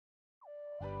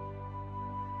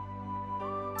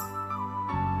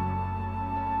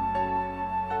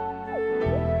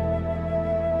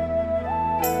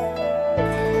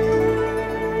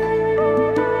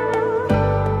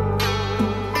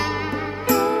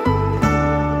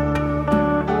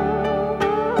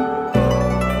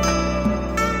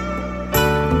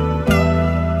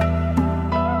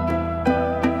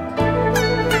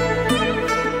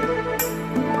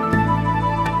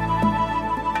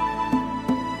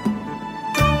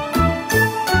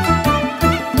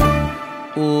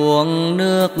uống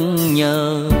nước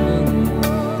nhớ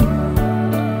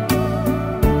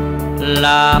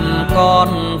làm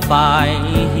con phải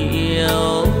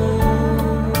hiểu.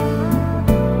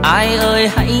 Ai ơi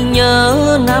hãy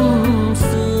nhớ năm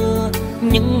xưa,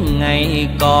 những ngày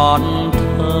còn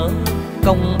thơ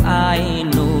công ai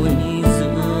nuôi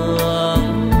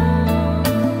dưỡng.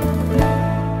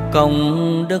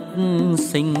 Công đức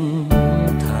sinh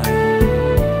thành,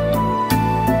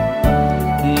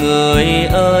 người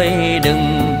ơi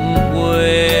đừng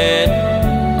quên.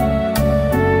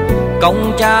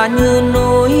 Công cha như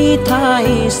núi Thái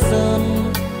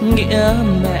Sơn, nghĩa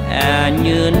mẹ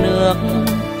như nước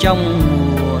trong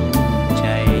nguồn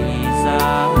chảy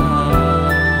ra.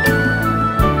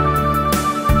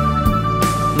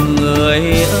 Người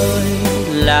ơi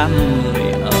làm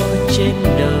người ở trên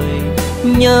đời,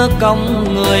 nhớ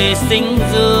công người sinh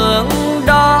dưỡng,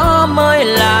 đó mới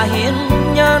là hiến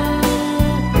nhân.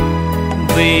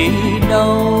 Vì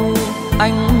đâu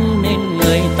anh nên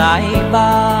người tài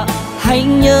ba, hãy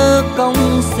nhớ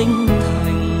công sinh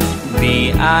thành.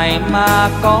 Vì ai mà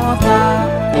có ta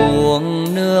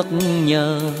uống nước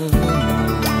nhớ,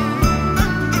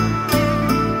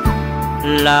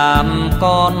 làm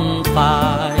con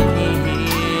phải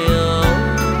hiểu.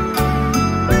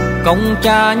 Công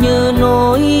cha như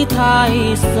núi Thái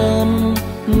Sơn,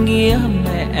 nghĩa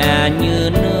mẹ như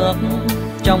nước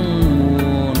trong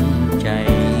nguồn chảy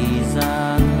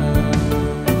ra.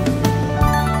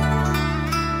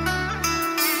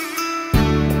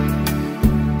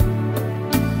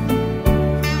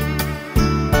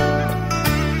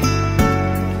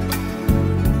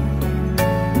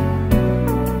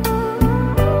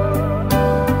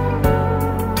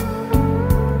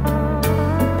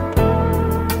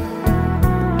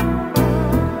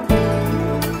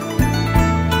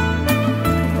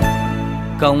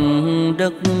 Công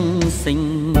đức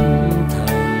sinh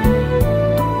thành,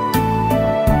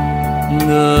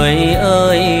 người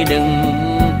ơi đừng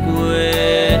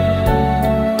quên.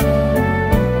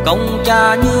 Công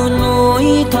cha như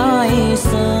núi Thái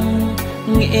Sơn,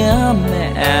 nghĩa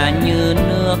mẹ như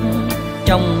nước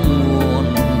trong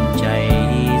nguồn chảy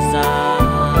ra.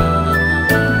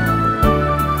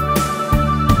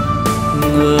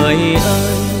 Người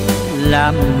ơi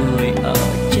làm người ở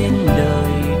trên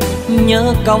đời,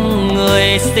 nhớ công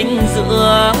người sinh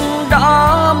dưỡng,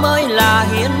 đó mới là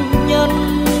hiến nhân.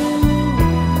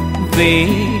 Vì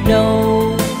đâu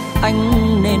anh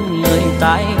nên người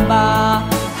tài ba,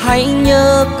 hãy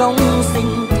nhớ công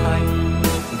sinh thành.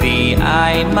 Vì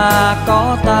ai mà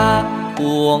có ta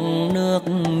uống nước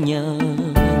nhớ,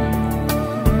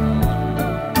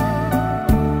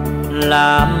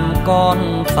 làm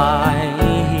con phải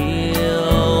hiểu.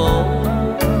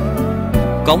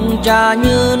 Công cha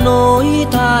như núi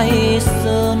Thái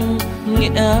Sơn,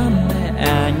 nghĩa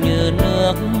mẹ như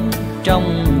nước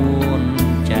trong nguồn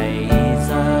chảy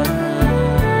ra.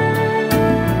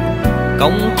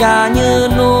 Công cha như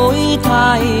núi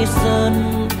Thái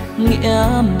Sơn, nghĩa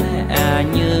mẹ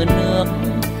như nước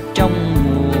trong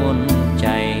nguồn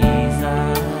chảy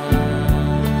ra.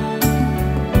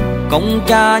 Công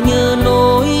cha như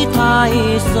núi Thái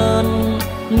Sơn,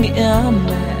 nghĩa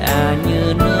mẹ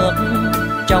như nước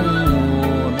trong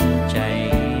nguồn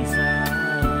chảy ra.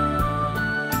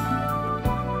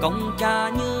 Công cha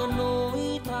như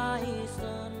núi Thái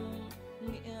Sơn,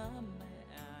 nghĩa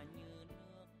mẹ như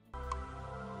nước.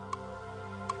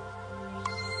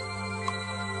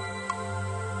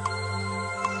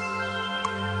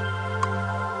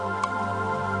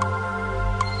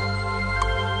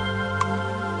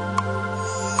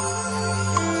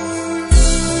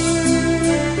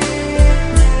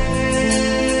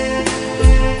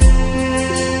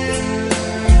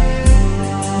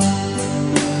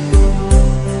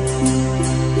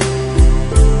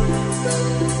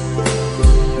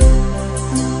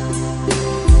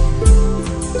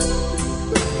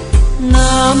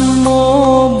 Nam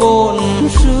mô Bổn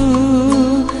Sư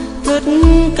Thích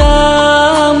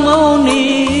Ca Mâu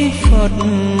Ni Phật.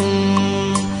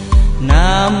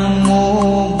 Nam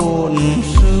mô Bổn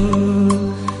Sư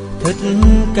Thích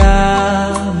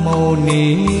Ca Mâu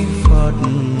Ni Phật.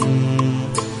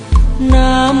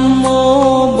 Nam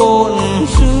mô Bổn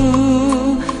Sư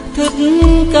Thích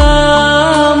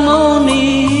Ca Mâu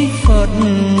Ni Phật.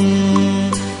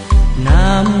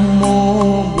 Nam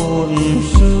mô Bổn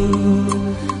Sư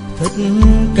Thích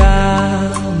Ca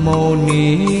Mâu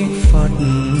Ni Phật.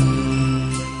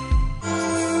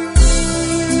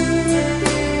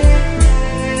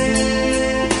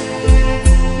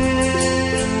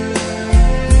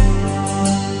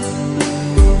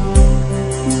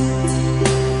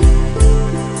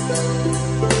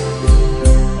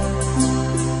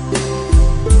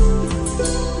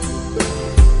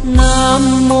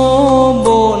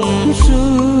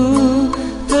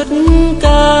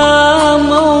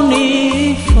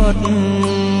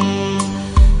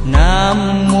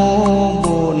 Nam mô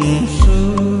Bổn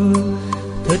Sư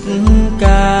Thích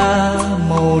Ca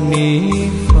Mâu Ni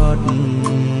Phật.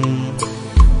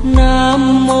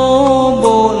 Nam mô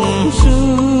Bổn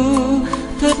Sư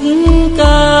Thích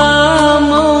Ca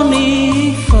Mâu Ni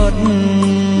Phật.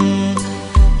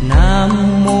 Nam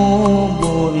mô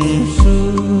Bổn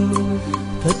Sư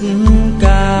Thích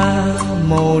Ca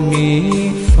Mâu Ni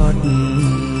Phật.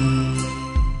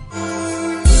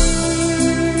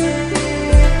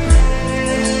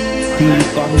 Khi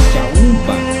con cháu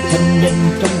và thân nhân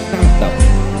trong gia tộc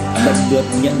lần lượt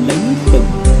nhận lấy từng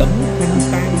tấm khăn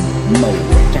tang màu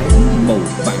trắng màu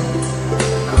vàng,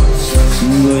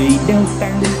 người đeo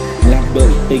tang là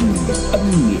đội tình ân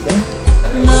nghĩa.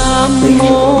 Nam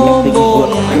mô Bổn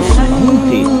Sư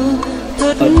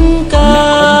Thích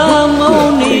Ca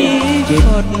Mâu Ni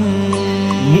Phật.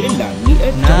 Nghĩa là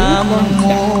nghĩa cháu con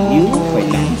đã yếu phải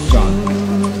làm tròn.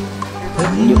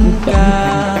 Những tấm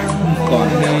khăn tang còn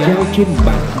treo trên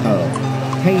bàn thờ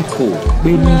hay phủ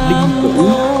bên linh cữu,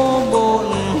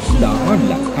 đó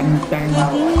là khăn tang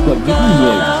của những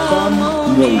người con,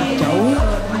 người cháu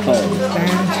ở xa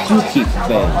chưa kịp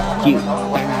về chịu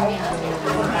tang.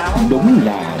 Đúng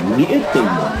là nghĩa tình,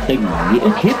 tình nghĩa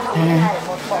thiết tha,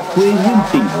 quê hương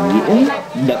tình nghĩa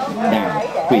đậm đà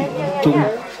thủy chung.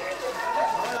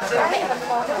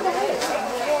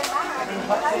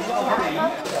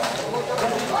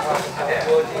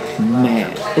 Mẹ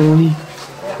ơi,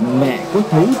 mẹ có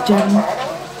thấy chăng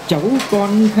cháu con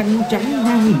khăn trắng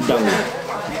ngang đầu,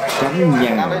 trong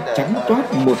nhà trắng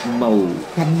toát một màu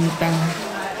khăn tang.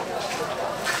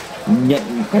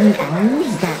 Nhận khăn áo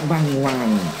dạ vàng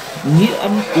hoàng, nghĩa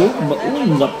ân cố mẫu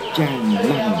ngập tràn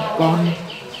lòng con.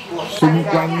 Xung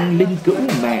quanh linh cữu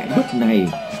mẹ lúc này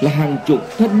là hàng chục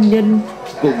thân nhân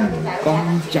cùng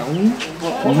con cháu,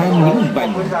 mang những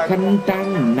vành khăn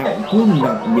tang nặng thương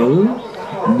nặng nhớ,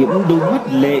 những đôi mắt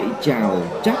lệ trào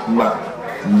chát mặt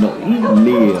nỗi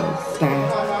lìa xa.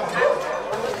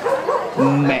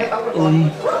 Mẹ ơi,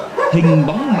 hình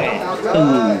bóng mẹ từ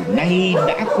nay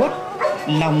đã khuất,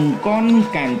 lòng con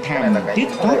càng thảm thiết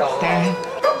xót xa.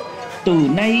 Từ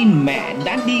nay mẹ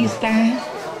đã đi xa,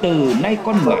 từ nay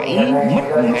con mãi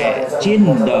mất mẹ trên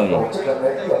đời.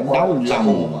 Đau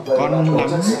lòng con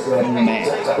lắm mẹ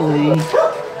ơi.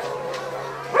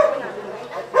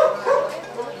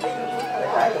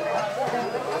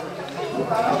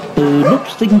 Từ lúc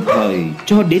sinh thời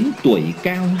cho đến tuổi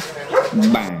cao,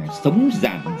 bà sống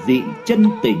giản dị chân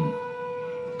tình.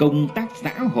 Công tác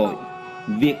xã hội,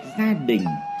 việc gia đình,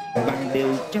 bà đều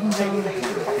chăm lo hoàn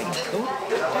thành tốt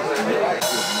trách nhiệm của mình.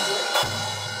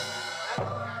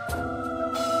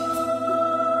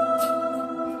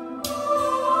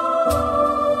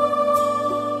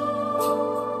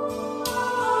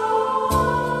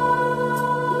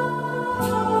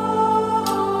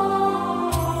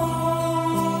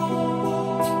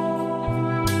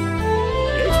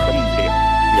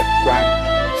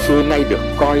 Xưa nay được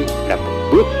coi là một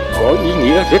bước có ý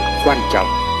nghĩa rất quan trọng.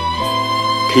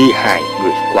 Thi hài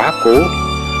người quá cố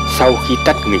sau khi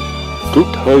tắt nghỉ, trút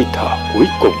hơi thở cuối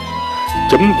cùng,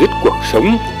 chấm dứt cuộc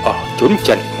sống ở chốn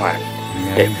trần hoàn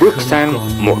để bước sang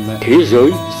một thế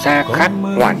giới xa khác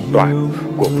hoàn toàn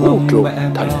của vũ trụ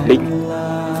thần linh.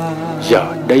 Giờ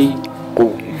đây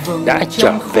cụ đã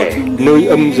trở về nơi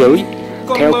âm giới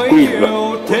theo quy luật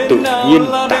của tự nhiên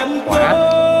tạo hóa.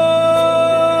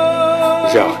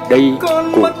 Giờ đây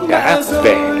cụ đã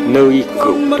về nơi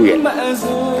cửu tuyển,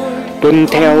 tuân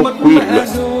theo quy luật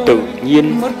tự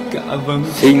nhiên,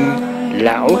 sinh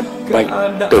lão bệnh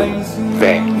tử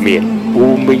về miền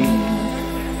u minh.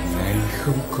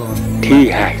 Thi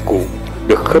hài cụ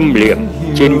được khâm liệm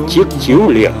trên chiếc chiếu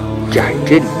liệm trải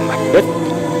trên mặt đất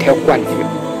theo quan niệm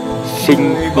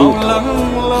sinh hư thổ,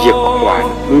 diệt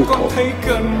hoàn hư thổ,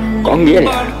 có nghĩa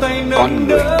là con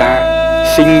người ta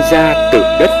sinh ra từ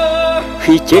đất,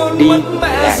 khi chết đi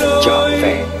lại trở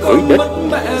về với đất,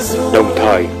 đồng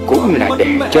thời cũng là để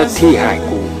cho thi hài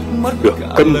cụ được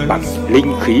cân bằng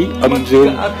linh khí âm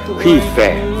dương khi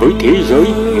về với thế giới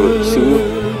người xưa.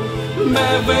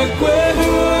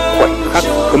 Khoảnh khắc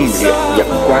khâm liệm nhập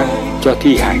quan cho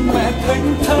thi hài cụ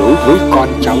đối với con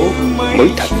cháu mới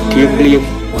thật thiêng liêng.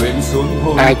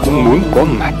 Ai cũng muốn có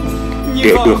mặt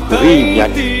để được ghi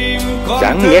nhận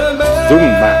dáng nét dung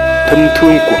mạo thân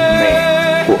thương của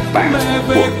mẹ, của bà,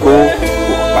 của cô,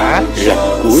 của bá lần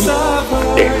cuối,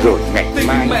 để rồi ngày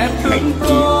mai, ngày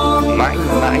kia mãi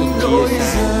mãi chia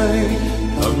xa.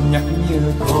 Thầm nhắc nhở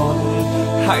con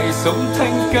hãy sống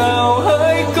thanh cao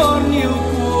hỡi con yêu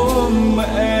của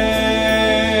mẹ.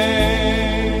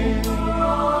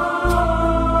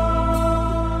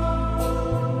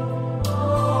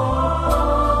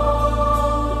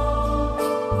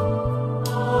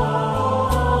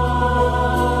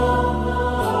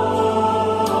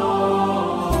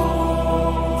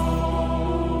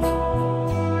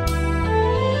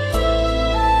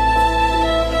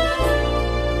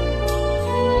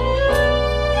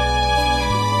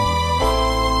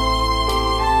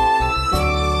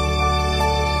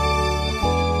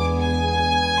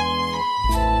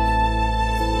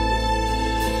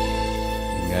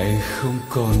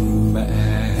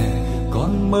 mẹ,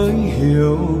 con mới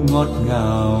hiểu ngọt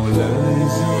ngào lời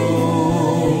ru.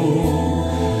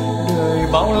 Đời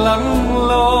bao lắng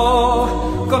lo,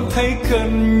 con thấy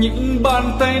cần những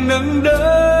bàn tay nâng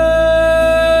đỡ.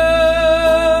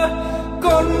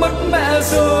 Con mất mẹ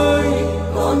rồi,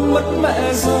 con mất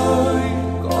mẹ rồi,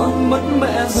 con mất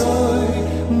mẹ rồi,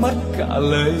 mất cả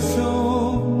lời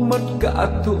ru, mất cả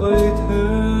tuổi thơ.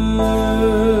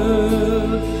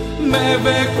 Mẹ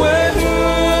về quê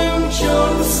hương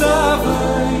chốn xa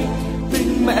vời,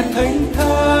 tình mẹ thênh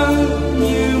thang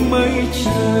như mây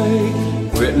trời,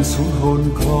 quyện xuống hồn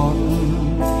con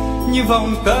như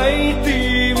vòng tay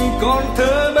tìm con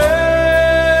thơ bé.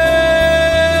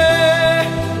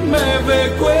 Mẹ về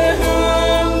quê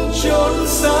hương chốn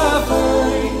xa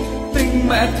vời, tình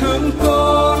mẹ thương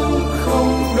con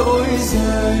không đổi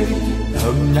rời,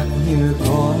 thầm nhắc nhớ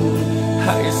con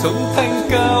hãy sống thanh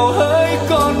cao hỡi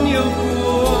con yêu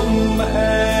của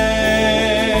mẹ.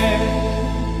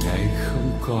 Ngày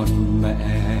không còn mẹ,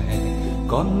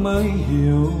 con mới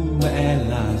hiểu mẹ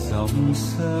là dòng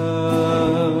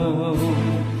sông,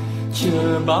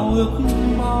 chờ bao ước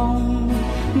mong,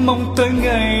 mong tới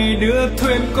ngày đưa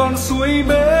thuyền con suối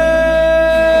bên.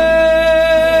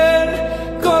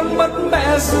 Con mất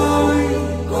mẹ rồi,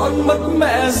 con mất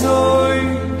mẹ rồi,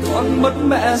 con mất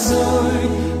mẹ rồi,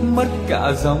 mất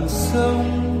cả dòng sông,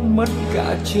 mất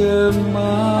cả chờ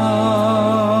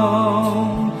mong.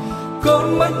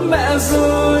 Con mất mẹ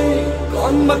rồi,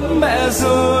 con mất mẹ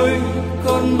rồi,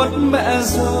 con mất mẹ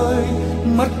rồi,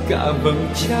 mất cả vầng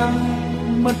trăng,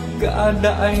 mất cả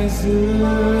đại dương.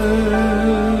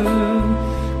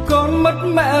 Con mất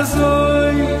mẹ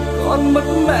rồi, con mất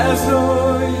mẹ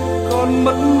rồi, con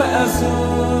mất mẹ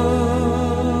rồi,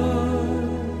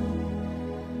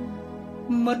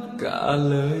 mất cả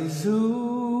lời ru,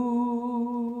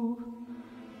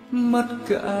 mất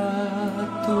cả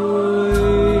tuổi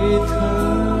thơ.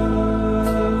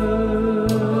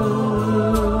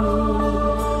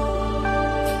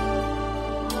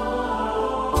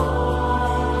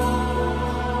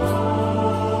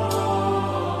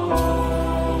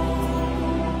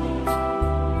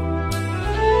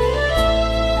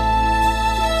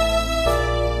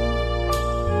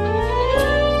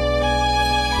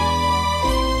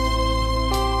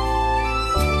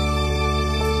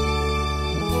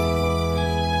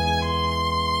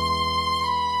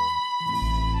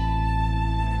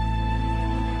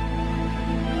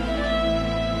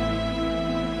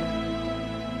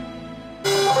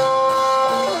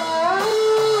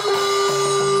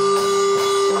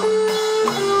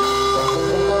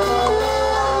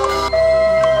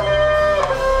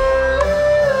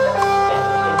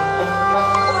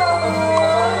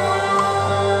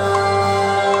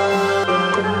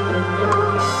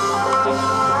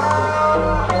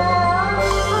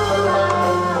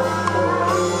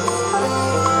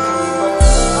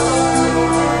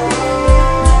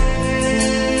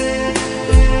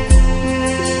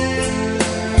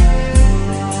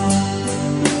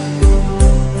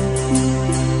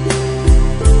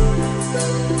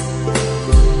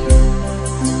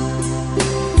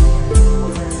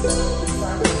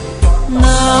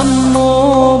 Nam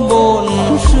mô Bổn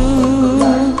Sư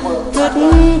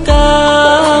Thích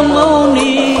Ca Mâu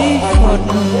Ni Phật.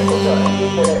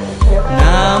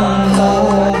 Nam mô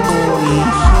Bổn Sư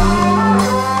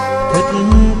Thích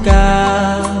Ca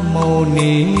Mâu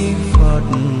Ni Phật.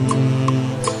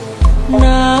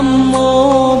 Nam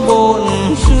mô Bổn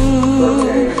Sư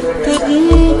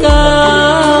Thích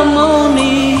Ca Mâu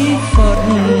Ni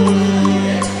Phật. Nam mô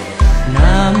Bổn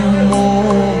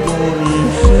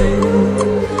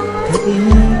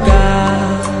Sư Thích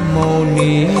Ca Mâu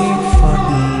Ni Phật.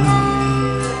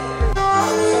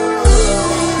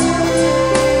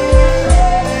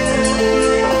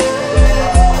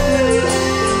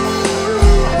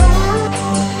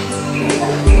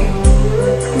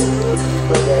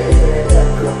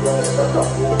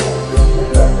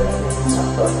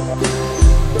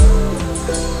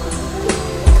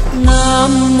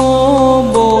 Nam mô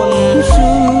Bổn Sư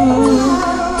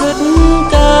Thích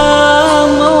Ca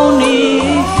Mâu Ni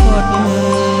Phật.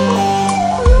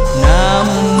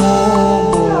 Nam mô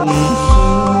Bổn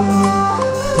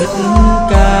Sư Thích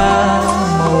Ca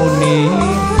Mâu Ni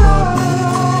Phật.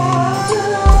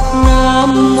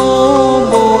 Nam mô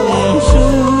Bổn Sư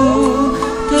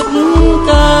Thích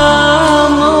Ca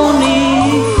Mâu Ni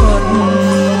Phật.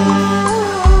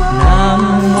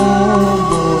 Nam mô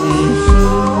Bổn Sư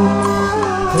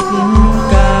Thích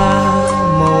Ca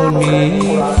Mâu Ni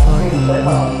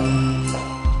Phật.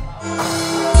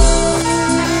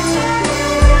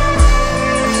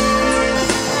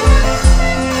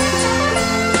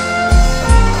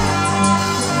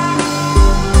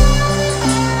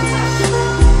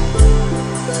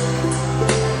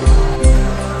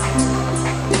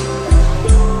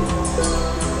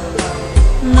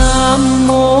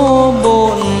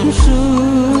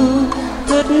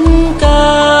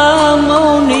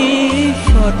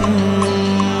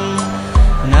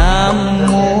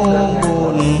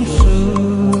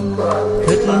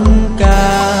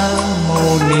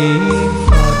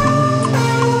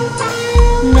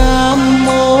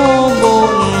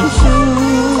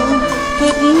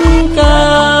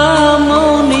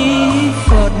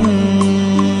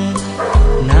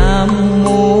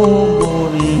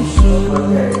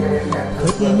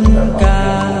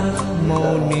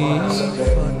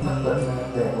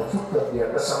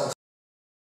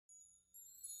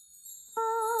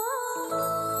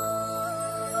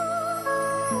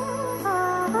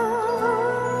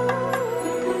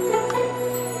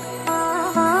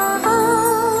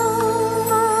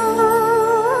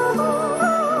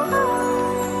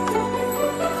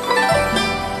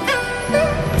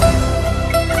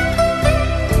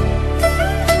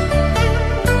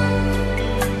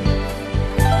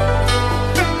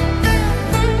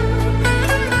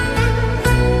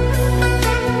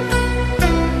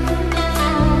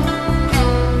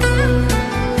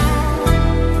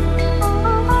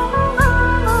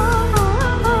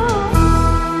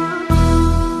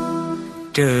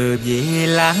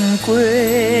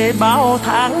 quê bao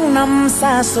tháng năm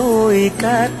xa xôi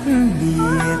cách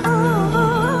biệt.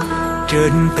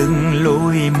 Trên từng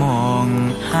lối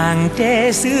mòn hàng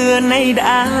tre xưa nay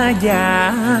đã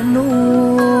già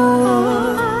nua.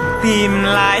 Tìm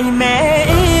lại mẹ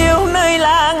yêu nơi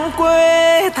làng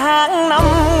quê, tháng năm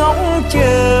ngóng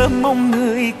chờ mong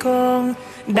người con.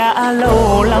 Đã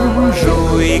lâu lắm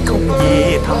rồi không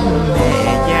về thăm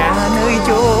mẹ già nơi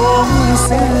chốn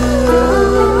xưa.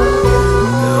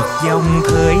 Ngược dòng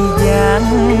thời gian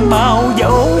bao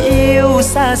dấu yêu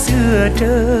xa xưa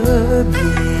trở về.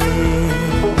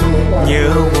 Nhớ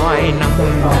hoài năm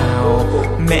nào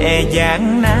mẹ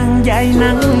gian nan dãi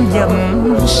nắng dầm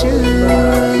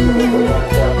sương.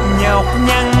 Nhọc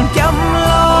nhằn chăm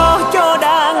lo cho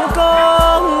đàn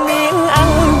con, miếng ăn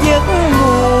giấc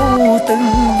ngủ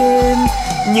từng đêm.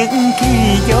 Những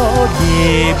khi gió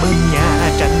về bên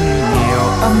nhà tranh nghèo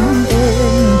ấm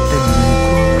êm tình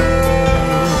quê.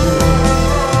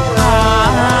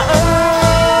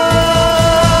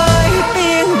 Ơi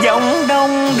tiếng giọng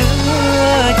đông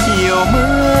đưa chiều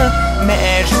mưa,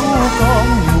 mẹ ru con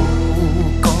ngủ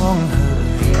con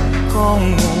hỡi con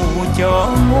ngủ cho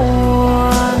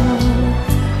ngoan.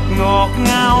 Ngọt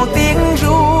ngào tiếng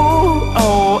ru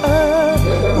ầu ơ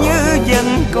như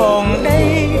vẫn còn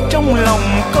đây trong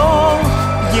lòng con.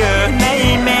 Giờ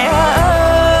này mẹ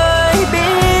ơi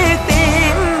biết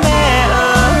tìm mẹ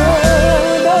ở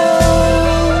đâu.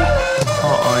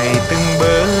 Hỏi từng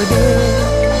bờ đê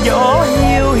gió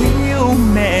hiu hiu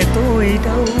mẹ tôi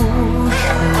đâu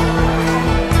rồi.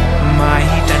 Mái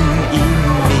tranh im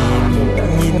lìm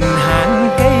nhìn hàng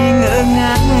cây ngỡ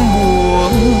ngác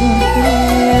buồn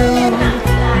hiu.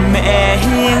 Mẹ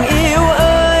hiền yêu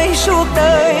ơi suốt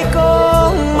đời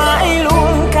con mãi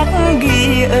luôn khắc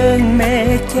ghi ơn mẹ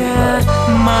cha.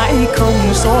 Mãi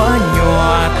không xóa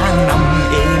nhòa tháng năm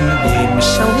êm đềm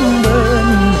sống bên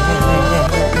mẹ.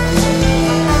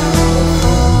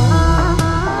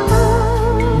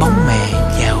 Bóng mẹ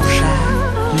dạo ra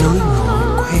lối ngõ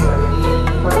quen,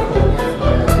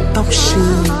 tóc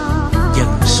sương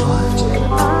dần xóa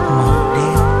tóc màu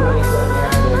đen.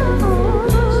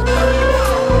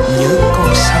 Nhớ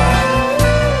con xa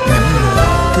ngẩn ngơ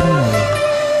kinh nguyện,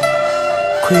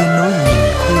 khuya nối nhìn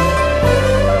khuya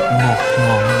một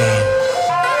ngọn đèn.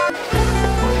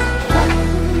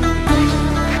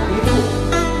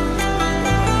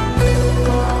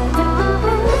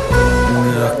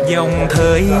 Ngược dòng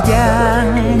thời gian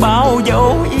bao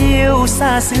dấu yêu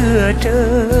xa xưa trở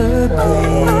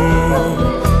về.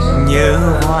 Nhớ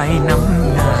hoài năm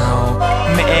nào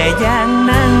mẹ gian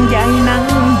nan dãi nắng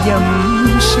dầm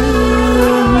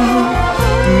sương.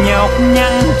 Nhọc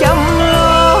nhằn chăm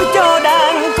lo cho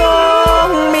đàn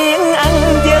con, miếng ăn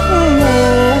giấc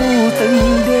ngủ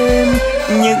từng đêm.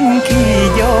 Những khi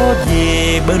gió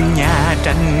về bên nhà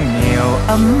tranh nghèo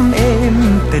ấm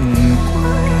êm tình quê.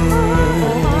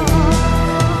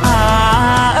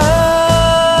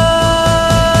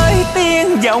 Ơi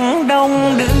tiếng giọng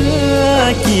đông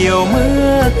đưa chiều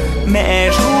mưa, mẹ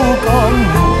ru con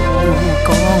ngủ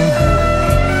con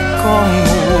hỡi con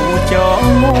ngủ cho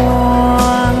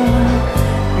ngoan.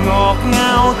 Ngọt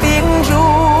ngào tiếng ru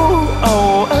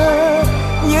ầu ơ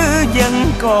như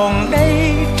vẫn còn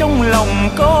đây trong lòng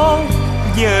con.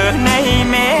 Giờ này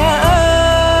mẹ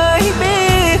ơi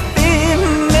biết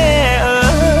tìm mẹ ở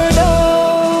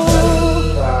đâu.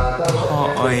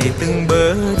 Hỏi từng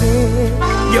bờ đê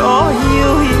gió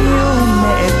hiu hiu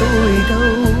mẹ tôi đâu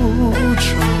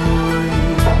rồi.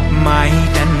 Mái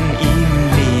tranh im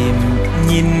lìm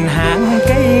nhìn hàng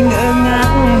cây ngỡ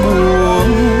ngác buồn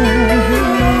hiu.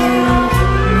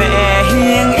 Mẹ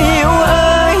hiền yêu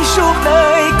ơi suốt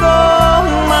đời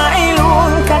con mãi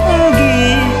luôn khắc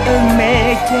ghi ơn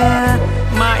mẹ cha.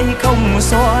 Mãi không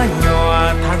xóa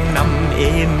nhòa tháng năm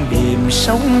êm đềm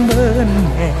sống bên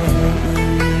mẹ yêu.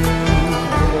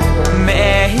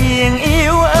 Mẹ hiền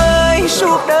yêu ơi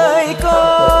suốt đời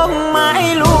con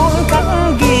mãi luôn khắc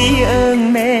ghi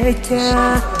ơn mẹ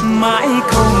cha. Mãi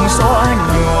không xóa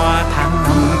nhòa tháng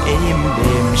năm êm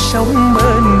đềm sống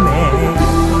bên mẹ yêu.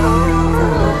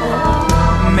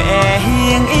 Mẹ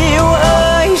hiền yêu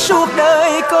ơi suốt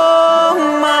đời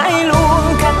con mãi luôn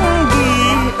khắc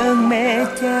ghi ơn mẹ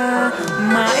cha.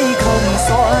 Mãi không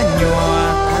xóa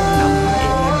nhòa tháng năm êm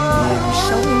đềm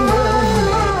sống bên mẹ.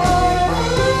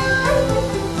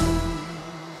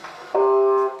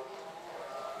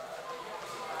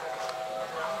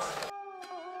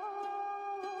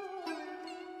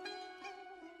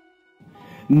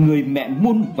 Người mẹ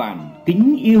muôn vàn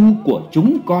kính yêu của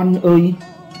chúng con ơi,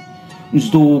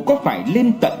 dù có phải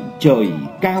lên tận trời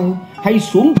cao hay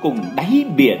xuống cùng đáy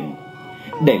biển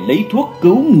để lấy thuốc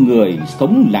cứu người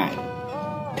sống lại,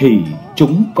 thì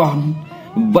chúng con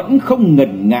vẫn không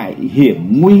ngần ngại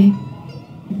hiểm nguy.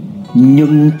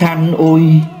 Nhưng than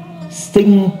ôi,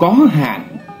 sinh có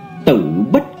hạn, tử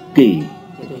bất kỳ.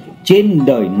 Trên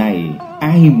đời này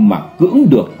ai mà cưỡng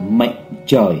được mệnh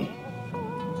trời.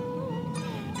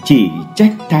 Chỉ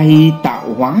trách thay tạo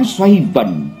hóa xoay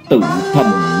vần, tử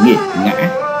thần nghiệt ngã.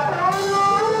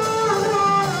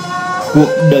 Cuộc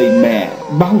đời mẹ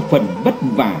bao phần vất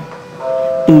vả,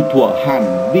 từ thuở Hàn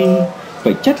Vi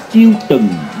phải chắt chiu từng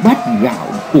bát gạo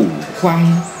củ khoai.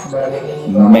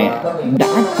 Mẹ đã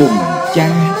cùng cha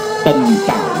tần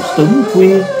tảo sớm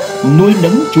khuya, nuôi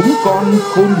nấng chúng con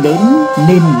khôn lớn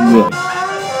nên người.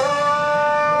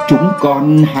 Chúng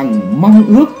con hằng mong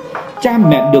ước cha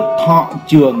mẹ được thọ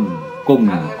trường, cùng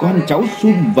con cháu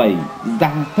sum vầy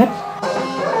gia thất,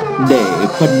 để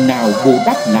phần nào bù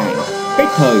đắp lại cái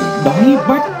thời đói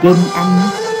bát cơm ăn,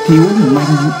 thiếu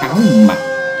manh áo mặc.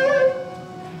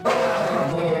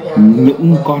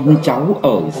 Những con cháu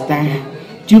ở xa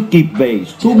chưa kịp về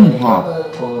sum họp,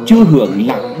 chưa hưởng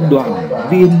lạc đoàn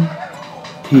viên,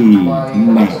 thì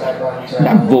mẹ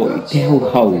đã vội theo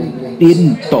hầu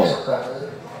tiên tổ.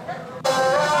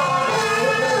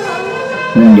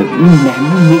 Những nén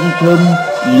hương thơm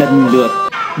lần lượt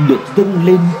được dâng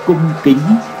lên cung kính,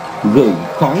 gửi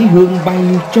khói hương bay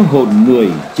cho hồn người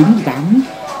chứng giám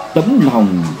tấm lòng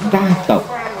gia tộc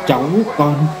cháu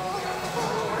con.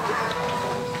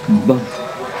 Vâng,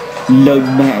 lời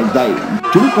mẹ dạy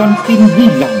chúng con xin ghi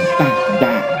lòng tạc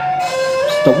dạ.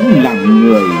 Sống làm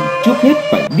người trước hết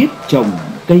phải biết trồng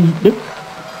cây đức,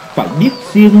 phải biết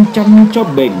siêng chăm cho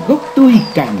bền gốc tươi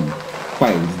cành,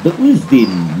 phải giữ gìn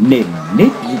nền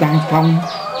nếp gia phong,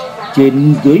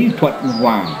 trên dưới thuận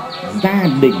hòa, gia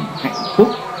đình hạnh phúc.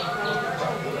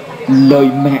 Lời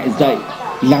mẹ dạy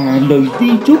là lời di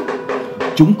chúc,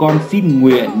 chúng con xin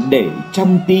nguyện để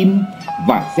trong tim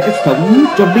và sẽ sống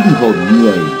cho linh hồn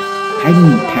người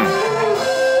thanh thản.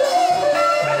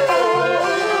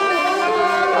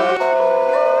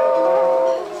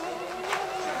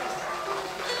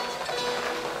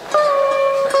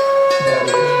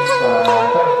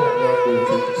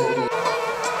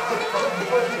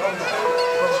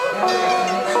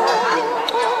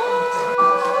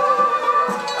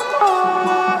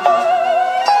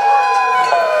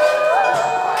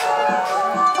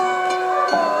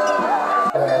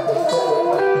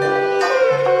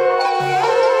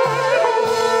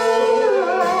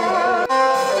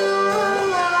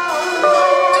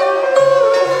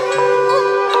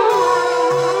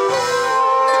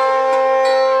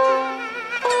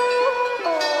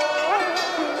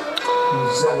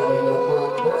 Gia đình địa phương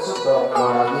rất xúc động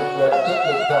và ghi nhận trách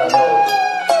nhiệm Hà Nội.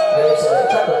 Đây sẽ là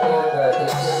các đầu tiên về tình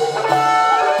gia đình.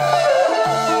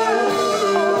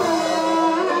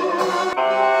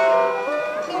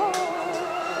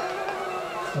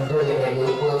 Gia đình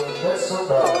địa phương rất xúc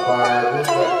động và ghi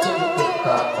nhận trách nhiệm tình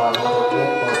cảm và động viên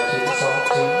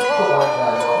 1969 Công an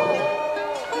Hà Nội.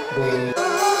 Vì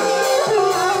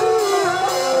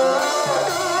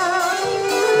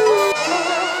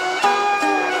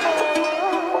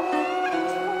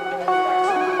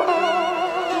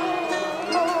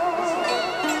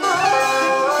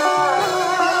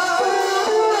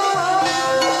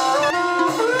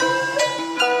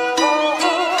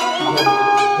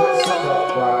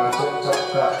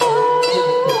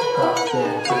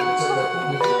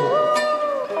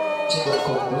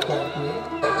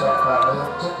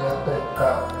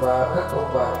và các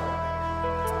công vật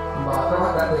mà các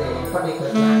bạn đã để phát đi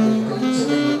thời gian để từ sự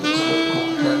liên hệ cho một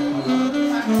cùng thân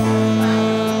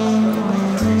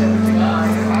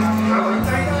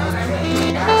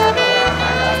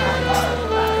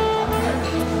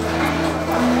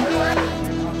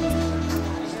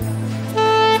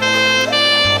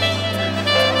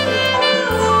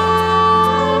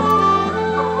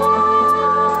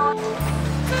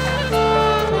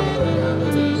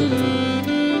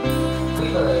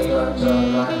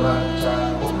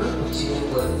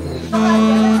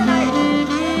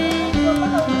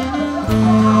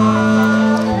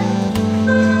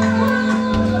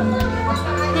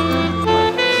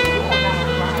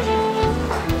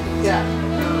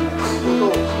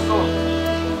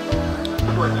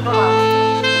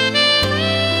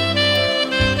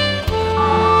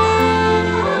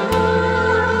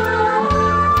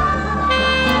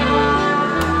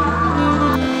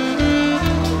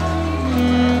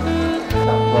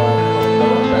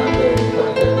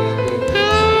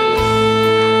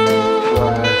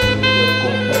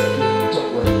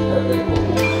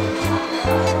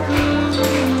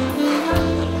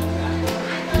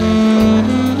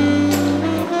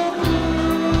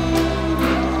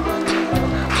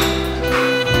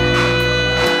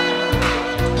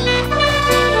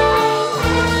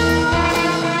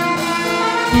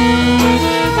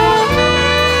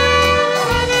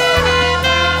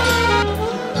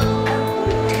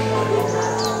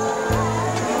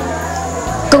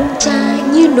Công cha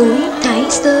như núi Thái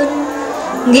Sơn,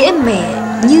 nghĩa mẹ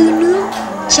như nước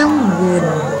trong nguồn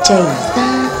chảy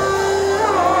ra.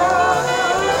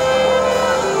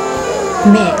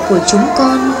 Mẹ của chúng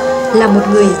con là một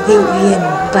người dịu hiền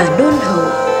và đôn hậu.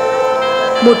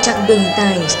 Một chặng đường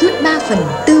dài suốt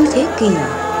 3/4 thế kỷ,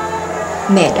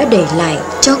 mẹ đã để lại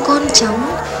cho con cháu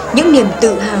những niềm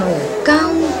tự hào cao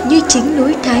như chính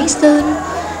núi Thái Sơn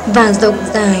và rộng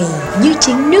dài như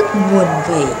chính nước nguồn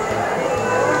vậy.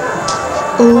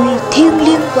 Ôi thiêng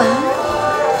liêng quá!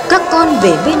 Các con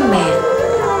về bên mẹ,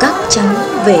 các cháu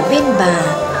về bên bà,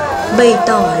 bày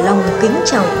tỏ lòng kính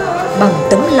trọng bằng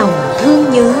tấm lòng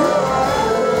thương nhớ.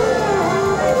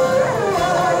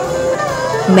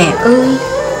 Mẹ ơi,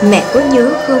 mẹ có nhớ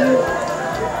không?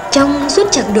 Trong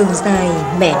suốt chặng đường dài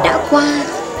mẹ đã qua,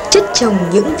 chất chồng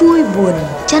những vui buồn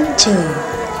chăn trở.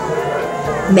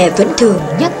 Mẹ vẫn thường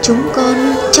nhắc chúng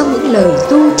con trong những lời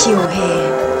ru chiều hè.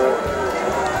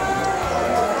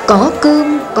 Có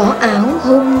cơm, có áo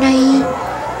hôm nay,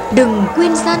 đừng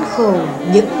quên gian khổ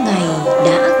những ngày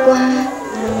đã qua.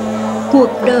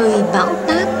 Cuộc đời bão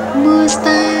táp mưa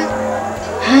xa,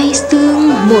 hai sương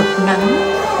một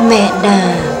nắng, mẹ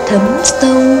đà thấm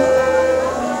sâu.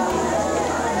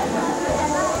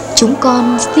 Chúng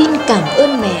con xin cảm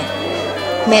ơn mẹ.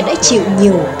 Mẹ đã chịu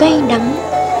nhiều cay đắng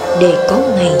để có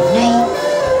ngày nay.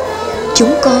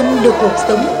 Chúng con được cuộc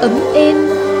sống ấm êm,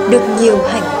 được nhiều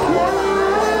hạnh phúc.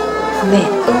 Mẹ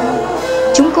ơi,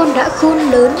 chúng con đã khôn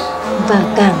lớn và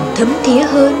càng thấm thía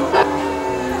hơn.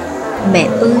 Mẹ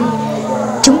ơi,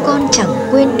 chúng con chẳng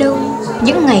quên đâu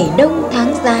những ngày đông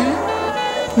tháng giá.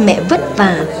 Mẹ vất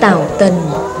vả tảo tần,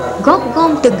 góp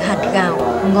gom từng hạt gạo,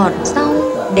 ngọt rau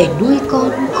để nuôi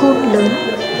con khôn lớn.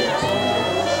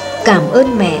 Cảm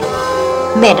ơn mẹ,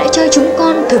 mẹ đã cho chúng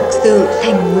con thực sự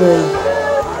thành người.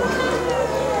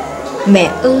 Mẹ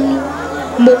ơi,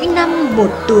 mỗi năm 1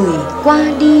 tuổi qua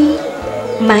đi,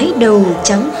 mái đầu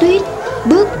trắng tuyết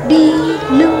bước đi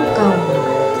lưng còng.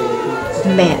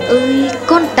 Mẹ ơi,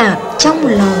 con tạc trong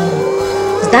lòng,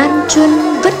 gian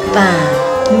truân vất vả,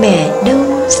 mẹ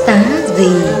đâu xá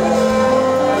gì.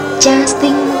 Cha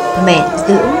sinh, mẹ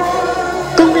dưỡng,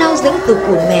 công lao dưỡng dục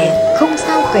của mẹ không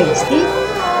sao kể xiết.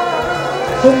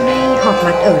 Hôm nay họp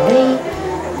mặt ở đây,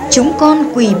 chúng con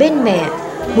quỳ bên mẹ,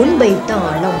 muốn bày tỏ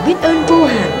lòng biết ơn vô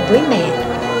hạn với mẹ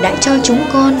đã cho chúng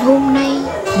con hôm nay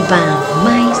và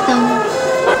mai sau.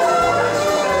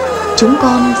 Chúng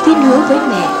con xin hứa với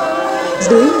mẹ,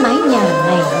 dưới mái nhà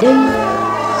này đây,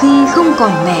 khi không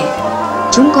còn mẹ,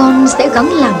 chúng con sẽ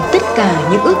gắng làm tất cả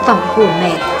những ước vọng của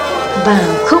mẹ và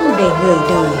không để người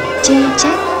đời chê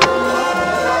trách.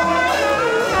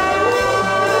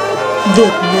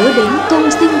 Việc nhớ đến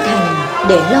công sinh thành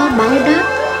để lo báo đáp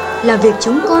là việc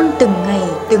chúng con từng ngày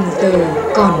từng giờ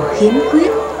còn khiếm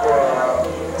khuyết.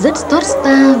 Rất xót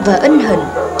xa và ân hận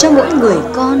cho mỗi người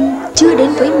con chưa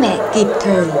đến với mẹ kịp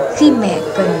thời khi mẹ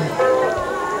cần.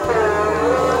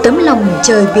 Tấm lòng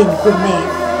trời biển của mẹ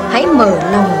hãy mở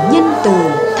lòng nhân từ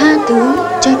tha thứ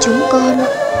cho chúng con.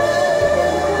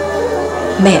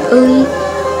 Mẹ ơi,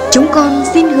 chúng con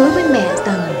xin hứa với mẹ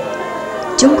rằng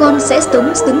chúng con sẽ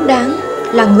sống xứng đáng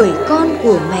là người con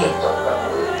của mẹ,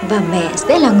 và mẹ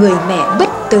sẽ là người mẹ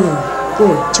bất tử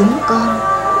của chúng con.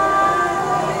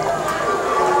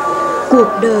 Cuộc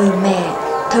đời mẹ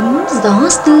thấm gió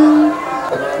sương,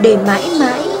 để mãi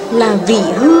mãi là vị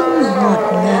hương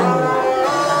ngọt ngào.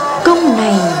 Công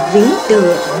này ví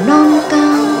tựa non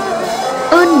cao,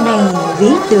 ơn này ví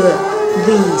tựa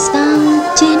vì sao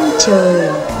trên trời.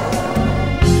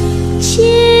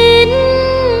 9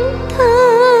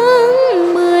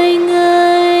 tháng 10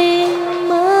 ngày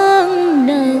mang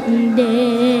nặng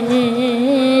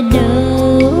đè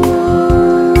đầu,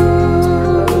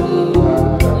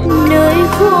 nơi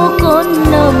khô con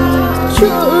nằm cho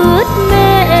ướt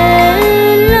mẹ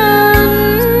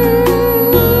lăn.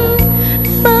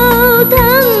 Bao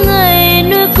tháng ngày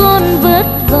nuôi con vất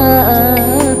vả,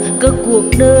 cả cuộc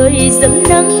đời dẫm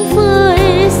nắng phơi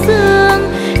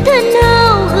sương, thân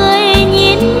hao gầy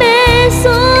nhìn mẹ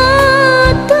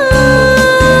xót thương.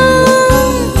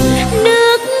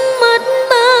 Nước mắt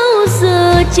bao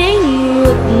giờ chảy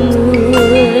ngược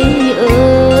người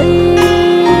ơi,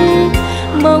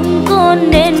 mong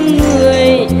con nên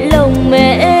người lòng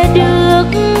mẹ được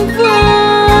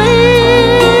vơi.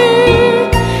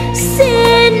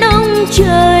 Xin ông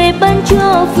trời ban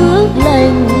cho phước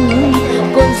lành,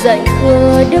 con dạy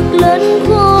khờ đức lớn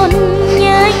khôn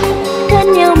nhanh,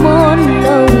 thân nhau mòn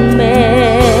lòng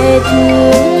mẹ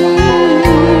thương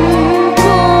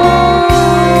con.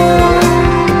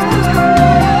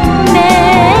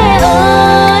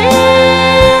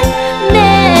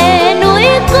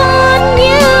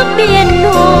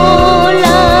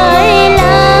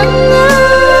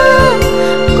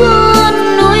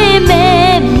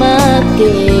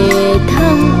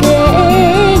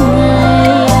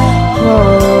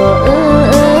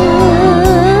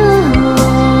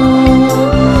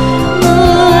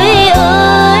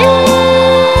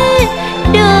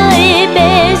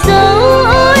 dấu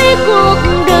ôi cuộc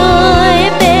đời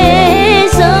bể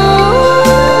dấu,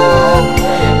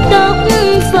 tóc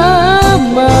phá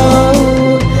màu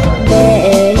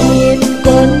mẹ hiền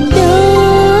còn đâu.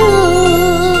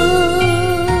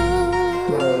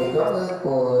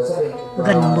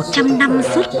 Gần 100 năm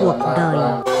suốt cuộc đời,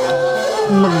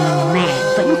 mừng mẹ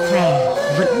vẫn khỏe,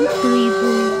 vẫn tươi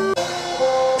vui.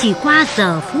 Chỉ qua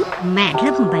giờ phút mẹ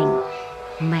lâm bệnh,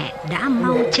 mẹ đã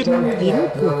mau chân biến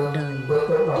cuộc đời.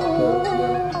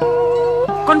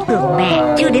 Con tưởng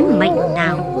mẹ chưa đến mệnh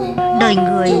nào, đời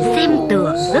người xem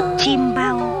tựa giấc chim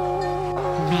bao.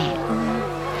 Mẹ ơi,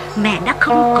 mẹ đã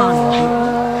không còn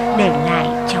nữa, để lại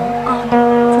cháu con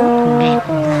phút nghẹt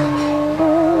ngào.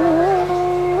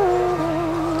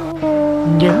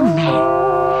 Nhớ mẹ,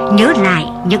 nhớ lại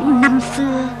những năm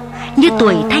xưa, như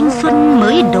tuổi thanh xuân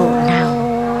mới độ nào.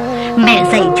 Mẹ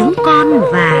dạy chúng con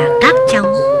và các cháu,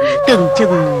 tưởng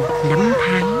chừng năm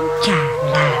tháng chả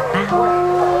là bao.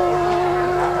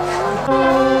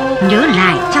 Nhớ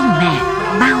lại trong mẹ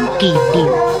bao kỷ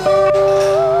niệm,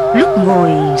 lúc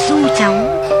ngồi du cháu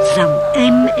giọng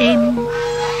êm êm,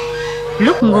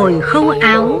 lúc ngồi khâu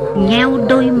áo nheo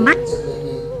đôi mắt,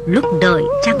 lúc đợi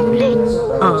trăng lên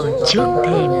ở trước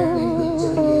thềm.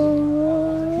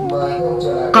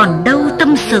 Còn đâu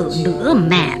tâm sự nữa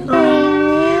mẹ ơi,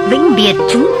 vĩnh biệt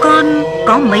chúng con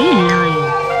có mấy lời,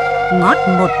 ngót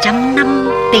 100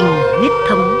 năm tình huyết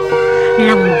thống,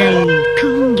 lòng đầy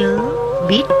thương nhớ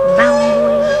biết bao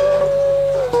nuôi.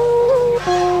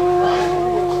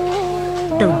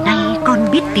 Từ nay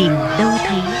con biết tìm đâu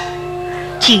thấy,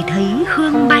 chỉ thấy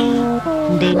hương bay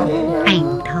đến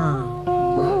ảnh thờ.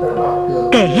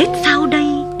 Kể hết sau đây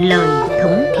lời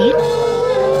thống thiết,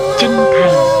 chân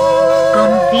thành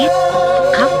con viết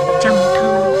khóc trong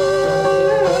thơ.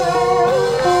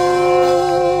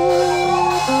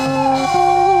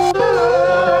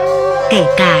 Kể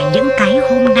cả những cái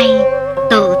hôm nay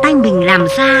tự tay mình làm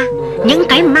ra, những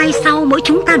cái mai sau mỗi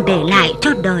chúng ta để lại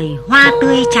cho đời hoa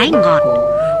tươi trái ngọt.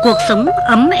 Cuộc sống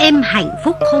ấm êm hạnh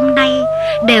phúc hôm nay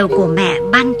đều của mẹ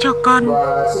ban cho con.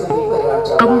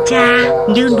 Công cha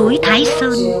như núi Thái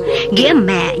Sơn, nghĩa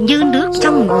mẹ như nước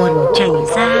trong nguồn chảy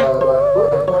ra.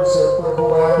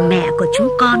 Mẹ của chúng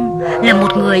con là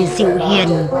một người dịu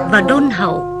hiền và đôn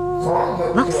hậu.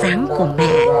 Vóc dáng của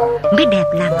mẹ mới đẹp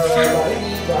làm sao.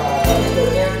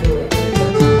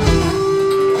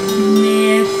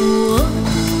 Mẹ của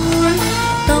tôi,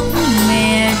 tóc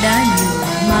mẹ đã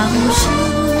nhuộm màu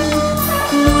sương,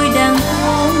 nuôi đàn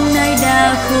con nay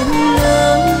đã không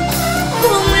lớn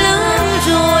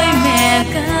rồi mẹ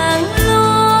càng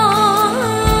lo.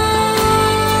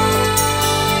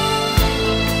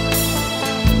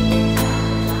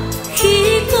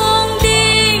 Khi con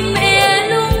đi mẹ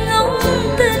luôn ngóng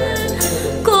tin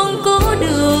con có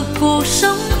được cuộc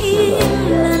sống yên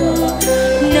lành,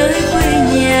 nơi quê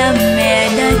nhà mẹ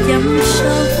đã chăm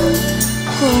sóc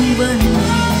con bên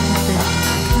mẹ tình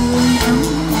thương ấm.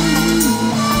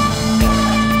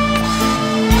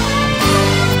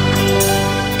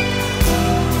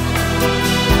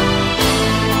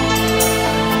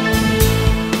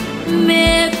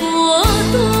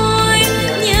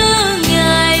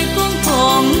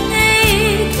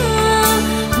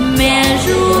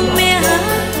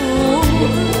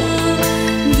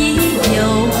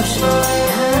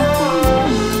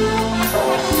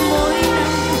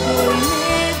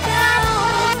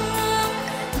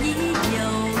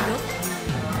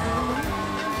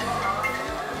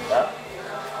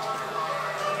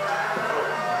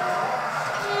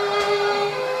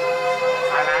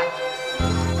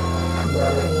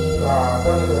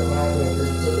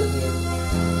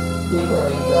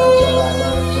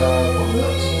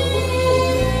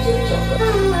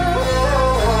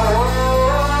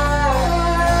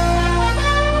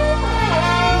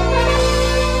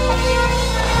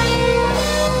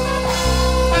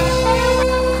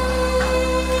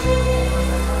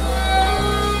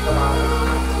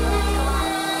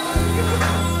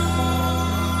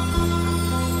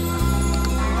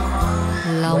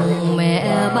 Lòng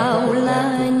mẹ bao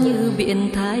la như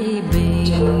biển Thái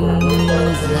Bình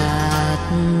dạt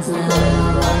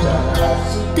dào,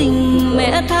 tình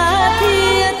mẹ tha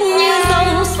thiết như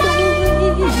dòng suối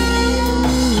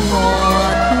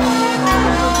ngọt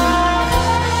ngào.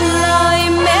 Lời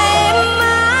mẹ êm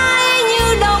ái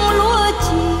như đồng lúa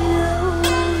chiều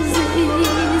dịu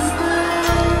dàng,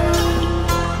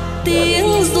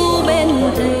 tiếng ru bên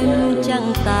thềm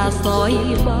trăng tà soi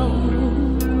bóng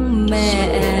mẹ.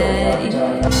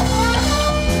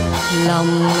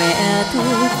 Lòng mẹ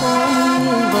thương con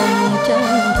như vầng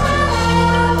trăng tròn,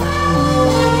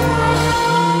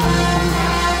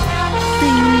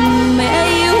 tình mẹ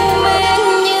yêu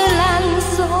mến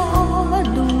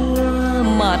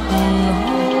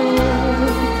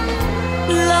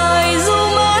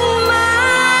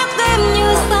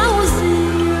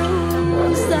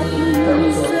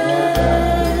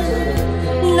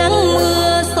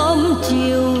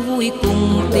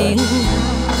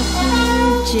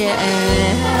trẻ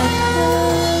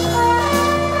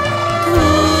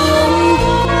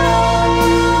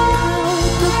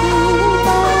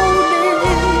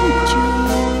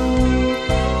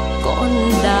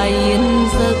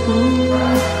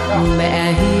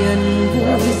mẹ hiền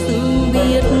vui sướng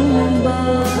biết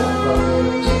bao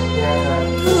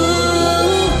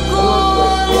thương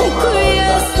con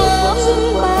khuya sớm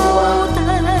bao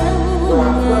tháng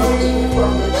ngày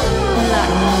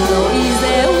lặn lội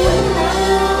réo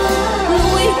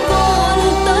nuôi con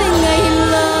tới ngày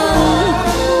lớn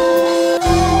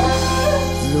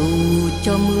dù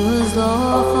cho mưa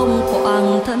gió không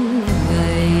quàng thân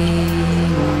gầy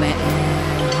mẹ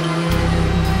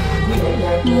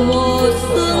một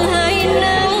sương hai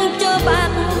nắng cho bạc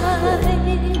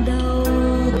mái đầu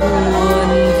buồn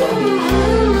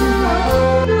phiền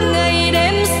ngày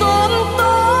đêm xóm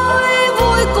tối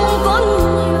vui cùng con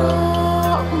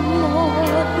nhỏ một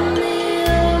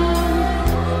niềm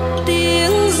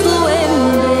tiếng ru êm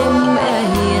đêm mẹ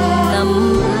hiền nằm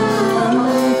ấm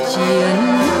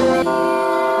chiến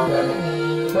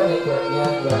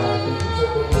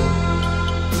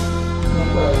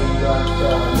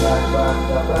và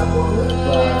gặp ra một nước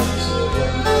và sự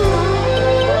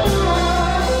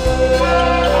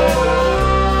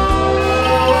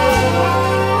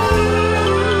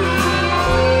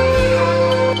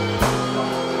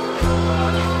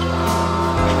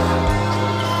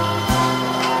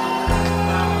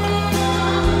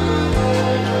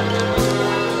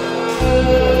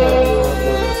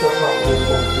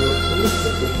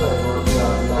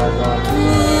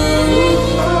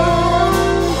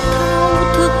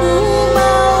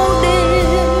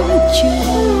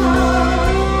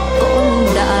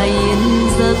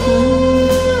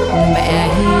mẹ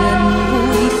hiền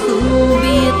vui sướng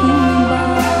biết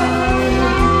bao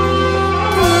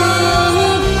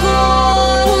thương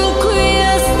con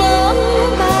khuya sớm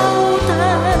bao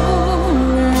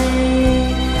tháng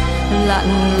ngày lặn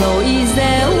lội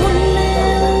réo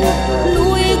lên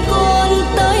nuôi con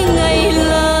tới ngày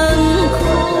lớn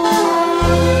khôn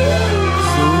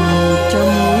dù cho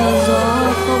mưa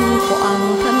gió không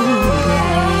quàng thân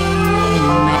gầy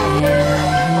mẹ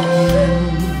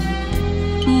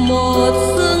một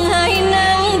sương hai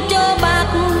nắng cho bạc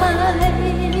mái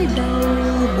đầu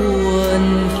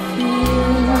buồn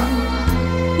phiền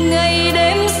ngày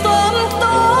đêm xóm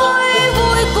tối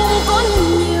vui cùng con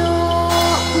nhỏ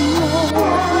một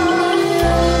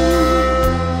niềm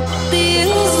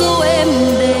tiếng ru êm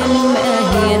đêm mẹ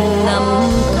hiền nằm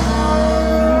than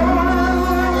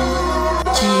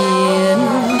chiến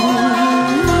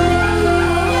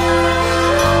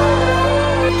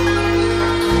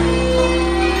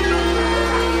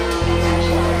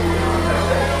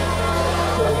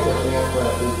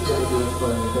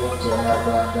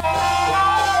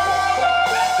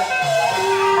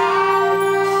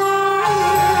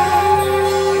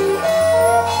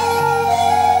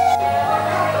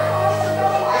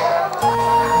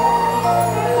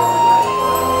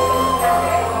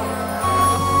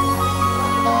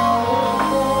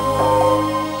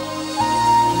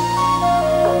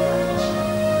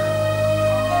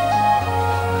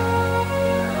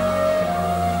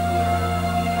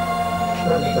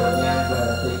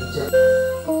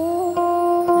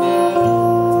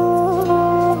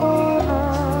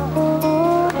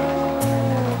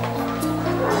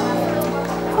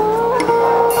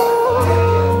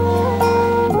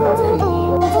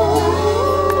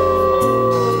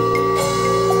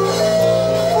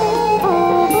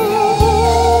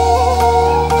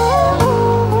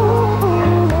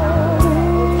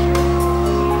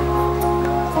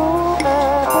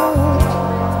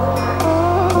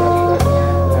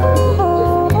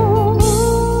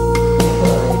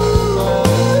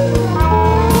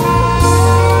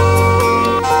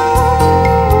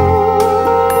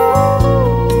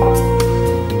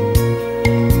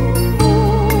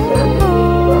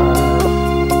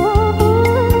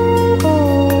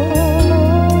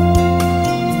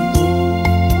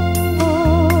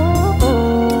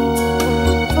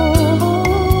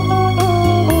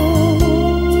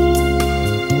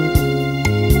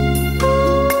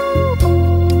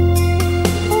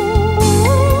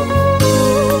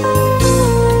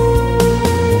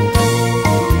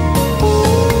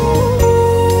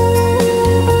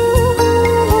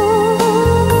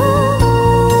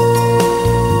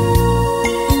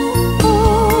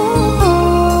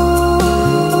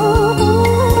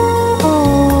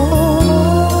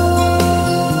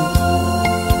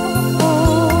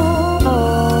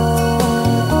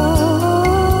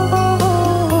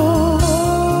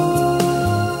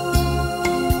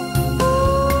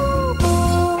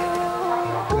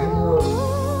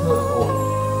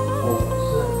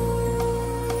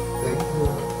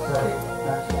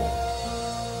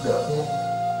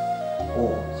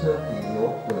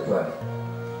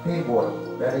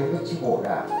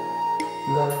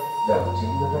ơi, đồng chí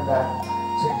Nguyễn Văn Đan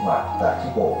sinh hoạt tại chi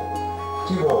bộ.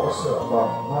 Chi bộ có sửa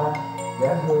vòng hoa,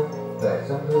 ghé hương, để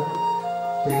dân hương,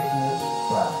 tế hiến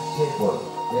và chia buồn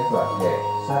đến đoàn thể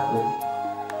sát ứng.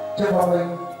 Trước hoa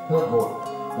minh hương hồn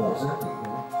của Dương Thị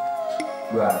Hữu,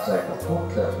 đoàn giải một phút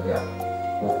tưởng niệm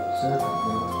của Dương Thị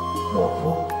Hữu, một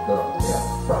phút tưởng niệm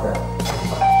bắt đầu.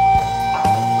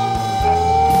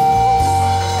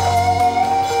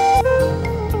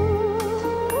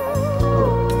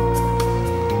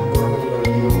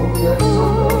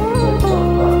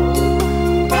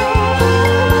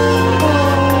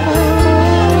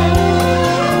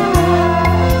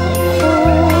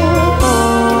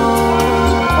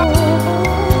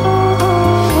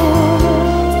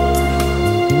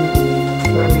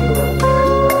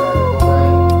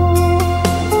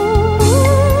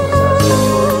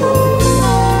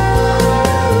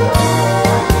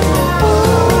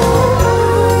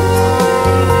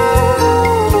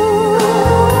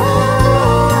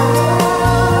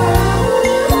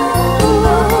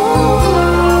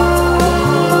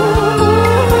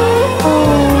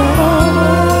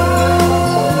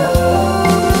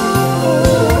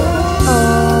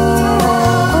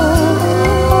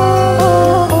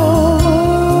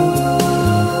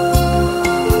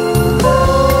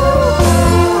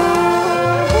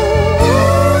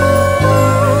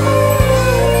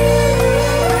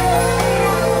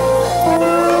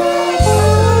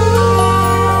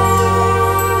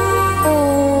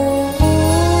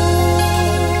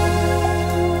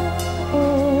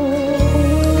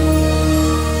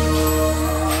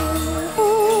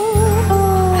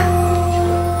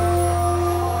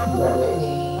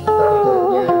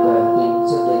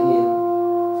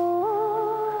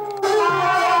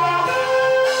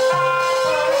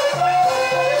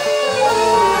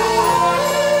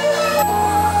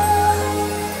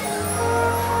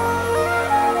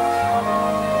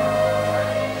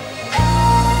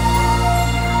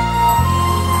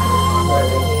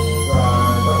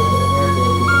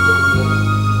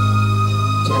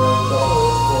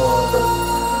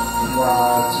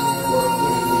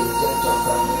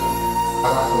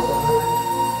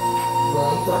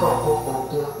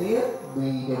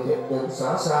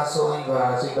 Xa xôi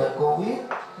và dịch bệnh Covid,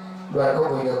 đoàn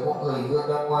không về được cũng gửi hương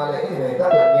đăng hoa lễ để tác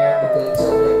động nhang và tượng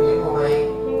trưng lễ viếng hôm nay.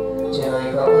 Trời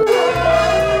cảm ơn.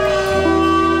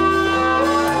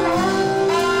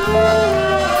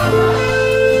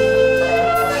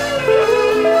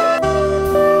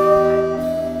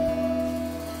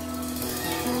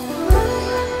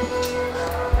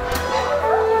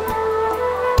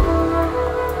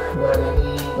 Đoàn đề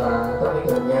nghị và các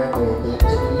tượng nhang để tượng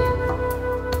trưng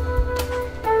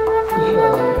ý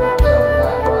lời và chồng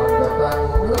đại đoàn và ta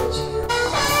uống nước chia.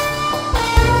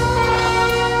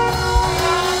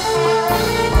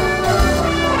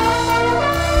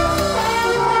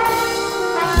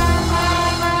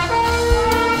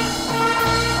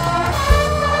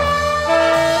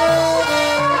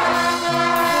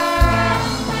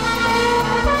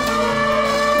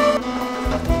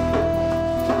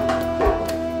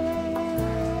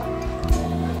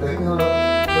 Lấy hương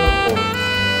hồn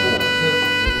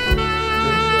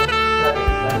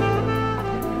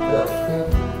được thêm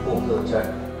của cửa trần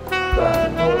và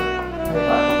chúng tôi thay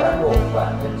mặt cán bộ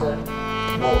và nhân dân,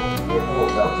 một viên hồ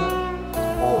giáo chức,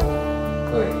 một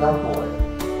người cao tuổi,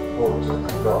 hồ chữ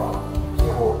thập đỏ, chi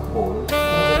hội khối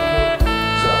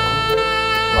sở không dân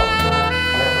vọng hoa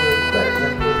lẽ hương đầy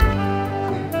dân hương kính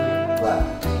quý và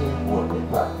chia buồn đến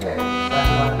đoàn thể gian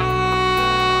ngoan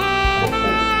một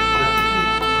phủ đơn vị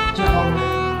chưa mong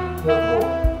lên hương hồ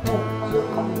phủ dương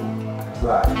hữu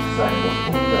đoàn dành một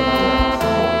phút tưởng niệm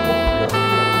một phút tưởng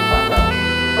niệm bắt đầu.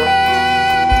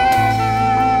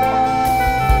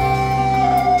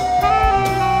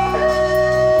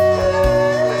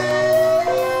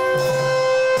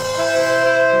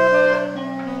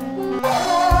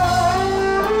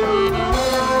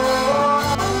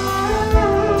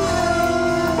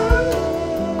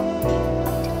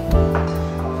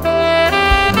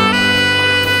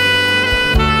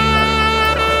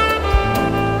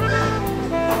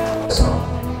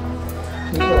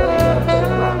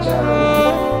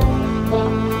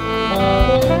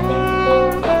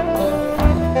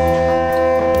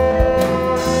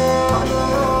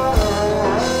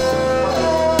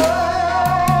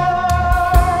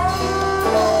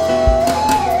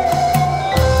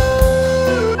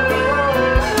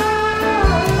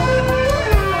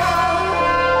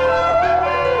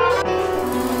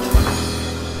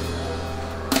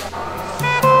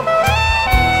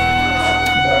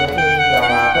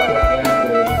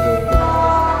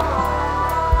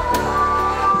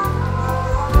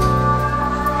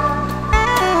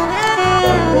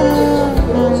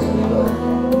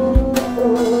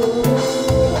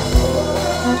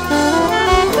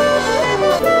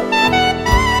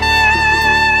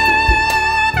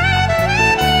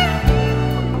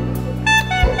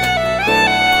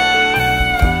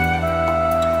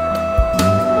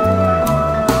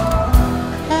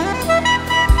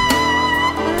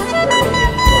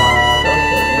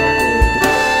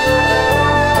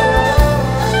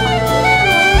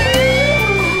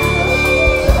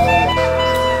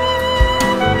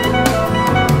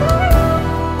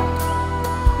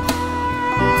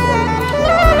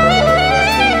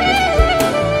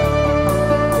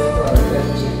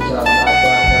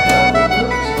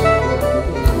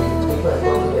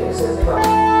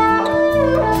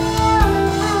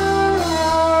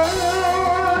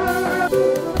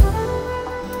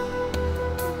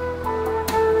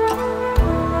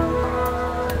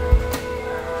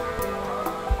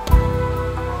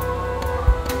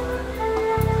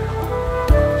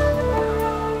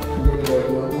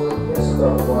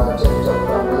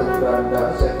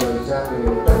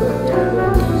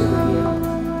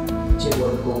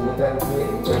 gần đến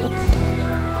chuẩn.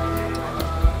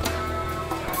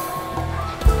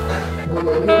 Một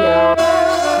người yêu nhau.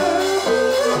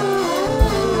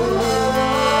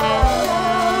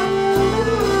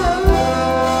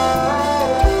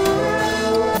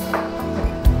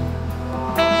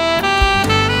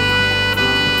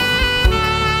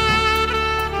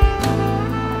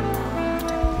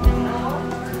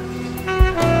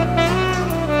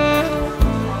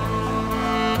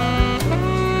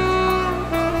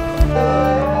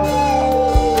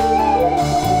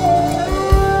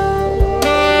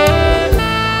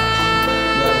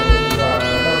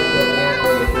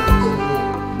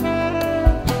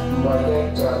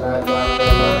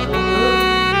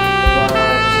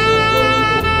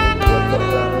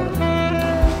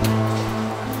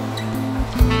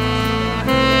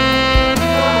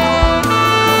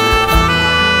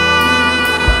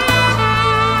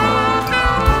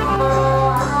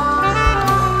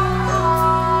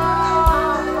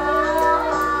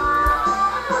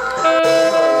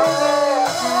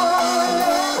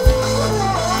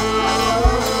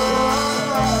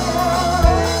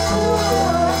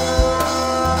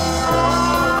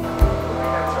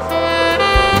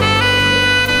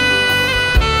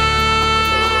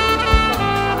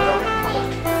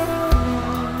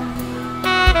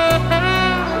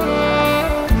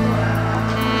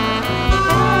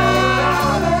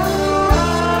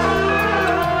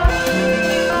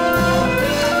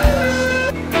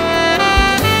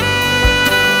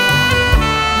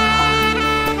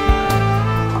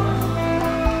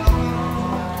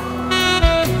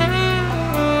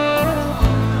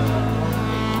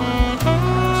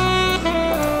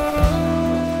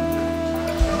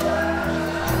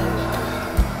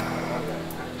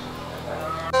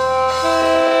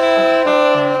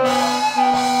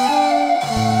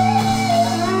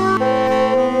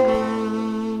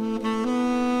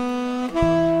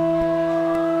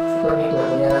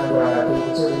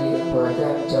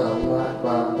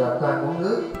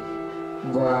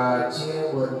 Và chia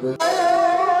buồn với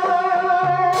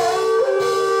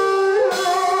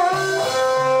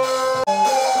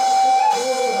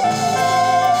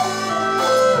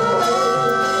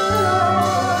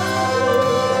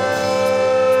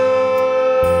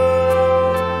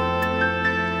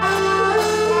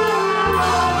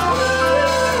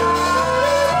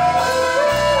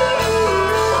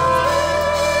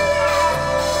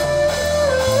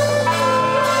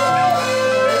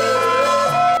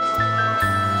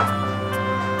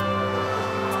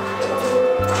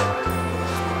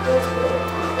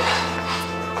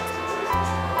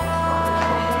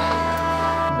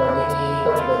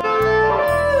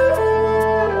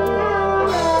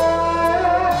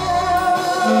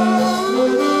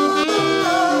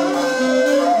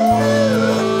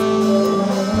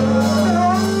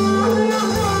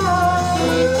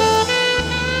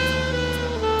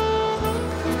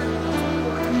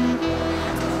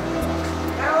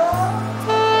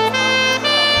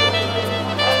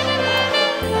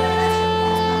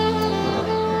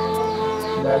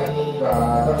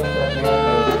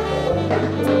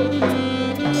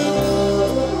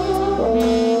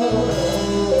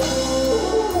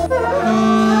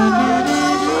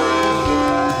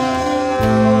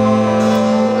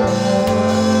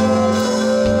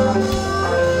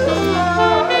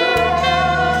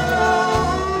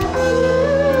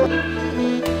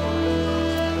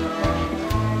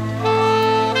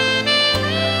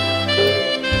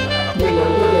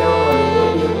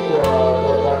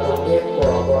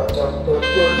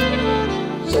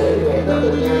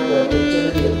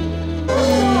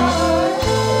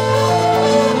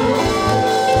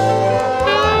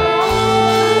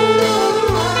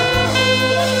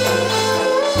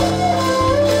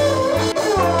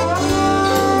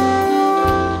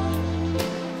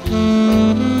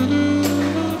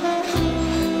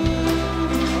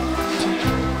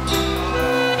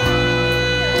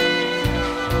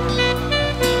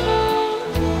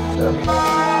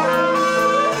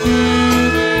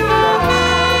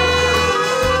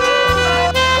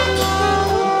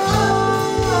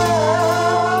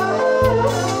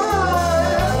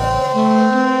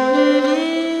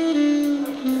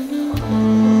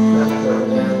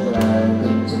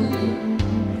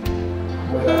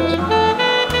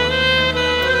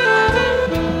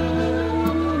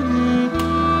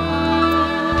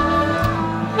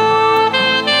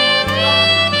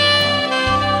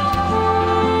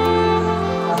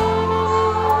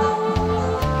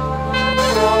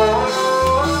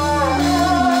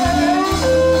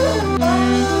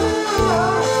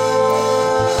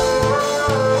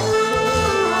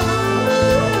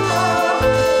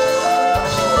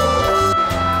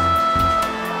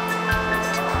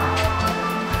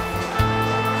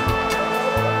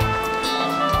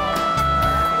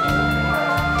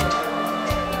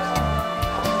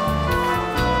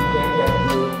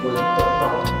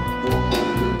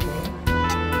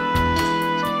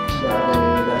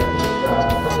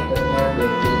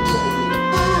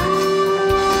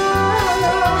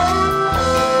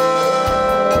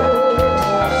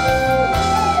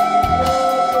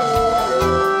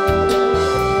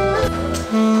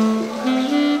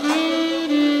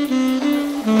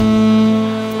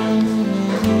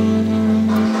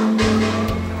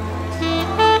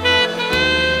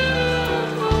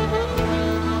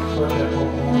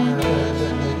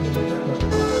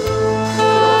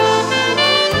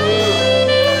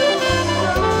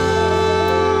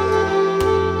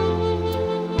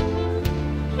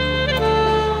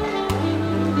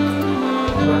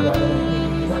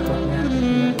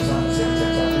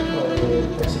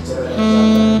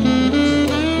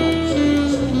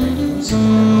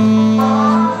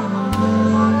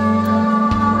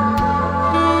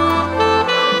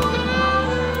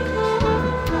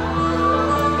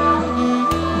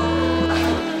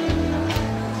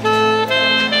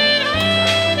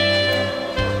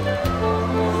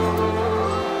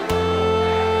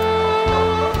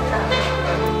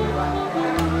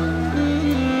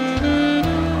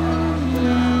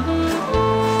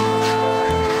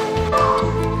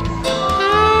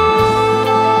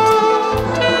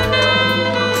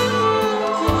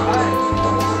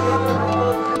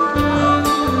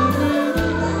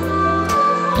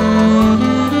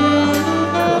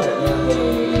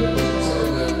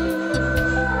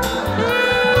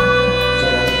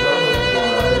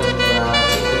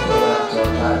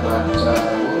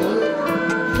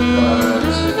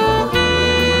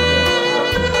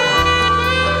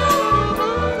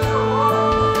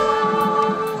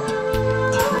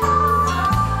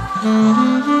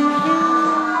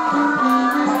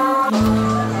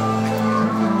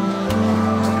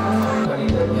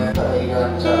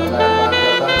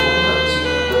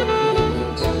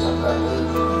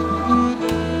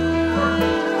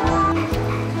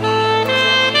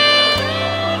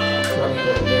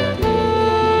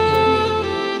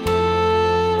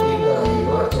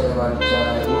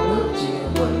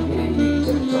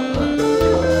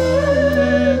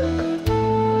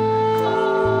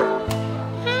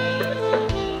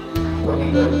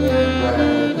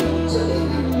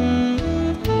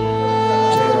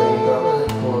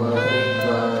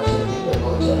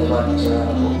trà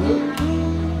uống nước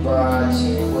và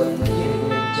chia buồn với những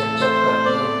người trân trọng cảm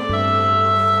ơn.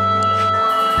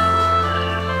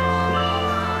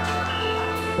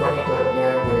 Quay cờ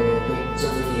nhà về tình dư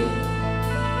hiền,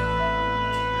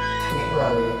 những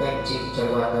lời anh chị trải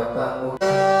bàn đạp ta ngôn.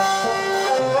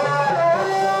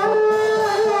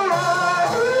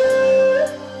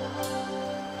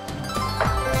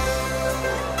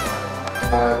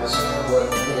 Chia buồn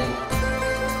với mình,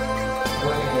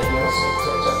 với người nhớ sự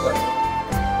trân trọng vậy.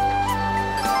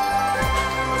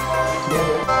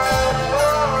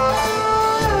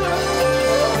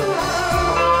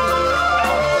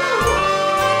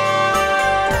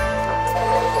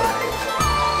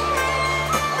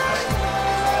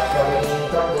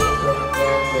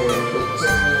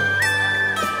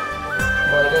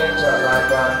 Trở lại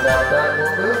đoàn đào đang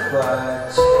uống nước và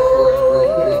chia buồn với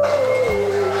gia đình.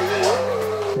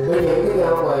 Với những cái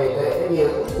nhau ngày lễ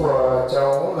viếng của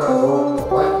cháu là gồm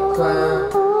Bách Kha,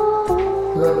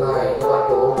 Hương Hải và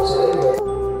tổ sẽ về.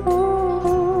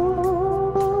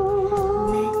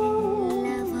 Mẹ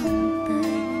là vòng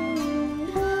tay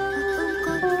ôm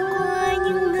con qua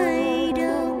những ngày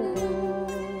đầu,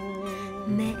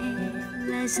 mẹ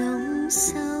là dòng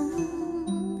sông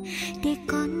để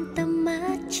con tắm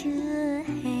mát trưa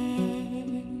hè,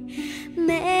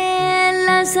 mẹ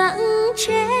là dãng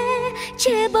tre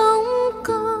che bóng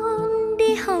con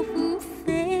đi học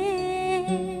về,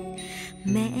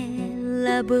 mẹ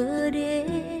là bờ đê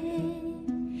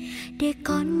để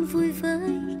con vui với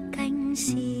cánh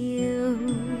diều,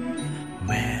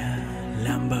 mẹ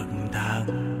làm bậc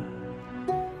thang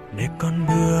để con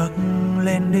bước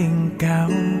lên đỉnh cao,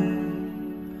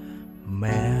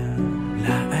 mẹ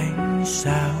là ánh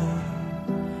sao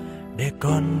để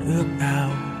con ước ao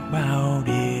bao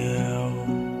điều,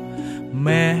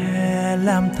 mẹ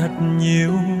làm thật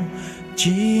nhiều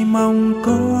chỉ mong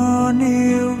con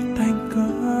yêu thành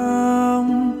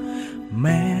công,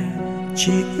 mẹ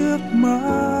chỉ ước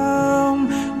mong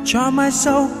cho mai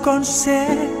sau con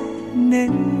sẽ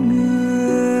nên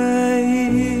người.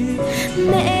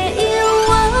 Mẹ yêu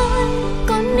ơi,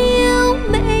 con yêu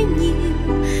mẹ nhiều,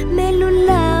 mẹ luôn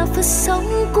là Phật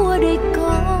sống của đời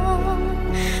con,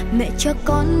 mẹ cho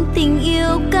con tình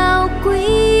yêu cao quý,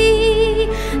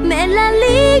 mẹ là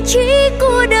lý trí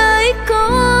của đời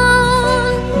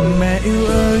con. Mẹ yêu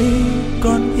ơi,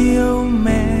 con yêu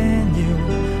mẹ nhiều,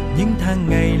 những tháng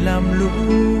ngày làm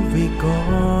lũ vì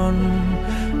con,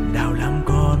 đau làm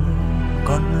con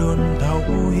luôn thấu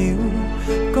hiểu,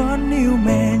 con yêu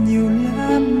mẹ nhiều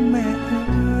lắm mẹ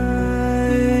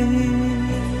ơi.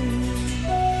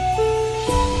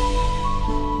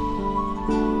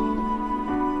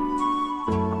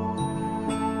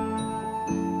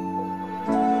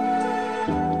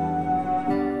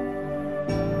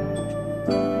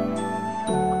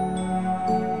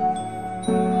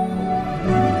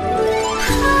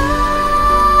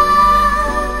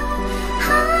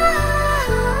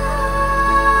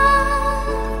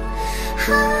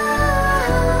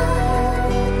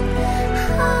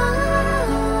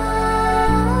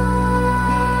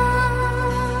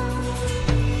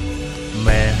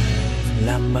 Mẹ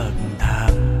làm bậc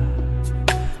thang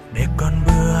để con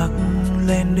bước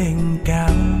lên đỉnh cao,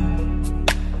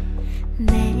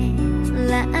 Mẹ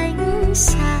là ánh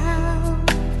sao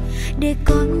để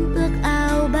con ước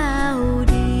ao bao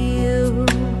điều,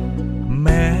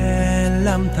 mẹ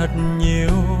làm thật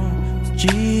nhiều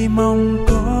chỉ mong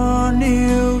con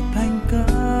yêu thành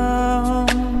công,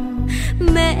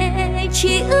 mẹ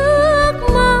chỉ ước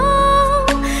mong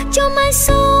cho mai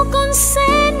sau con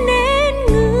sẽ nên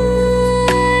người.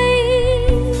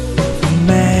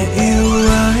 Mẹ yêu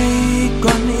ơi,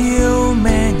 con yêu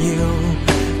mẹ nhiều,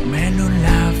 mẹ luôn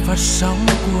là Phật sống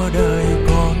của đời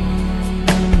con,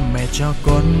 mẹ cho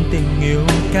con tình yêu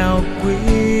cao quý,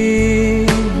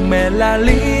 mẹ là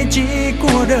lý trí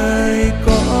của đời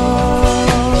con.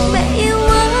 Mẹ yêu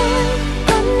ơi,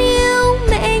 con yêu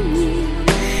mẹ nhiều,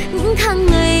 những tháng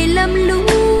ngày lầm lũ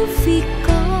vì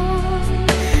con,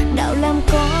 đạo làm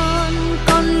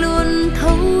con luôn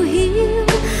thấu hiểu,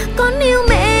 con yêu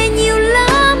mẹ nhiều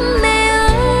lắm mẹ ơi.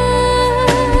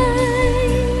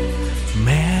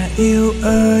 Mẹ yêu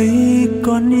ơi,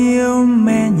 con yêu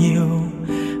mẹ nhiều,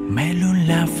 mẹ luôn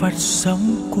là Phật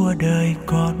sống của đời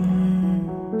con,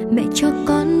 mẹ cho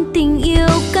con tình yêu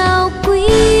cao quý,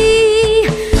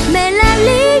 mẹ là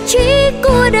lý trí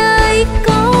của đời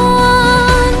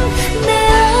con. Mẹ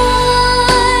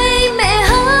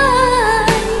ơi,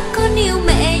 con yêu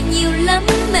mẹ nhiều lắm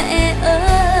mẹ ơi.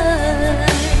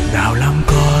 đạo làm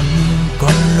con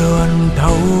luôn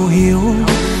thấu hiểu,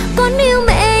 Con yêu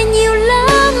mẹ nhiều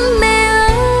lắm mẹ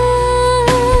ơi.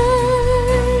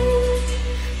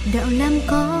 đạo làm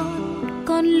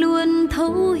con luôn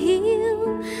thấu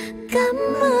hiểu. Cảm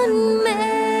ơn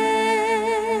mẹ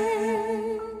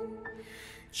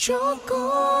cho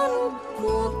con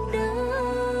cuộc đời.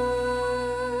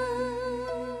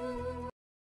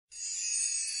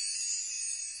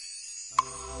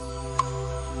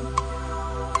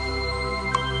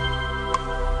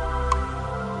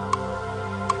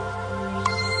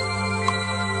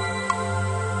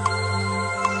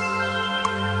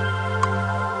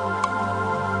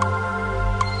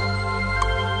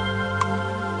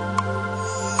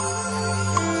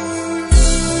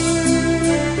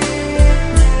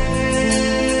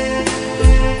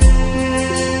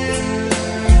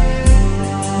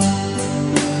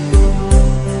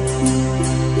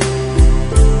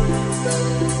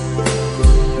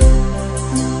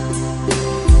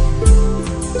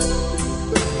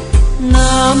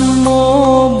 Nam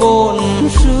mô Bổn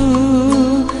Sư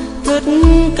Thích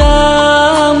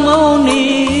Ca Mâu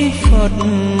Ni Phật.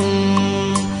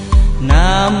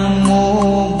 Nam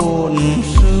mô Bổn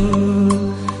Sư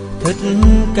Thích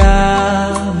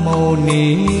Ca Mâu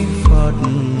Ni Phật.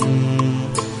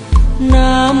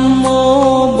 Nam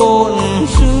mô Bổn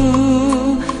Sư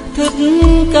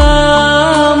Thích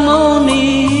Ca Mâu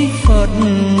Ni Phật.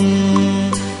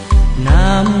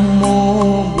 Nam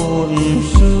mô Bổn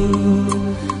Sư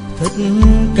Thích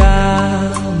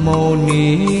Ca Mâu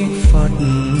Ni Phật.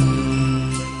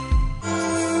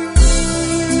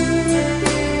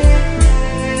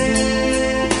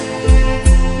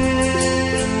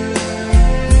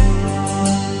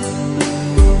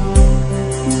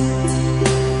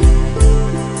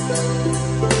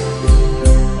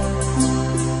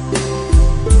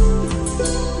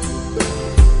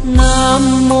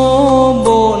 Nam mô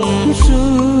Bổn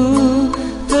Sư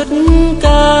Thích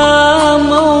Ca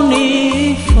Mâu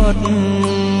Ni Phật.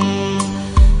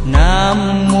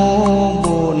 Nam mô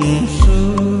Bổn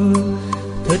Sư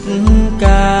Thích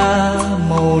Ca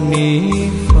Mâu Ni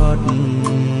Phật.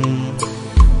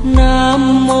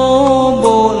 Nam mô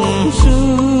Bổn Sư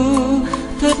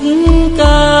Thích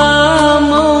Ca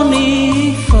Mâu Ni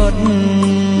Phật.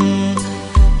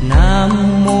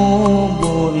 Nam mô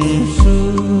Bổn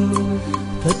Sư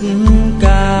Thích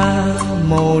Ca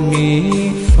Mâu Ni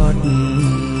Phật.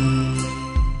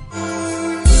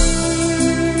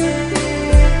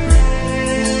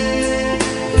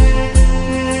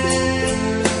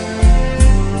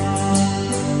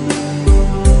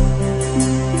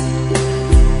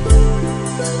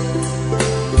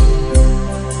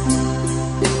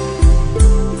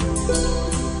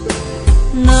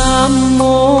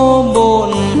 Nam mô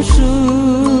Bổn Sư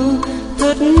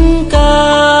Thích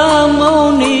Ca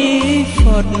Mâu Ni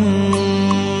Phật.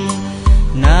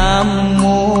 Nam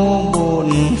mô Bổn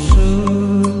Sư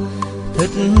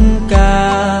Thích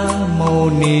Ca Mâu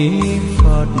Ni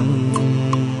Phật.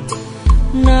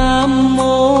 Nam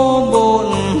mô Bổn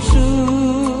Sư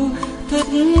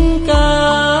Thích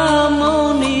Ca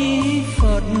Mâu Ni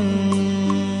Phật.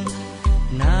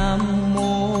 Nam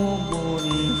mô Bổn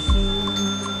Sư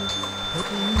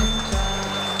Thích Ca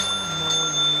Mâu Ni.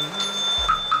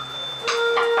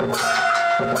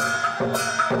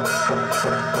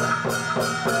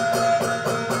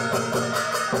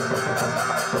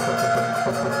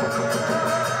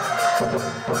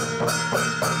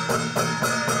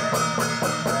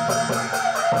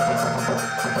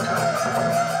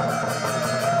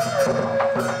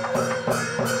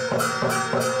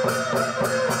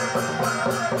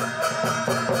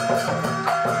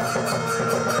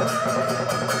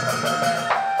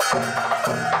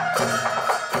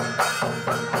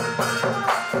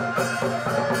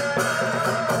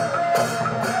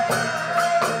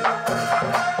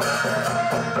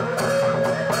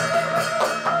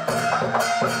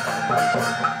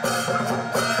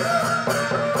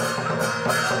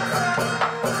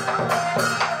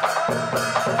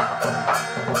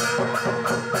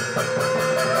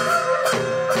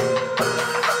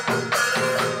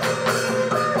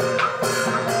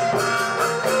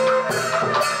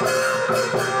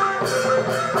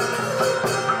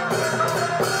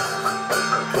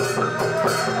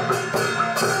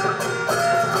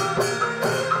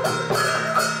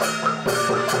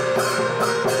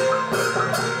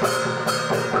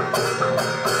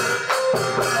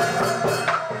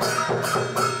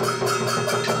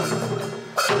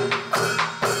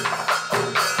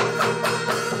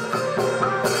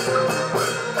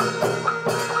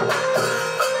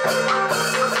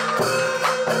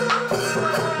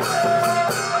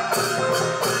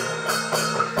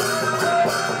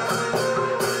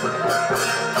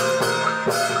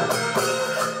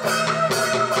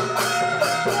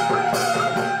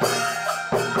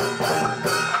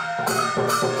 Tam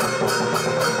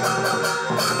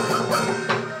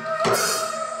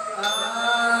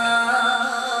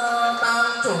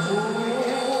chủ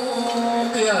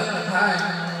kiền thành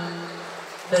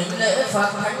đỉnh lễ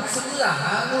Phật thánh sứ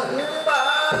giả ngũ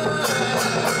ba.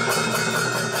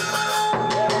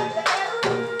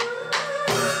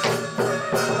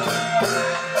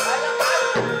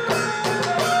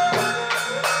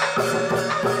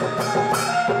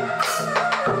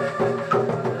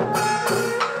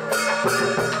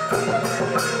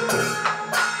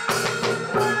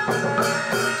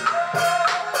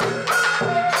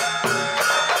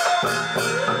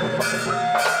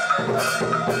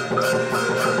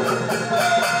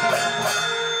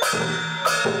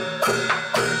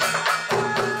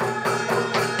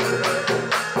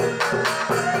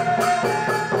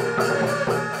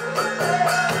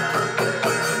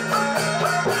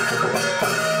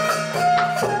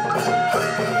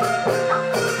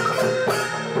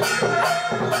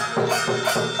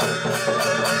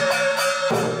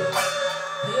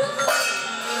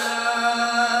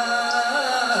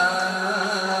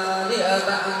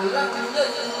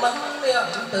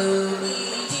 Từ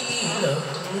bi chi lực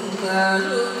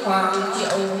lương hoàng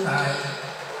triệu ngài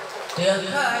tiền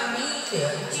khai mỹ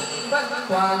điển chi văn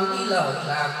toàn đi lợi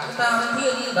lạc tam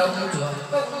thiên đồng trưởng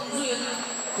công duyên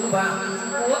của vạn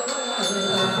quốc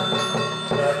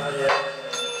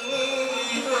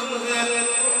hương duyên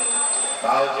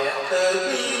bảo chuyện từ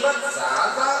bi bất xả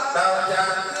giác đạo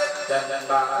tràng thiết trần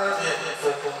bạc điện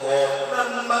phục hồn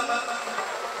lâm mẫn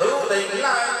hữu tình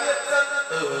lai biết dân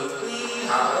từ bi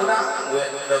hảo đáng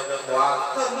nguyện được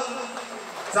hòa thân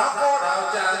giáo phó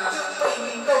đạo tràng chứng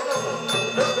minh công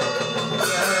đức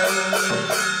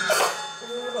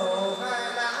tu đồ hai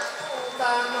đã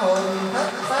tan hồn thất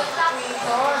phách quy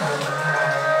có hình hài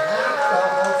ám độ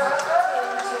phát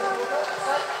chịu thất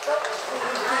phách cấp quy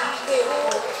kiêu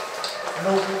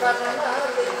lục căn đã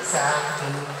linh sàng thì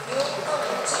kiêu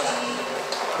không chi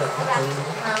thực từ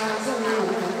an du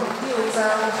tiêu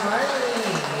giao phái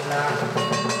làm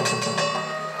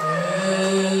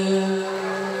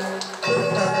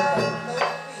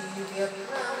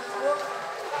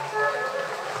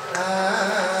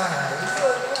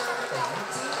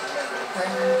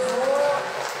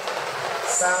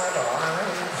sao đỏ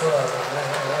phường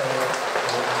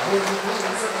quân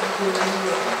dân cư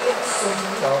những biết xuân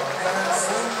đột ra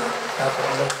sớm tập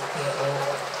lực hiệu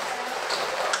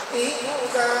ý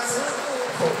ra sứ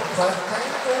phục Phật thánh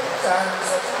cúng tràn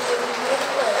xuất thiên biến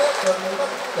lễ tuần bất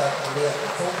cận điện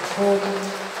phục hồn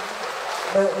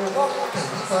độ vong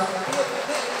thỉnh Phật biết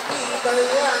định đi tây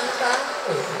an táng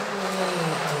tử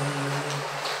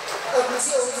âm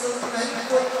siêu dương thánh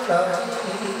quân lợi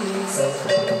sầu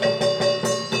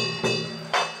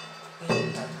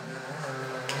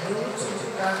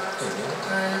chủ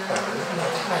hai tổng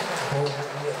nguyện mạnh hồn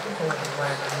nguyện hồn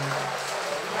mạnh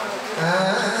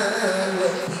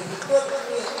nguyện thị tuất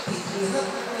nguyện thị hấp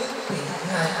nguyện thị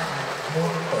hạnh môn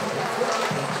tổ quốc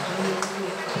thị nguyên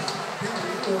nguyện thị thứ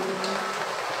tôn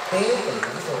tế tử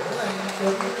tổ anh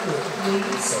tuấn nguyện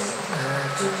lý sống hà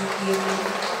trung kiên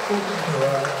cung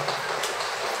thừa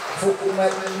phụ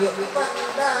mệnh nguyện văn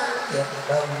đa hiệp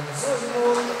đồng dương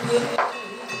môn biến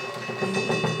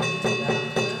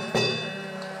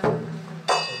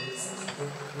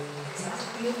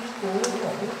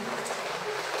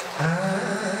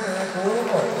cố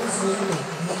mẫu dương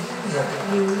định hiệp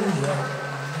như hiệp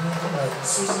nhưng mệnh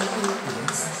sinh như tuyển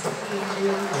sinh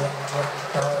đương được hợp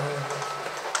thời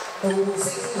tu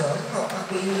sinh hưởng họ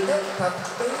kỳ đất thập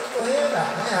tứ quế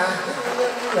đại hạ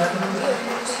nhân lần nghiêm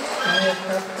chính nguyện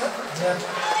tập thất nhật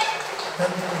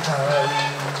thân thời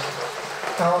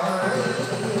thọ ái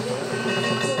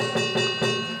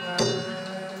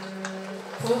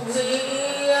phục di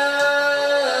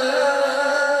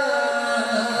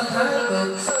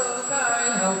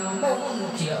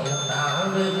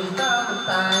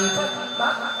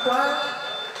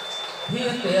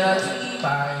thiên địa chi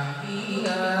bài đi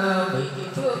vị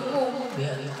phương ngũ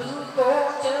điện tứ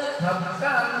cố chế thập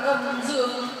can âm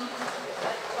dương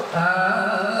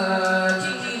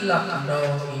chi lập đồ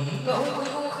ý ngẫu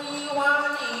hữu khi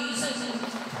hoa nhi sinh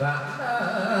vạn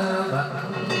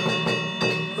vận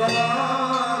do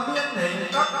biến hình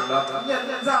các lập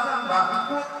nhân gian vạn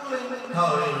quốc linh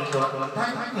thời luận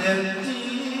thánh hiền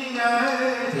chi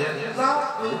thiện giáo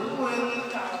cử nguyên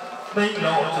minh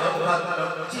lộ thượng thần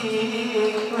lực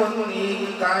chi quân y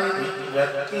cai vị nhật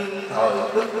kim thời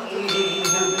đức y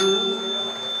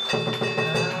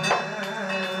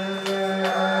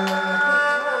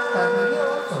thần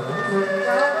hiếu chủ vương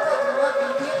giáo tâm bất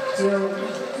thiết triều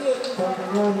thiên cùng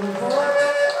hồn phó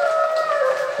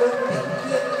cung thỉnh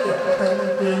thiên địa thần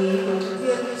kỳ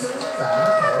thiên sứ giả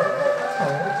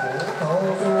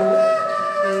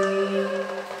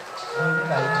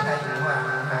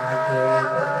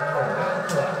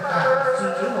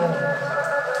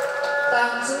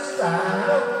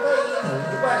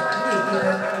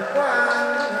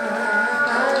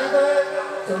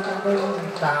cùng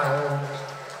tào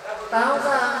táo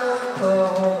ra môn thừa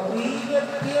hộ ý nhất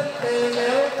thiết tê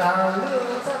đế tào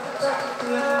lương sắc sắc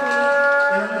tuyên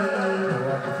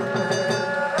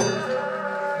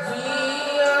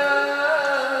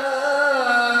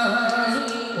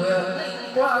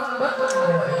bất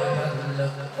hội thần lực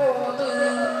vô tư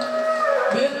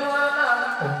biến hóa nam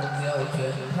cùng diệu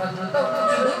chuyển thần tông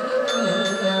chữ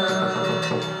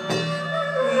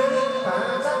phá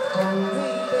sắc còn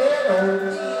duy tế đồ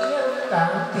chi nhân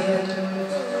cả tiền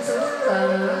chữ xứ già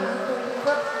cung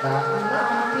cấp đạo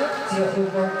nam tiếp triệu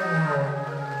vong hồn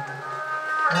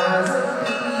hà dương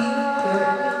đi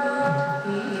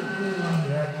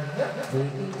nhất vị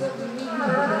chân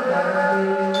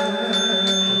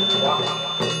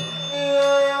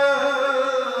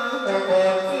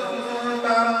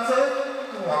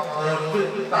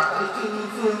tại chư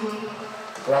phương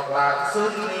hoặc là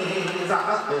sơn ni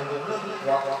giã tùng lưng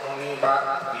hoặc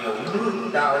bạn kiểu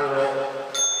lương đạo lộ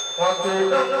hoặc chủ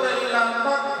đông tây nam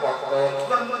bắc hoặc đồn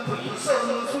vân thủy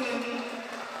sơn xuyên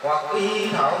hoặc y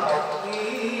thảo ngọc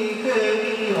y khê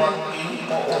y hoặc y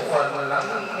mộ phần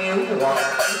lắng nếu hoặc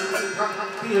thăng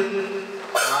thiên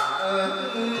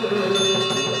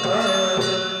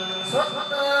xuất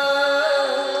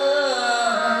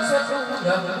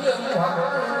nhầm nghiêng hoặc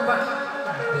văn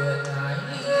tiền hải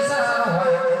lý gia hoặc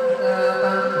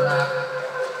tam lạc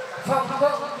phong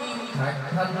công kim thạch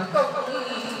thần công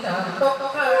y đàn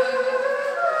tốc hai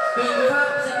kinh pháp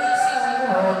dĩ siêu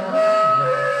hồn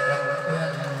lực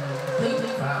quyền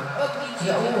thính phạm ấp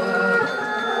triệu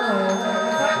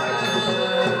pháp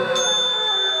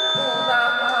thu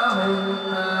tam hồn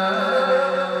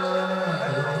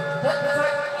thất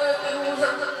phách cứu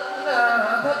dẫn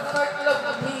thất phách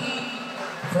lộc thi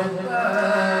phùng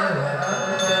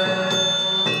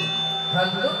thần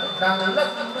đức đằng lâm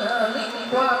linh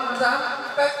quan giám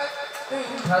cách tinh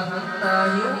thần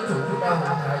hiếu chủ đồng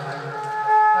hành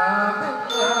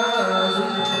cung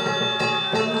duy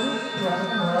thuận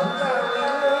hợp ra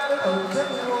từ chất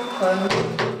ngôn phần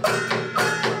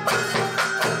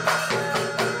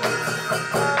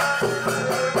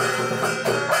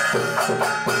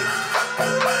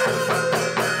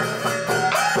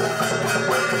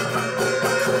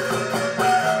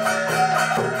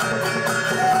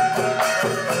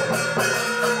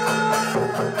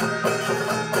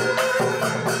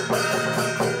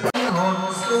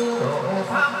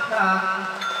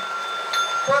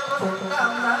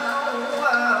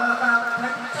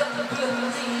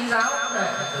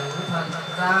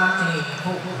gia trì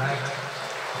phụ hành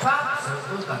pháp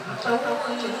sự cẩn tấu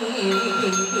kỳ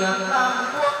tiền tam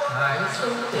quốc hải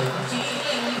sư tỉnh trí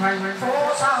linh thành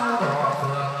phố sao đỏ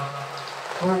phường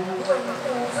cùng quân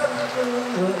khu dân cư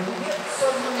người biết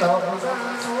xuân đầu ra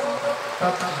số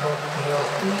tập một kiểu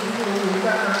ý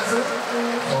ra sức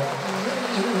một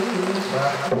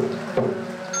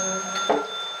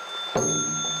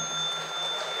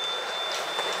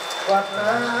Phật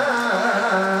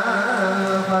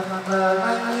Phật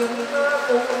anh yên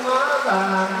cũng hóa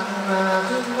vàng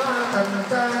kim thần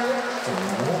trai chủ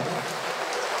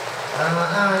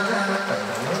ai ra tẩy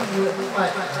nguyện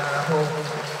mạnh hồn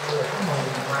nguyện hồn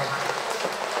mạnh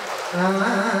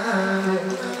nguyện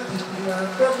thị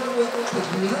quân nguyện thị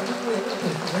lý nguyện thị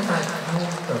hạnh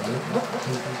hồn tẩy bất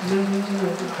thị linh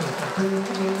nguyện thị thư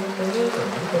nguyện tế tẩy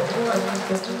tổ anh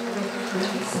cũng nguyện lý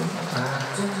sinh hạ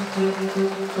trung kiên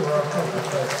cung chùa không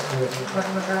tẩy nguyện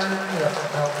văn ra nghiệp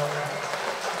đồng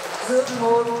dưỡng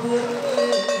hồn thiên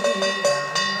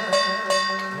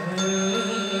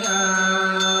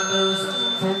từ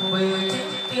sự phục về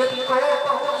chính tiến có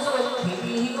bóng dương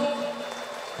thị hiếu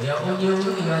hiệu như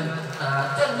hiền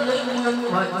chân linh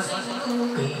nguyên mệnh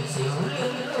sinh kỳ xỉu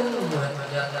liên ương nguyện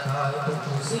nhật thời tục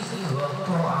sinh hưởng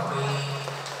thọ kỳ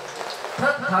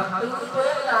thất thập tứ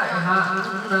tuế đại hạn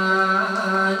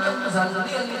nhân dần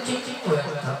liên chính nguyện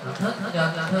thập thất nhật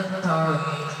thân thời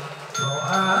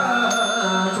thọ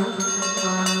trung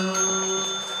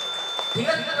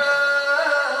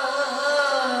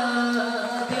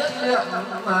thiết liệm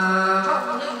mà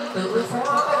không linh tự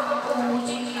phó ông tu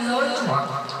chi giới hoặc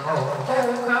hổ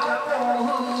tô kháo cô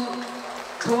hư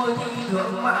thôi thì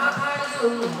thượng mã thái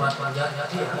dương mật nhật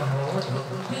thiện hổ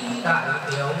thượng thi đại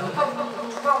tiểu phong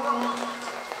phong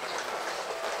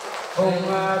cùng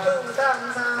tương tam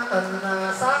gia tần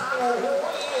sát ngũ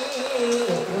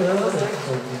nhớ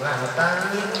dùng ta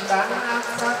nhiên cán ác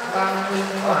sát băng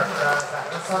minh hoạt giải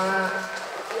xoa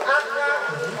ác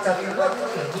ác trần vân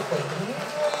kỷ tỉnh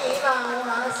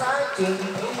lao sai trình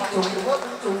trùng vân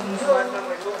trùng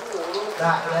dương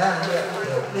đại điện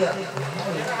tiểu điện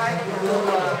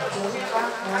chúng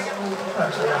các ngôn phật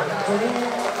chúng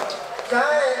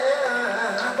trái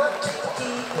bất chi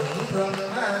quỷ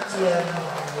hiền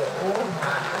hiểu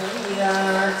hạn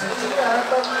trí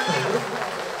tâm thủ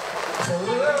xử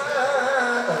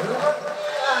tử bất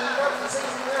an tâm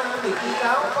sinh bị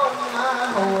cáo công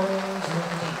hồn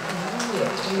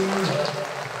nghiệp như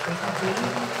tính khí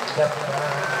đập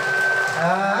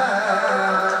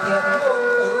thiện vô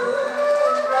tử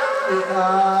các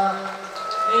việc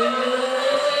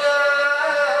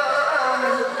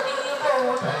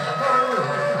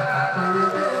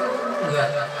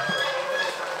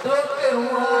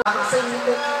sinh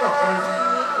đức tội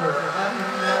của ăn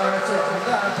trưởng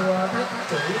ra chùa thách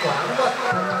chủ quán vật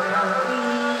đi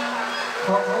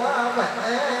khổ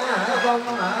vẻ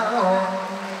vong hồn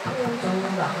thu trù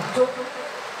đẳng trúc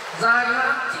dài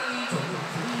lắm chi chủ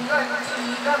chi ganh chi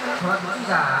căn thuận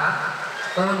giả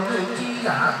tồn hữu chi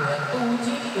giả tuyển tu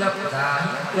chi hiệp giả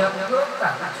hiệp ước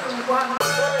đẳng trung quan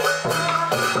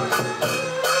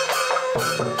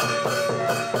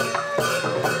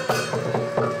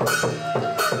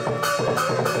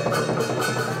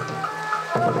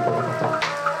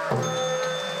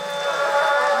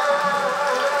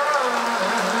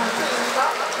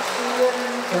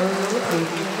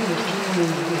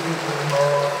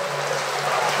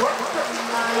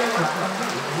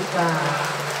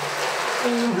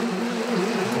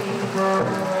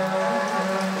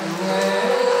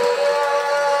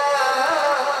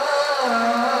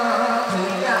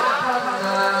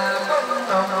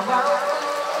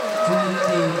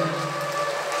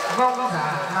vong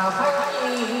giả phát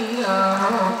nhi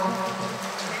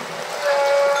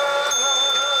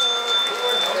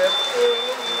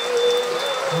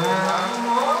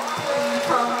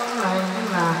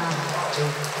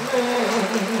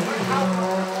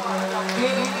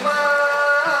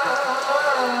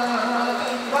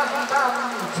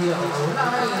chiều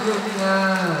nay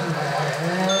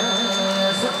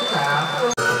xuất cả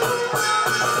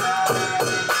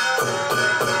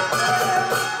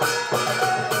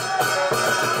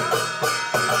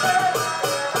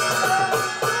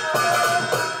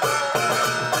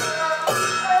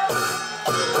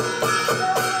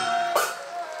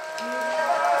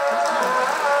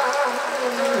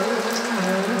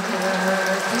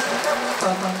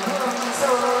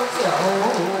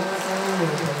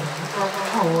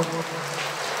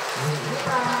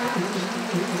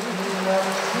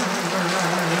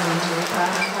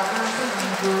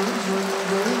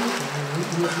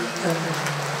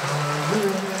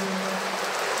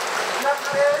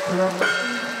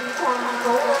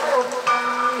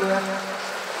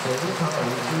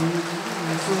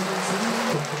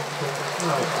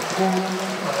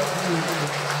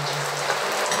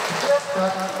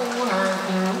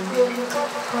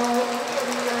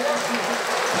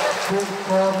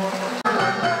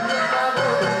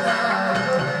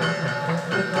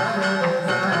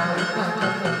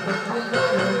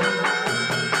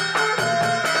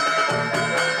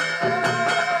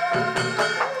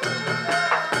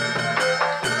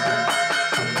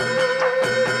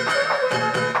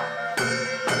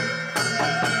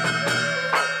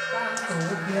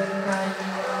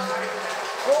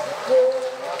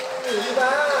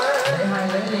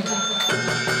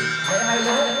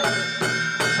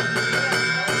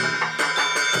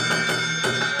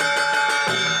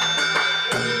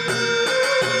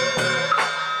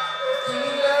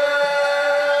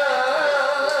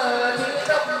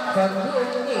phần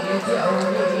hương nhị triệu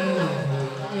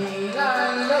nhị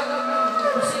lai lâm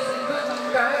sinh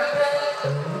vinh cái thế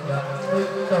tự nhập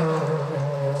minh đồ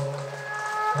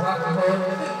hoặc hồn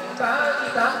kinh tá đi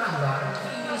tám loạn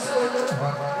khi xuân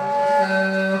hoặc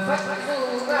phách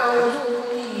du cao du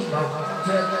mộc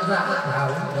trên giá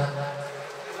thảo nhật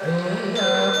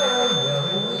vô hiểu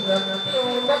nhật tiêu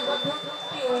bất thức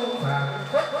tiêu phản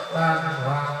khuất bàn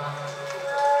hoàng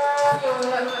tiêu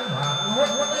lân hoàng hốt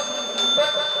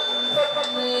bất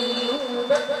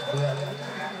bất quyền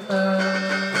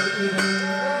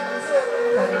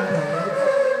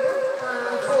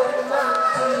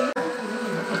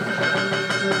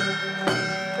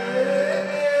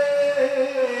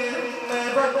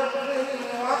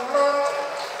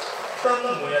tâm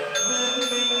nguyện viên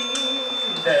minh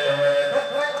để thất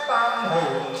khách tam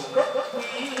hồn cấp quý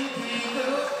thi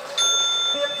thứ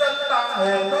tiên dân tam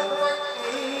hồn cấp khách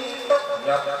quý tất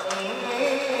nhập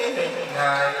hình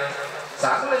ngài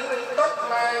sáng linh tốc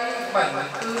lai bảnh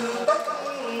tư tốc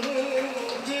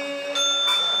chi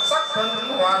sắc thân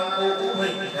hoàn cụ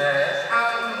hình thể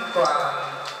an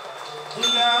toàn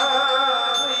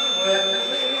duy nguyện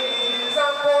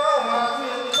giang có hòa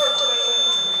duyên xuất minh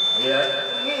hiện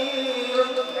nghi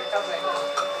ứng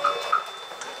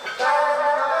ta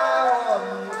hồn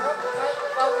thất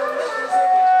khách công linh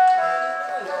sinh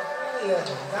hiển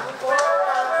giang có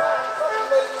hòa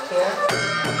xuất minh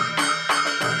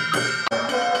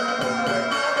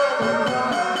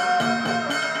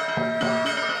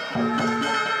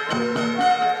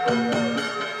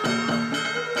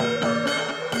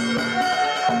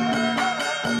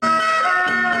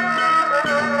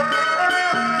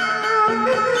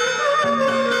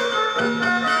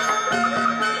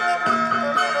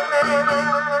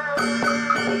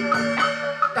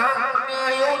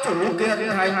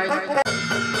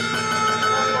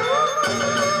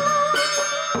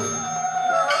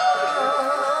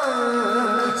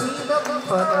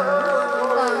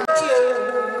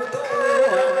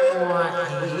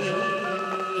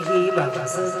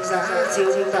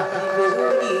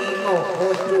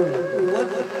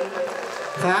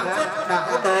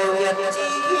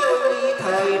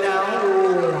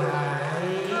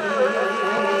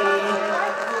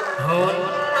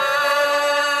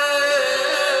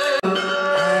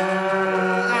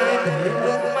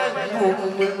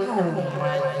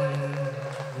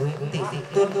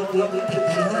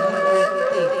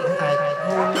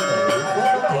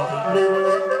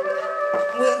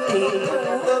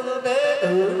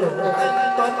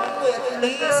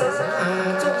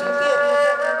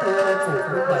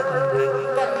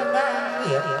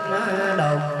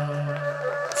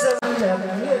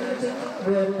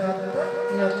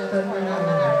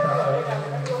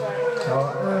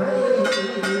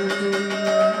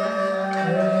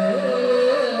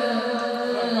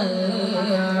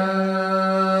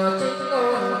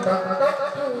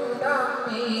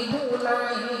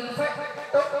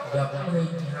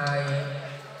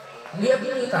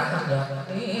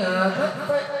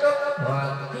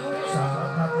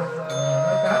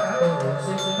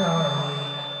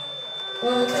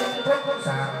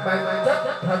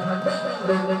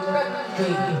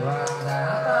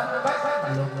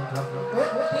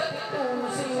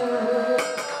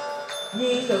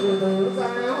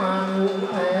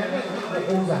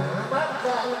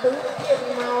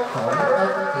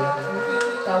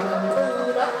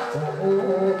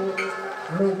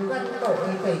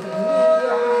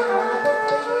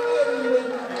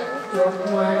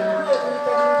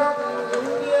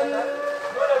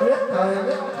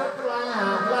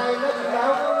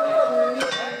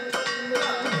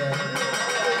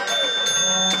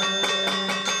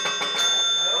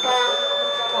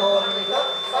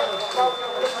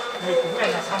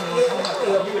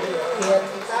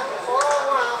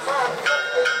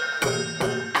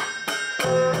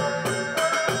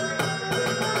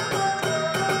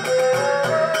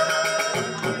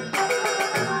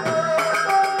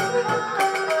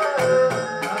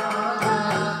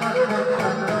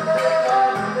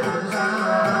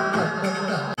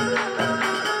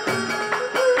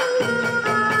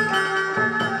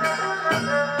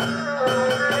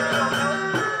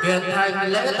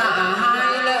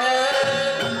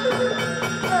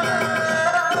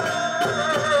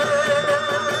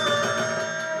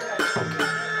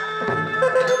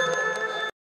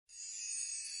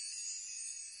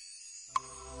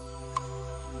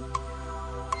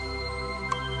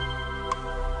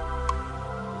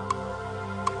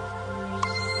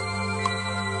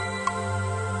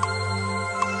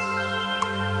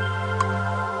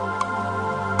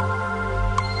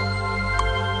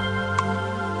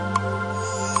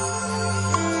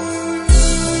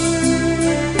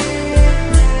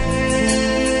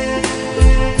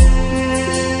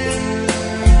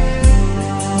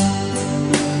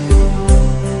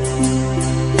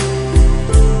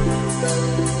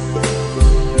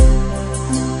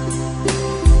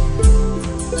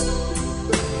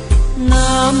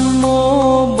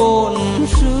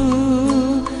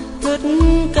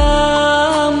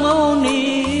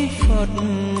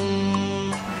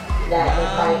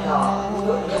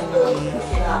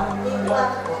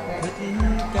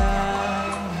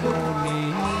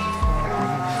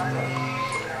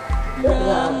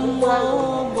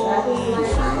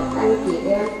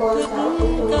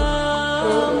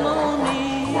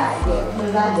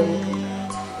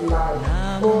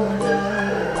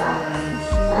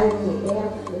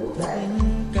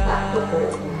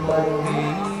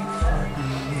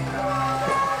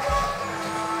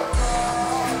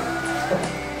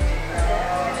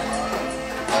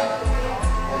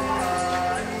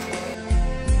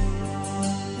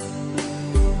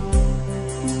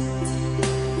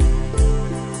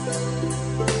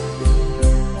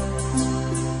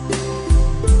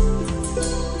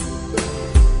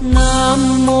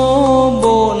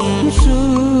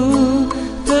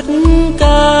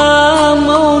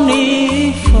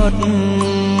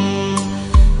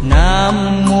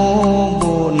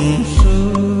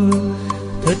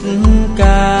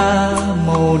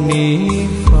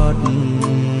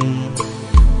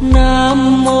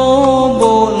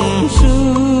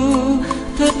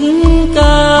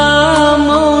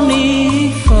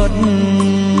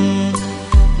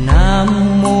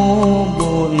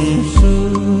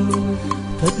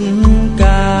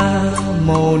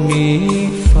Mâu Ni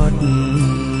Phật.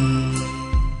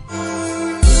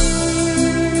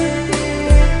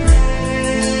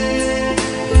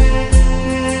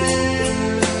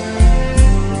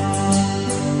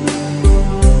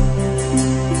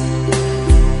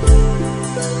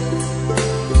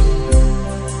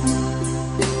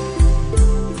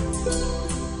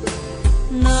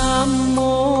 Nam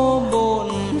mô Bổn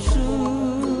Sư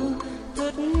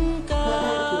Thích Ca.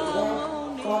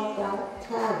 Con cháu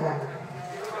xa gần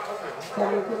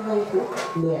trong cái giây phút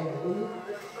miền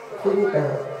sinh tử,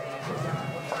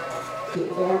 chị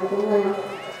em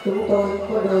chúng tôi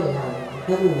có đôi lòng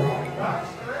thân mẹ.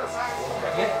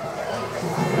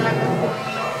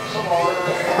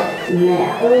 Mẹ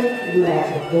ơi, mẹ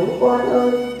của chúng con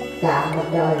ơi, cả một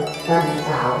đời tần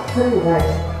tảo thân gầy,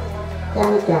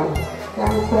 chăm chồng chăm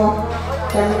con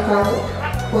chăm cháu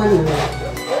quân mẹ,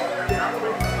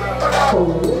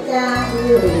 cùng với cha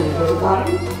như hình với bóng,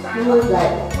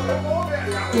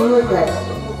 nuôi dạy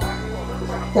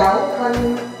cháu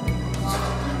Văn,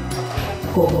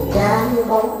 cùng cha như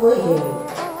bóng với hình,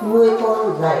 nuôi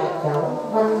con dạy cháu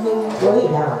Văn Minh với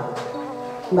đời.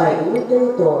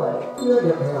 74 tuổi chưa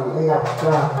được hưởng lộc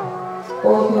trời,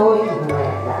 ôi thôi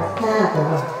mẹ đã xa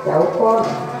rồi cháu con.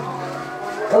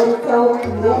 Ơn châu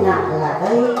nghĩa nặng là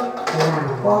đây, làm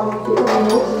con chữ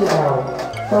hiếu đi đầu,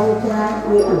 công cha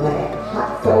nghĩa mẹ khắc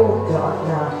sâu trọn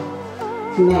đời.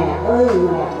 Mẹ ơi,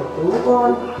 mẹ của chúng con,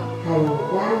 hành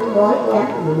trang đói ghét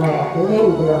mẹ lên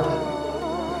đường.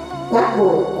 Các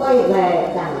cụ quay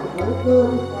về chẳng vẫn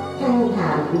thương, thanh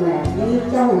thản mẹ đi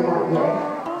trong lặng lẽ,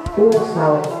 u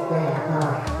sầu kẻ thờ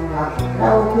ngập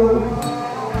đau thương.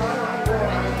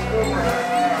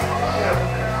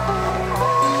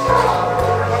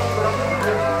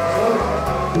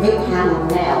 Vĩnh hằng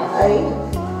nẻo ấy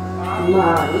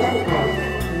mở nhân ảnh,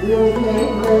 dương thế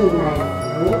nơi này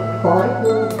nước khói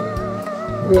hương.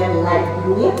 Huyền lạnh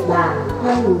niết bàn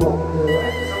thân một lửa,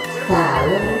 xả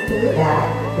lưng tứ đại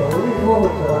trốn vô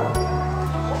thường.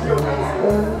 Mẹ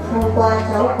ơi, hôm qua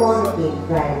cháu con kịp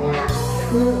về nhà,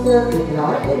 nhưng chưa kịp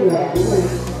nói với mẹ mình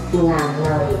ngàn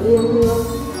lời yêu thương,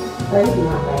 ấy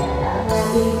mà mẹ đã ra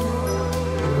đi.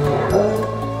 Mẹ ơi,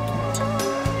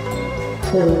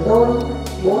 từ tôn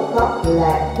bốn góc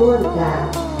lệ tuôn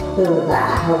tràn, từ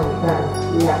dạ hồng trần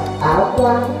nhập áo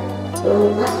quan, đôi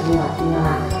mắt nhợt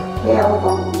nhòa theo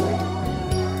bóng mẹ.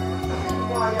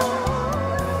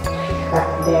 Tắt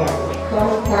đèn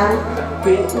trong sáng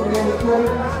tiếng nhân thân,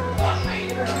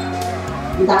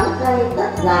 đắng cay tất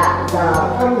dạ giờ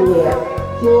âm nghiệp,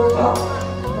 chua xót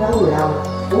trong lòng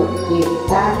phút kịp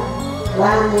tan.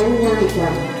 3 nén nhang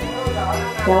trầm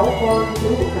cháu con chú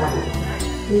cảnh,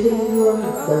 linh hương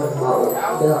từ mẫu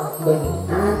được bình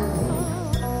an.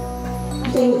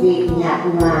 Sinh vị nhạt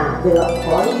mà được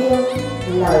khói hương,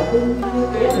 lời kinh như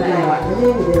tiếng mẹ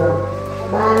lên đường.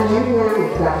 3 nén nhang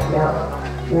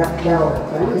gật đầu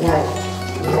vẫn dậy,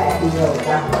 lệ nhiều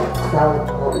tầm sầu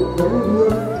hội vấn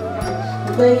hương.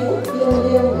 Giây phút thiêng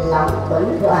liêng lòng vấn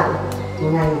đoạn,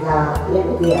 ngày giờ yên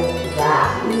việc và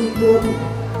y hương.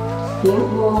 Tiếng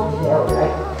hô hiệu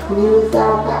lệnh như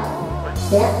dao cắt,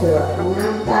 xét được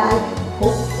ngang tay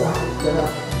khúc đoạn được.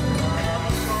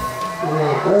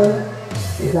 Mẹ ơi,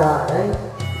 giờ đây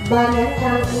 3 nén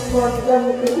nhang chúng con dâng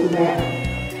kính mẹ,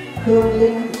 hương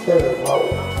linh tử mẫu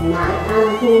mãi an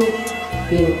vui.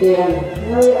 Tìm tiền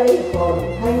nơi ấy hồn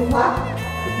thanh thoát,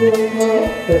 dương thế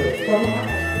tử công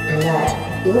lệ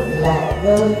ướt lệ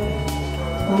rơi.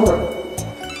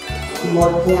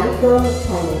 Một chén cơm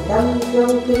thành tâm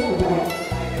dâng kính mẹ,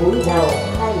 cúi đầu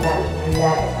 2 lần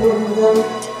lệ tuôn rơi.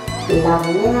 Lòng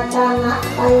nghe ta ngã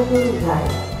tay run rẩy,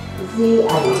 di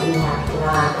ảnh nhạt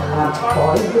nhòa ngập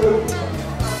khói hương.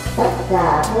 Tất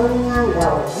cả thơm ngang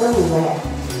đầu dâng mẹ,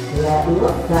 lệ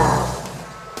nuốt vào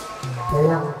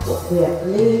lòng của Việt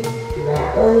Ly. Mẹ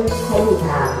ơi, thanh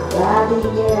thản ra đi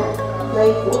nhé, giây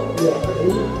phút Việt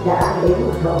Ly đã đến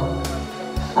rồi.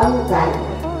 Âm cảnh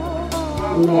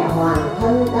mẹ hoàng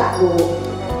thân đã cụ,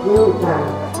 nhưng rằng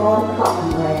con khóc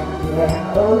mẹ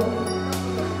ơi.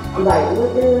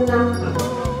 74 năm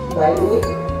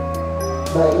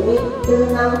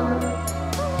 74 năm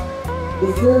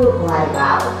dư hoài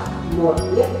bão, một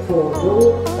kiếp phù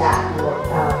du đã một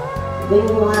đời. Vinh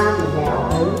hoa nghèo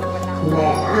ấy mẹ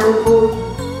an vui,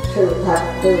 sự thật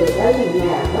từ đây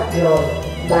mẹ mất rồi.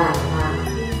 Bàn hàng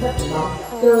thất vọng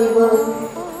chơi vơi,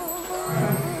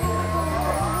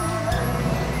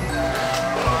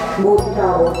 bụi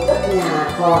trầu tất nhà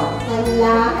còn xanh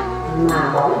lá,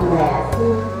 mà bóng mẹ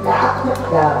xưa đã khuất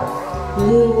đời.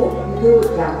 Nghi ngút lưu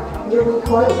trầm nhưng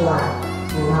khói hòa,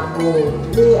 ngập ngùi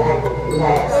di ảnh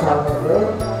lệ sầu đêm.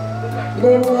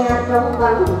 Đêm nghe trong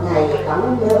vắng ngày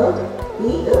cắm nhớ,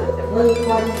 ký ức vây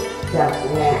quanh chợt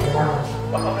nghẹn lời.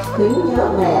 Kính nhớ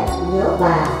mẹ, nhớ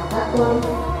bà, các con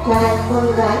trai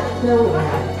con gái lâu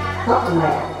ngày, khóc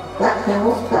mẹ, các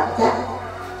cháu các chắc,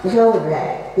 dâu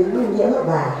rẻ kính nhớ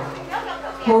bà.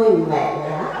 Thôi mẹ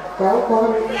đã, cháu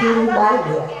con xin bái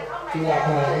biệt, mẹ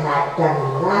thề lại trần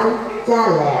gian, cha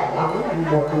lẻ bóng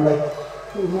một mình.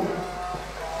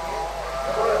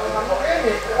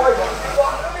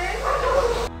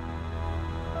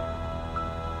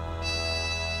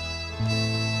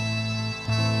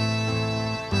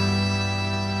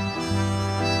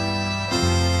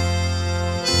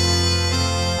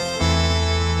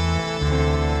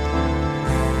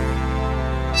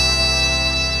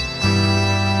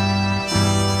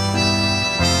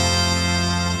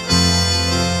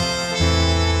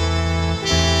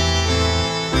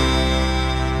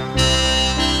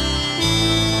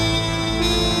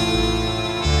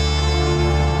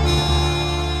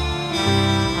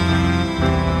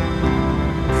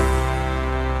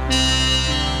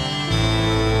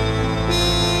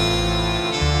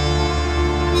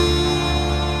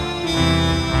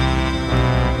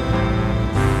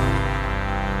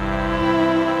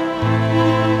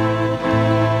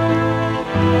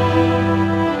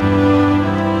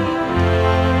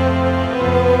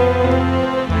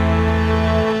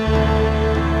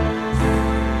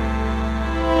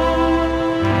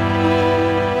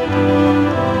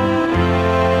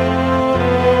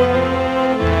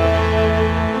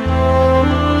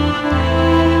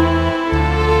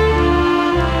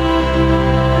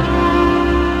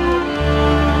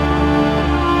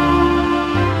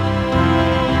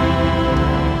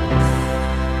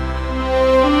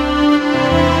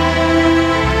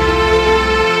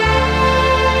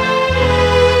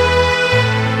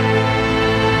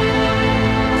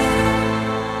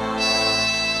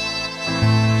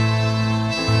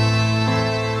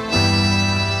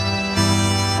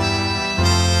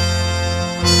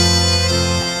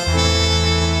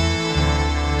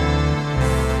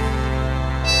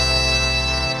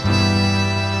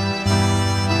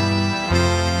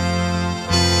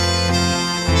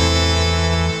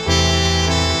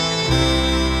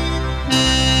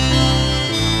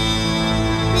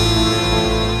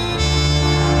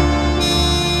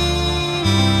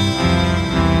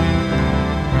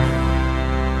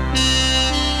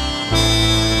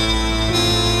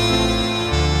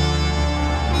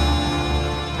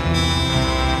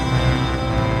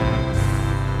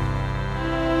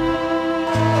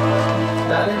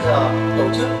 Đã đến giờ tổ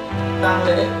chức tang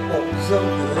lễ cụ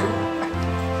Dương Tuổi.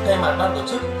 Thay mặt ban tổ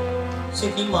chức,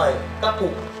 xin kính mời các cụ,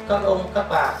 các ông, các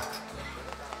bà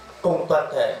cùng toàn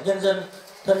thể nhân dân,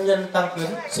 thân nhân tăng quyến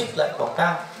xích lại cổng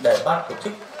tang để ban tổ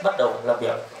chức bắt đầu làm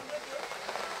việc.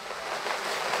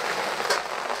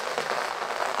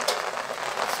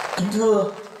 Kính thưa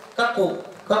các cụ,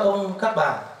 các ông, các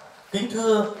bà, kính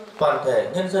thưa toàn thể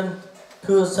nhân dân,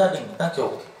 thưa gia đình tang chủ.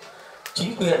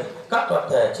 Chính quyền, các đoàn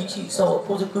thể chính trị xã hội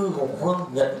khu dân cư Hùng Vương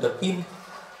nhận được tin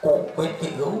cụ Nguyễn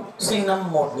Thị Hữu sinh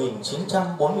năm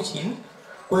 1949,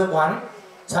 quê quán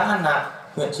xã An Lạc,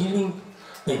 huyện Chí Linh,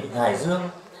 tỉnh Hải Dương,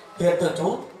 hiện thường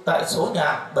trú tại số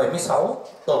nhà 76,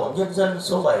 tổ nhân dân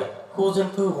số 7, khu dân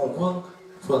cư Hùng Vương,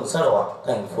 phường Sa Đỏ,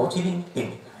 thành phố Chí Linh,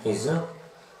 tỉnh Hải Dương.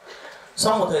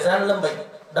 Sau một thời gian lâm bệnh,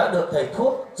 đã được thầy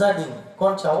thuốc, gia đình,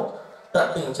 con cháu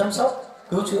tận tình chăm sóc,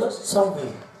 cứu chữa, sau vì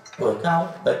tuổi cao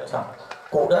bệnh trọng,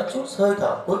 cụ đã trút hơi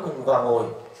thở cuối cùng vào hồi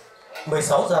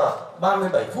 16 giờ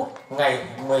 37 phút ngày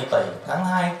 17 tháng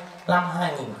 2 năm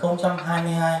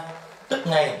 2022, tức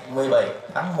ngày 17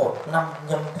 tháng 1 năm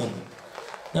Nhâm Thìn,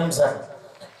 Nhâm Dần.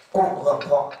 Cụ hưởng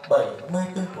thọ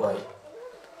 74 tuổi.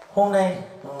 Hôm nay,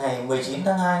 ngày 19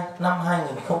 tháng 2 năm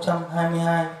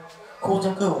 2022, khu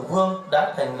dân cư Hùng Vương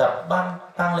đã thành lập ban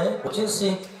tang lễ của chiếc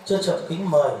xin trân trọng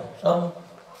kính mời ông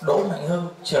Đỗ Mạnh Hưng,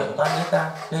 trưởng ban lễ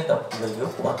tang lên đọc lời hiếu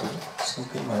của ban tổ chức. Xin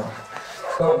kính mời ông.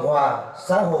 Cộng hòa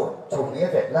xã hội chủ nghĩa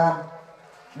Việt Nam,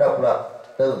 độc lập,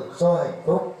 tự do, hạnh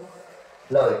phúc.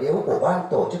 Lời điếu của ban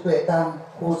tổ chức lễ tang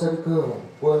khu dân cư Hùng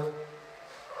Vương.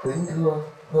 Kính thưa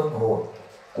hương hồn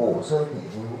cụ Dương Thị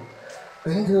Hữu,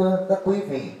 kính thưa các quý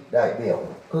vị đại biểu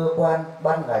cơ quan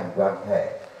ban ngành đoàn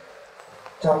thể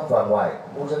trong và ngoài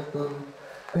khu dân cư,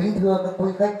 kính thưa các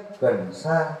quý khách gần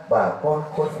xa, bà con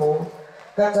khối phố,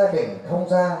 các gia đình thông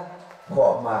gia,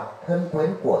 họ mạc thân quyến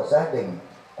của gia đình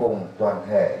cùng toàn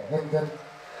thể nhân dân.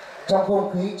 Trong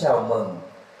không khí chào mừng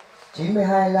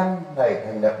 92 năm ngày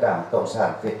thành lập Đảng Cộng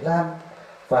sản Việt Nam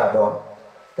và đón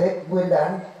Tết Nguyên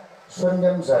đán Xuân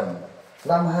Nhâm Dần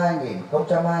năm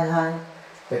 2022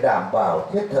 để đảm bảo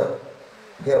thiết thực,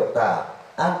 hiệu quả,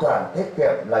 an toàn, tiết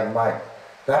kiệm, lành mạnh,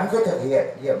 gắn với thực hiện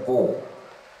nhiệm vụ,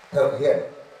 thực hiện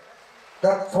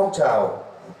các phong trào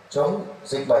chống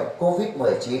dịch bệnh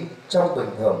Covid-19 trong bình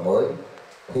thường mới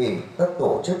thì các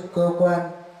tổ chức, cơ quan,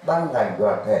 ban ngành,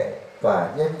 đoàn thể và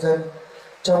nhân dân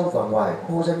trong và ngoài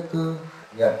khu dân cư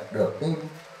nhận được tin.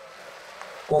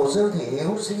 Cụ Dương Thị Hiếu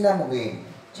sinh năm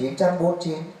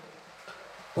 1949,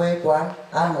 quê quán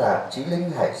An Lạc, Chí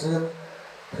Linh, Hải Dương,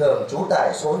 thường trú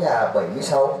tại số nhà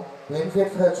 76, huyện Viết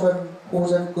Xuân, khu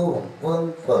dân cư Hùng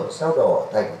Vương, phường Sao Đỏ,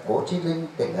 thành phố Chí Linh,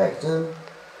 tỉnh Hải Dương.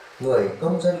 Người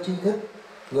công dân tri thức,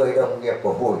 người đồng nghiệp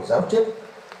của hội giáo chức,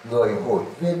 người hội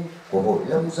viên của hội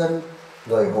nông dân,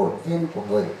 người hội viên của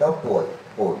người cao tuổi,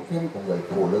 hội viên của người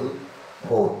phụ nữ,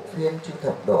 hội viên chữ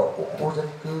thập đỏ của khu dân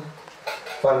cư,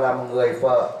 và làm người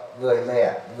vợ, người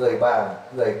mẹ, người bà,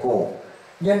 người cụ,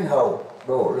 nhân hậu,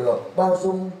 độ lượng, bao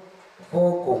dung,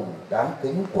 vô cùng đáng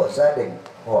kính của gia đình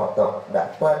họ tộc đã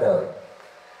qua đời.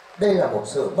 Đây là một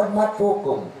sự mất mát vô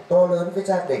cùng to lớn với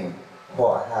gia đình,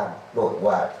 họ hàng, nội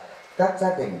ngoại, các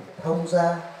gia đình thông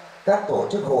gia, các tổ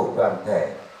chức hội đoàn thể,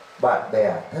 bạn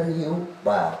bè thân hữu,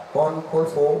 bà con khối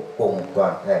phố cùng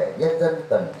toàn thể nhân dân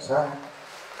Tần Sa.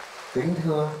 Kính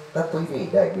thưa các quý vị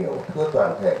đại biểu, thưa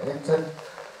toàn thể nhân dân,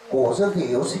 cụ Dương Thị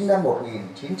Hiếu sinh năm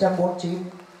 1949.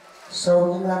 Sau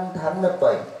những năm tháng lâm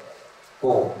bệnh,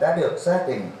 cụ đã được gia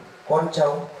đình, con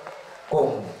cháu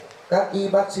cùng các y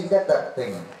bác sĩ đã tận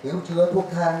tình cứu chữa thuốc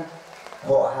thang,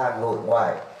 họ hàng nội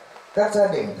ngoại, các gia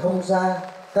đình thông gia,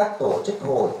 các tổ chức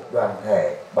hội, đoàn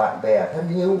thể, bạn bè thân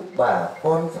hữu, bà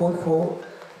con phối phố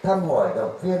thăm hỏi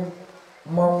động viên,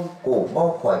 mong cụ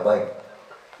mau khỏi bệnh.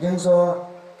 Nhưng do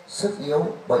sức yếu,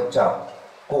 bệnh trọng,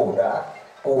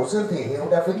 cụ Dương Thị Hiếu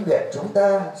đã vĩnh biệt chúng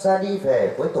ta ra đi về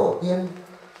với tổ tiên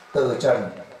từ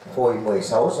trần hồi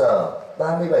 16 giờ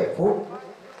 37 phút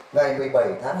ngày 17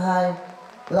 tháng 2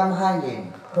 năm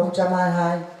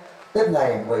 2022, tức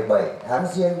ngày 17 tháng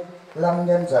Giêng năm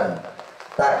Nhâm Dần,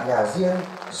 tại nhà riêng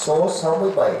số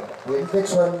 67, huyện Viết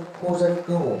Xuân, khu dân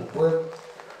cư Hùng Vương.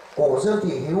 Cụ Dương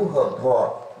Thị Hiếu hưởng thọ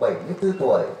 74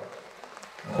 tuổi.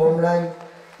 Hôm nay,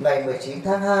 ngày 19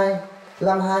 tháng 2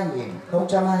 năm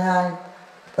 2022,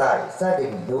 tại gia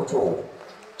đình Hiếu chủ,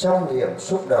 trong niềm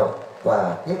xúc động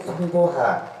và tiếc thương vô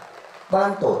hạn,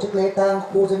 ban tổ chức lễ tang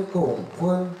khu dân cư Hùng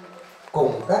Vương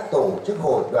cùng các tổ chức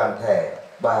hội đoàn thể,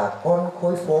 bà con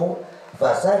khối phố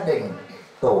và gia đình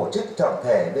tổ chức trọng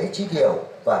thể lễ truy điệu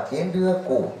và tiến đưa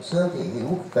cụ Dương Thị Hiếu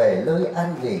về nơi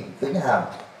an nghỉ vĩnh hằng.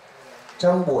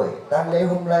 Trong buổi tang lễ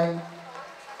hôm nay,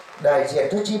 đại diện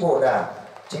cho chi bộ đảng,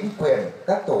 chính quyền,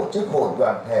 các tổ chức hội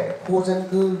đoàn thể khu dân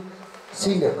cư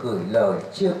xin được gửi lời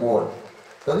chia buồn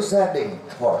tới gia đình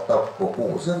họ tộc của cụ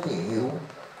Dương Thị Hiếu,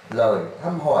 lời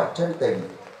thăm hỏi chân tình,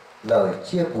 lời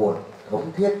chia buồn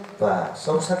thống thiết và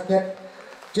sâu sắc nhất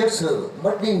trước sự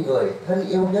mất đi người thân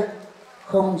yêu nhất,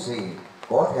 không gì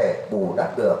có thể bù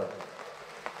đắp được.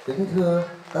 Kính thưa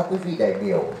các quý vị đại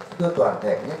biểu, thưa toàn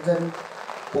thể nhân dân,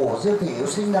 cụ Dương Thị Hiếu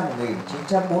sinh năm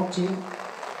 1949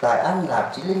 tại An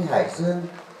Lạc, Chí Linh, Hải Dương,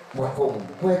 một vùng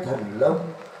quê thần nông.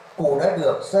 Cụ đã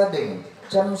được gia đình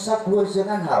chăm sóc nuôi dưỡng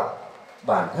ăn học.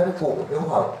 Bản thân cụ hiếu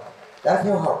học, đã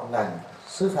theo học ngành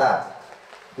sư phạm.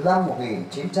 Năm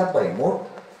 1971,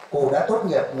 cụ đã tốt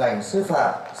nghiệp ngành sư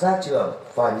phạm, ra trường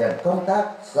và nhận công tác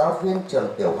giáo viên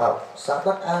trường tiểu học xã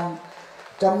Bắc An.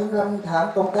 Trong những năm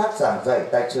tháng công tác giảng dạy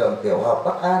tại trường tiểu học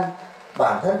Bắc An,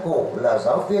 bản thân cụ là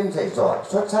giáo viên dạy giỏi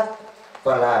xuất sắc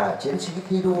và là chiến sĩ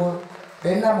thi đua.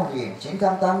 Đến năm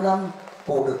 1985,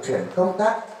 cụ được chuyển công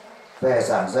tác về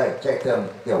giảng dạy tại trường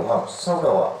tiểu học Sao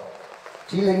Đỏ,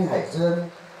 Chí Linh, Hải Dương.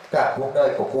 Cả cuộc đời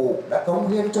của cụ đã cống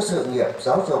hiến cho sự nghiệp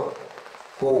giáo dục.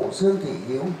 Cụ Dương Thị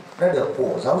Hiếu đã được Bộ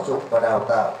Giáo dục và Đào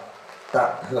tạo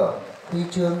tặng thưởng huy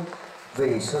chương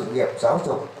vì sự nghiệp giáo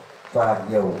dục và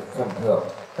nhiều phần thưởng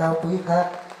cao quý khác.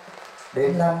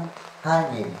 Đến năm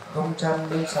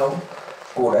 2006,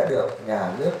 cụ đã được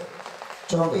nhà nước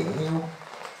cho nghỉ hưu.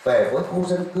 Về với khu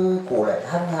dân cư, cụ lại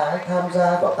hăng hái tham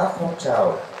gia vào các phong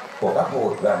trào của các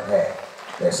hội đoàn thể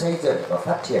để xây dựng và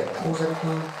phát triển khu dân cư.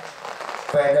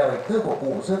 Về đời tư của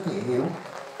cụ Dương Thị Hiếu,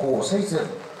 cụ xây dựng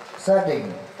gia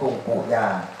đình cùng cụ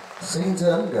nhà, sinh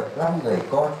dưỡng được 5 người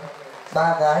con,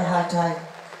 3 gái 2 trai.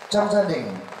 Trong gia đình,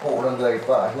 cụ là người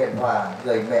vợ hiền hòa,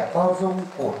 người mẹ bao dung.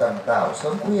 Cụ tần tảo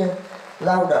sớm khuya,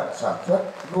 lao động sản xuất,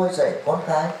 nuôi dạy con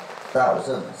cái, tạo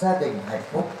dựng gia đình hạnh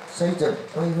phúc, xây dựng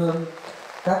quê hương.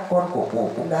 Các con của cụ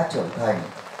cũng đã trưởng thành,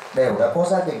 đều đã có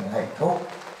gia đình hạnh phúc,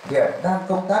 hiện đang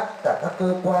công tác tại các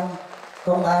cơ quan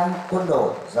công an, quân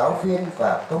đội, giáo viên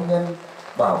và công nhân,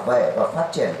 bảo vệ và phát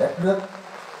triển đất nước.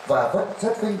 Và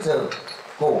rất vinh dự,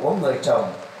 cụ có người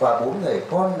chồng và 4 người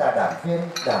con là đảng viên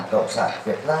Đảng Cộng sản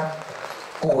Việt Nam.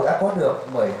 Cụ đã có được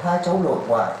 12 cháu nội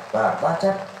ngoại và 3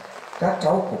 chắc. Các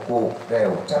cháu của cụ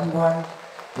đều chăm ngoan,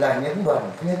 là những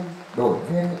đoàn viên, đội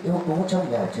viên ưu tú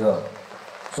trong nhà trường.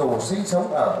 Dù sinh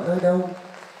sống ở nơi đâu,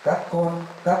 các con,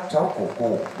 các cháu của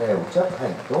cụ đều chấp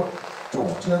hành tốt chủ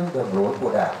trương đường lối của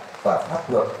Đảng và pháp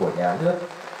luật của nhà nước,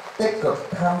 tích cực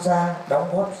tham gia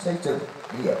đóng góp xây dựng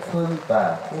địa phương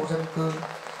và khu dân cư.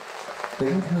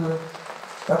 Kính thưa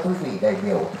các quý vị đại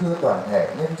biểu, thưa toàn thể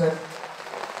nhân dân,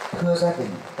 thưa gia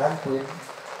đình tang quyến,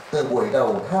 từ buổi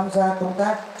đầu tham gia công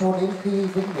tác cho đến khi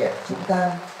vĩnh biệt chúng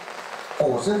ta,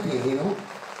 cụ Dương Thị Hiếu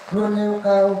luôn nêu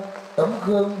cao tấm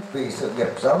gương vì sự nghiệp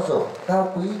giáo dục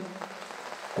cao quý.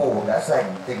 Cụ đã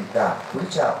dành tình cảm quý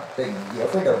trọng, tình nghĩa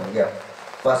với đồng nghiệp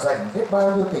và dành biết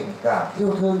bao nhiêu tình cảm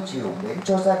yêu thương chiều mến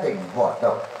cho gia đình họ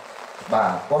tộc,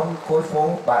 bà con khối phố,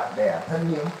 bạn bè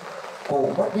thân hữu.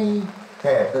 Cụ mất đi,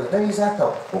 kể từ đây gia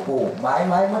tộc của cụ mãi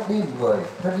mãi mất đi người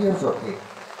thân yêu ruột thịt.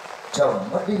 Chồng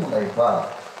mất đi người vợ,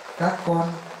 các con,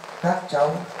 các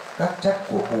cháu, các chất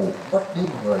của cụ mất đi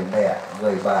người mẹ,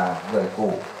 người bà, người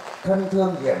cụ thân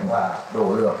thương hiền hòa, độ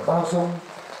lượng bao dung.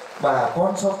 Bà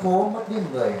con xóm phố mất đi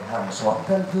người hàng xóm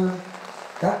thân thương.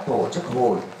 Các tổ chức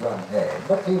hội đoàn thể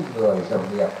mất đi người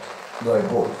đồng nghiệp, người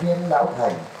hội viên lão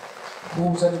thành.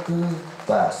 Khu dân cư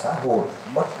và xã hội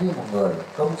mất đi một người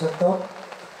công dân tốt.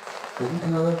 Kính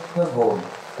thưa hương hồn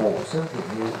cụ Dương Thị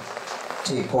Hiếu,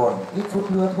 chỉ còn ít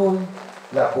phút nữa thôi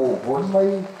là cụ vốn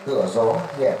mây tựa gió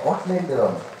nhẹ gót lên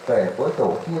đường về với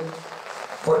tổ tiên.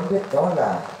 Vẫn biết đó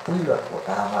là quy luật của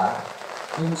tạo hóa,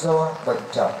 nhưng do bệnh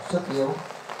trọng sức yếu.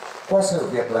 Qua sự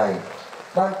việc này,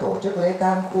 ban tổ chức lễ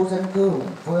tang khu dân cư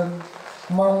Hùng Vương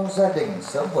mong gia đình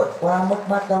sớm vượt qua mất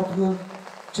mát đau thương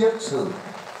trước sự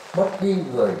mất đi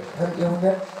người thân yêu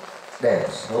nhất để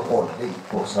sớm ổn định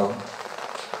cuộc sống,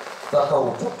 và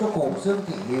cầu chúc cho cụ Dương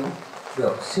Thị Hiếu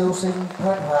được siêu sinh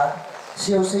thoát hóa,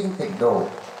 siêu sinh tịnh độ,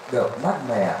 được mát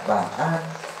mẻ bản an,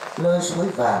 lơi suối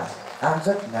vàng, an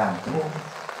giấc ngàn thu.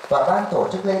 Và ban tổ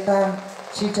chức lễ tang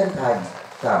xin chân thành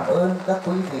cảm ơn các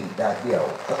quý vị đại biểu,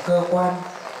 các cơ quan,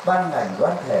 ban ngành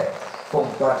đoàn thể cùng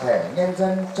toàn thể nhân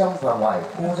dân trong và ngoài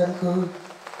khu dân cư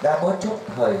đã bớt chút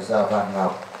thời giờ vàng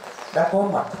ngọc, đã có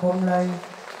mặt hôm nay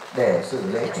để dự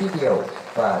lễ truy điệu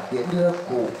và tiễn đưa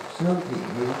cụ Dương Thị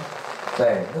Hiếu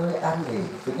về nơi an nghỉ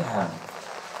vĩnh hằng.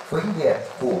 Vĩnh biệt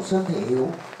cụ Dương Thị Hiếu,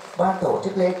 ban tổ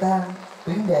chức lễ tang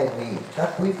kính đề nghị các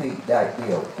quý vị đại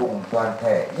biểu cùng toàn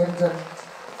thể nhân dân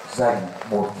dành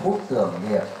 1 phút tưởng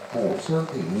niệm cụ Dương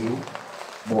Thị Hiếu.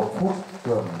 1 phút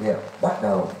tưởng niệm bắt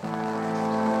đầu.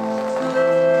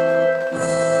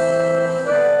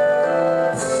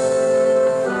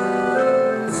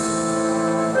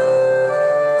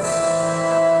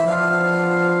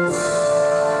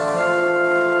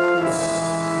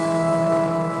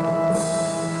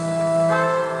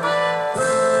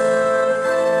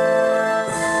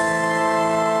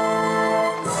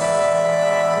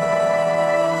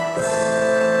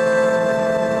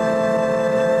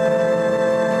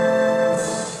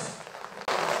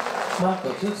 Ban tổ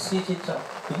chức xin trân trọng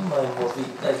kính mời một vị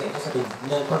đại diện cho gia đình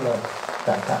nhân có lời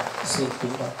cảm tạ. Xin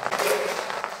kính mời.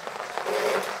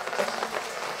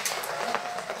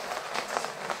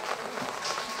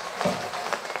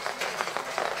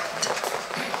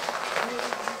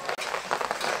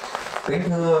 Kính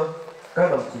thưa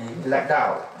các đồng chí lãnh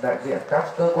đạo, đại diện các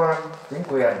cơ quan, chính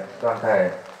quyền, đoàn thể.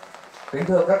 Kính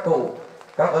thưa các cụ,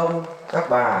 các ông, các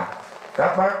bà,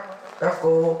 các bác, các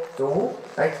cô, chú,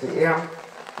 anh chị em,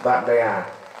 bạn bè,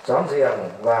 xóm giềng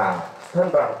và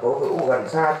thân bằng cố hữu gần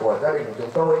xa của gia đình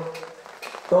chúng tôi.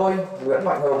 Tôi, Nguyễn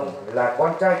Mạnh Hùng, là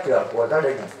con trai trưởng của gia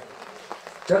đình.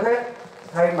 Trước hết,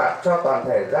 thay mặt cho toàn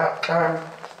thể gia tang,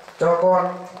 cho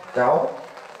con, cháu,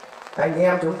 anh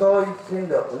em chúng tôi xin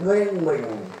được nguyên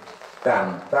mình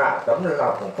cảm tạ tấm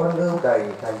lòng phân lưu đầy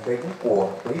thành kính của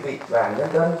quý vị và nhân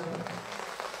dân.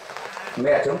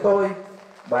 Mẹ chúng tôi,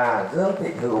 bà Dương Thị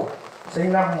Hữu,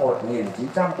 sinh năm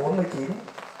 1949.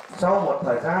 Sau một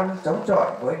thời gian chống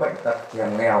chọi với bệnh tật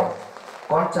hiểm nghèo,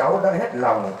 con cháu đã hết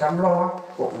lòng chăm lo,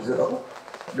 phụng dưỡng,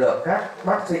 được các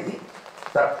bác sĩ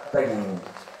tận tình,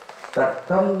 tận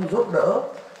tâm giúp đỡ,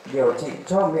 điều trị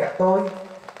cho mẹ tôi.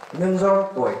 Nhưng do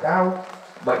tuổi cao,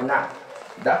 bệnh nặng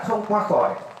đã không qua khỏi.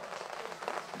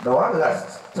 Đó là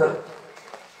sự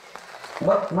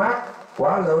mất mát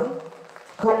quá lớn,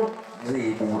 không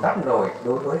gì bù đắp nổi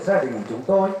đối với gia đình chúng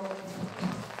tôi.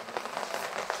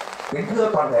 Kính thưa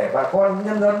toàn thể bà con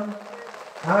nhân dân,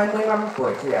 20 năm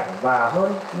tuổi trẻ và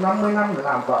hơn 50 năm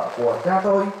làm vợ của cha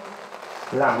tôi,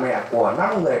 là mẹ của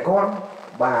 5 người con,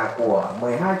 bà của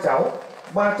 12 cháu,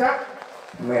 ba chắc,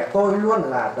 mẹ tôi luôn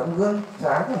là tấm gương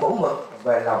sáng mẫu mực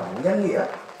về lòng nhân nghĩa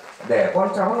để con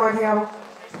cháu noi theo,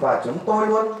 và chúng tôi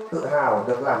luôn tự hào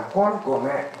được làm con của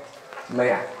mẹ.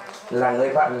 Mẹ là người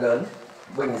bạn lớn,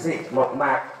 bình dị mộc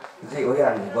mạc, dịu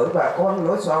hiền với bà con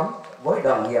lối xóm, với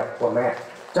đồng nghiệp của mẹ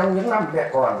trong những năm mẹ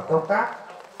còn công tác.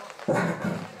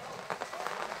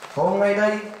 Hôm nay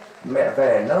đây, mẹ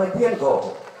về nơi thiên cổ,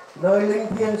 nơi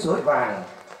linh thiêng suối vàng.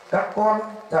 Các con,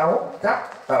 cháu chắc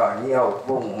ở nhiều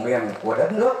vùng miền của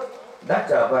đất nước đã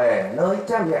trở về nơi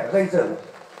cha mẹ gây dựng,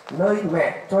 nơi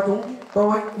mẹ cho chúng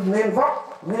tôi nên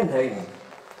vóc, nên hình,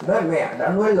 nơi mẹ đã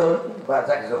nuôi lớn và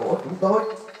dạy dỗ chúng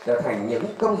tôi trở thành những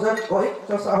công dân có ích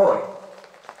cho xã hội.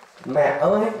 Mẹ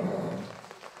ơi,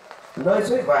 nơi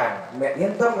suối vàng, mẹ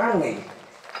yên tâm an nghỉ.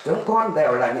 Chúng con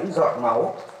đều là những giọt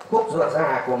máu, khúc ruột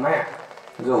già của mẹ.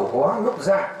 Dù có lúc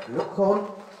dạ, lúc khôn,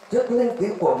 trước linh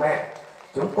tiếng của mẹ,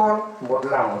 chúng con một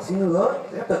lòng xin hứa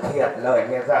sẽ thực hiện lời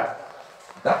mẹ dặn.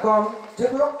 Các con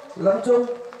trước lúc lâm chung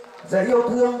sẽ yêu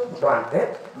thương, đoàn kết,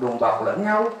 đùm bọc lẫn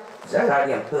nhau, sẽ là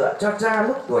điểm tựa cho cha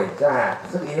lúc tuổi già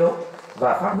sức yếu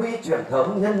và phát huy truyền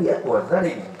thống nhân nghĩa của gia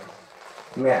đình.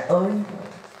 Mẹ ơi,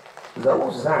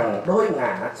 dẫu rằng đôi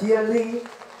ngả chia ly,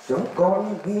 chúng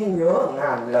con ghi nhớ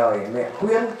ngàn lời mẹ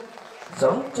khuyên,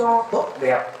 sống cho tốt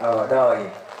đẹp ở đời,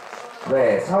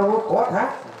 về sau có thác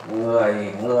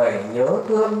người người nhớ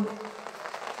thương.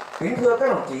 Kính thưa các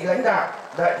đồng chí lãnh đạo,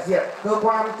 đại diện cơ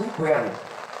quan chính quyền,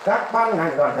 các ban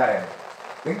ngành đoàn thể,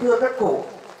 kính thưa các cụ,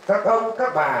 các ông,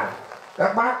 các bà,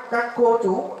 các bác, các cô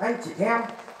chú, anh chị em,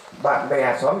 bạn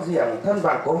bè xóm giềng, thân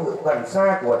bằng cố hữu gần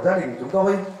xa của gia đình chúng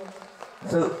tôi.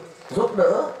 Sự giúp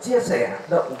đỡ, chia sẻ,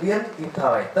 động viên kịp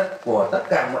thời của tất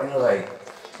cả mọi người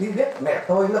khi biết mẹ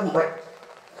tôi lâm bệnh.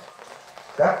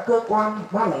 Các cơ quan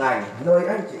ban ngành nơi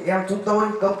anh chị em chúng tôi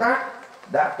công tác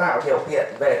đã tạo điều kiện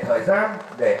về thời gian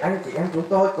để anh chị em chúng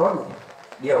tôi có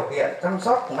điều kiện chăm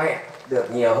sóc mẹ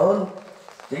được nhiều hơn,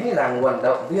 chính là nguồn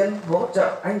động viên hỗ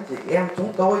trợ anh chị em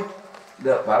chúng tôi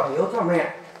được báo hiếu cho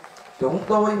mẹ. Chúng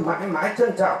tôi mãi mãi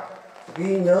trân trọng,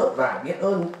 ghi nhớ và biết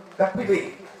ơn các quý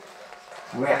vị.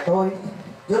 Mẹ tôi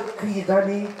trước khi ra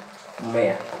đi,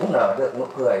 mẹ cũng nở được nụ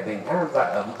cười bình an và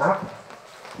ấm áp.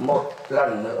 Một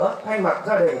lần nữa thay mặt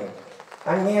gia đình,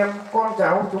 anh em, con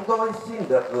cháu chúng tôi xin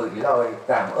được gửi lời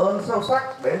cảm ơn sâu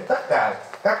sắc đến tất cả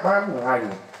các ban ngành,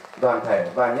 đoàn thể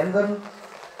và nhân dân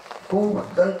khu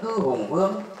dân cư Hùng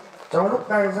Vương. Trong lúc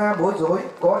tang gia bối rối,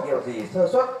 có điều gì sơ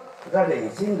suất, gia đình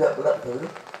xin được lượng thứ.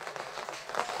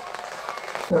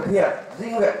 Thực hiện di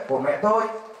nguyện của mẹ tôi,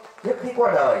 trước khi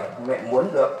qua đời, mẹ muốn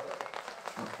được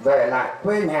về lại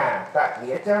quê nhà tại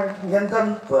Nghĩa Trang Nhân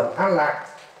dân, phường An Lạc,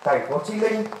 thành phố Chí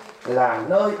Linh là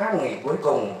nơi an nghỉ cuối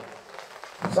cùng.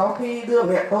 Sau khi đưa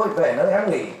mẹ tôi về nơi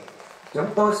an nghỉ, chúng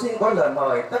tôi xin có lời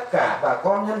mời tất cả bà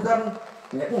con nhân dân,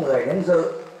 những người đến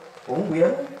dự, cúng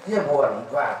viếng, chia buồn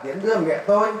và tiến đưa mẹ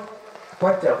tôi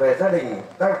quay trở về gia đình,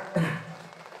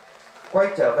 quay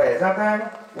trở về gia tang,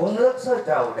 uống nước sơ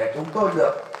trầu để chúng tôi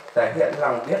được thể hiện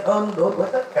lòng biết ơn đối với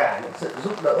tất cả những sự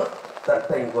giúp đỡ tận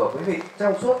tình của quý vị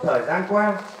trong suốt thời gian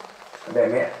qua, để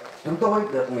mẹ chúng tôi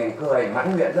được mỉm cười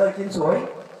mãn nguyện nơi trên suối.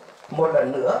 Một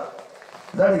lần nữa,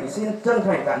 gia đình xin chân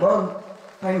thành cảm ơn.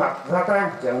 Thay mặt gia tang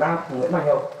trưởng nam Nguyễn Mạnh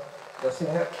Hậu, tôi xin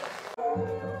hết.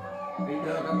 Kính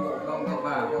thưa các cụ, công, các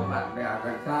bà, các bạn bè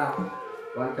gần xa,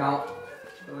 quan trọng,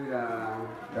 tôi là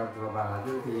đồng của bà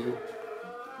Dương Thị.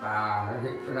 Bà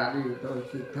hiện ra đi, tôi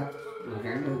xin thắp một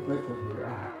nén hương cuối cùng nữa.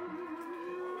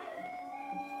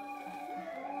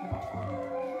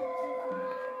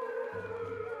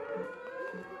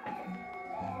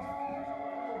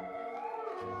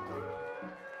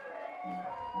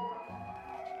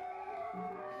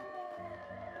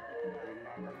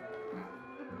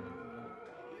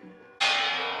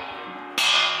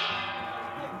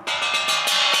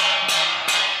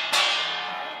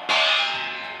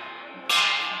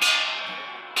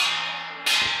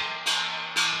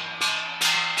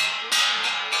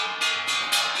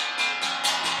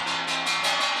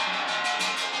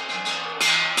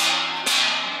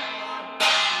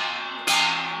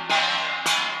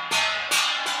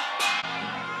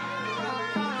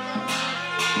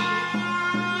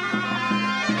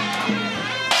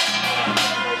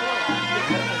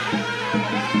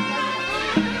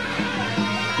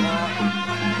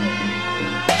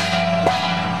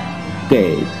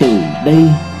 Kể từ đây,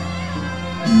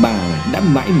 bà đã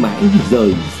mãi mãi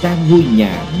rời xa ngôi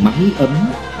nhà mái ấm,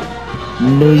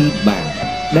 nơi bà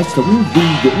đã sống vi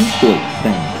dưỡng tuổi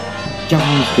già trong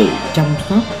sự chăm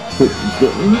sóc, phụng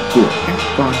dưỡng của các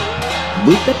con,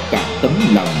 với tất cả tấm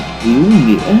lòng hiếu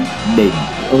nghĩa đền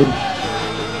ơn.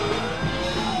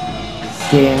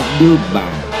 Xe đưa bà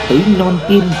tới non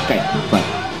tiên cảnh Phật,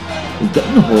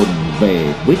 dẫn hồn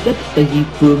về với đất Tây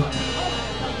Phương.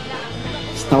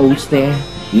 Sau xe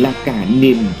là cả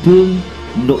niềm thương,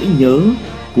 nỗi nhớ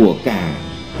của cả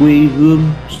quê hương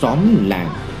xóm làng,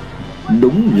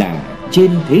 Đúng là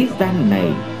trên thế gian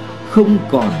này không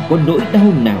còn có nỗi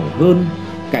đau nào hơn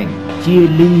cảnh chia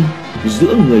ly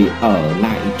giữa người ở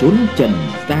lại chốn trần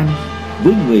gian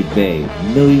với người về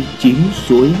nơi chín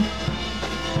suối.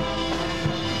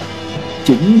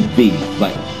 Chính vì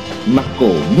vậy mà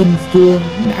cổ nhân xưa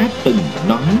đã từng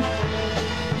nói: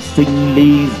 sinh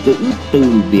ly giữ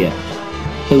từ biệt,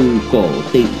 từ cổ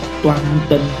tị toan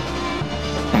tân.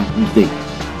 Tạm dịch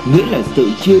nghĩa là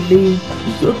sự chia ly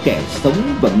giữa kẻ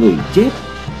sống và người chết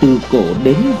từ cổ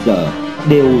đến giờ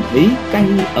đều thấy cay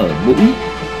ở mũi.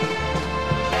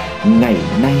 Ngày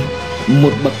nay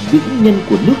một bậc vĩ nhân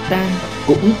của nước ta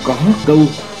cũng có câu: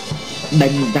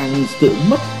 đành rằng sự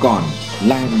mất còn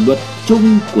là luật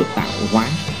chung của tạo hóa,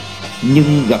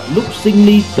 nhưng gặp lúc sinh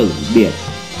ly tử biệt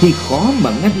thì khó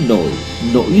mà ngăn nổi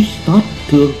nỗi xót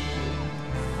thương.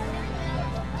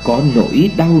 Có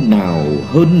nỗi đau nào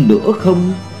hơn nữa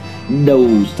không? Đầu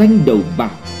xanh đầu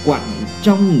bạc quặn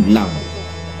trong lòng,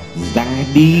 ra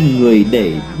đi người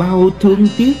để bao thương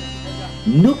tiếc,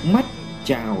 nước mắt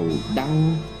trào đau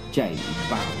chảy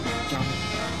vào trong.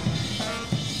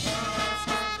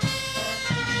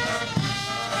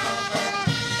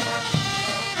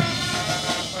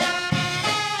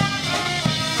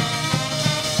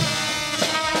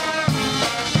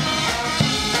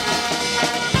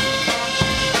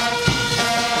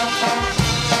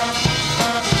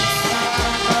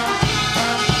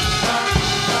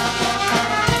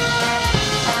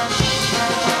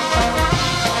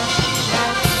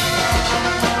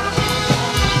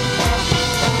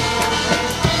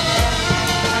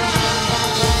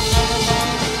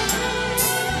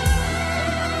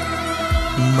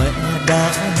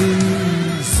 Đã đi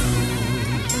rồi,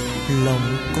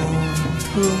 lòng con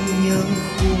thương nhớ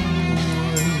khôn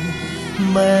nguôi.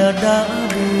 Mẹ đã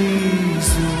đi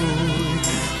rồi,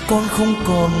 con không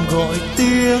còn gọi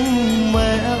tiếng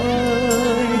mẹ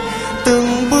ơi.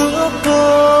 Từng bữa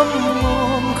cơm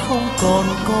ngon không còn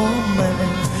có mẹ,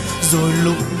 rồi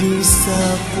lúc đi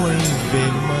xa quay về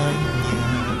mái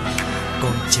nhà,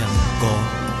 con chẳng còn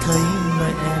thấy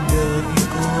mẹ đợi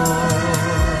con.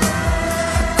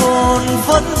 Con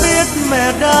vẫn biết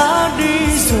mẹ đã đi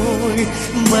rồi,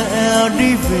 mẹ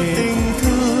đi về tình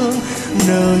thương,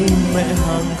 nơi mẹ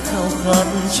hằng khao khát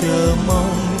chờ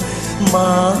mong,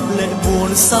 mà lệ buồn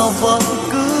sao vẫn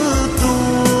cứ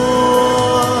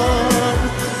tuôn.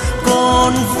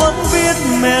 Con vẫn biết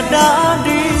mẹ đã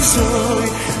đi rồi,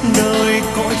 nơi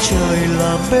cõi trời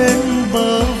là bên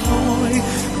bờ vui.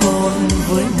 Con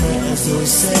với mẹ rồi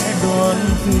sẽ đoán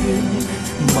duyên,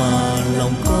 mà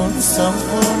lòng con sao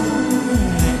vẫn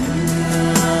nghẹn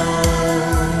ngào.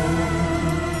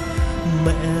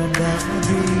 Mẹ đã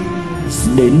đi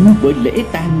rồi. Đến với lễ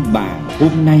tang bà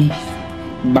hôm nay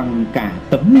bằng cả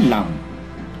tấm lòng,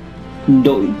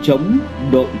 đội trống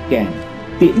đội kèn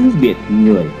tiễn biệt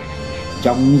người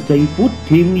trong giây phút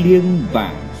thiêng liêng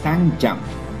và sang trọng.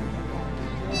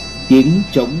 Tiếng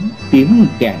trống tiếng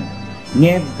kèn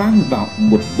nghe vang vọng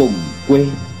một vùng quê,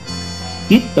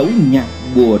 tiết tấu nhạc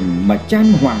buồn mà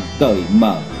chan hòa cởi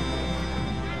mở.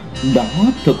 Đó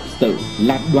thực sự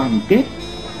là đoàn kết,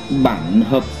 bản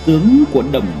hợp xướng của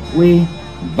đồng quê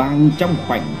vang trong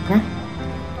khoảnh khắc.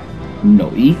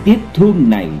 Nỗi tiếc thương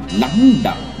này lắng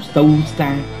đọng sâu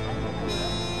xa.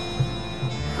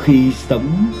 Khi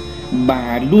sống,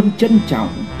 bà luôn trân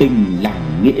trọng tình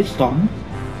làng nghĩa xóm,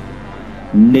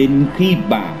 nên khi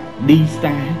bà đi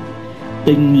xa,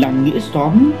 tình làng nghĩa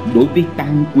xóm đối với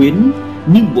tang quyến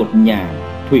như một nhà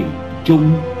thủy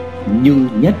chung như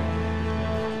nhất.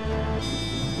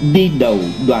 Đi đầu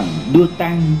đoàn đưa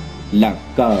tang là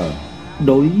cờ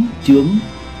đối chướng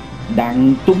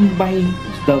đang tung bay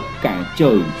dợp cả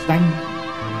trời xanh.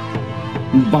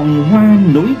 Vòng hoa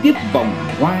nối tiếp vòng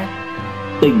hoa,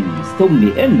 tình sâu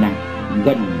nghĩa nặng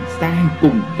gần xa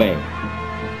cùng về.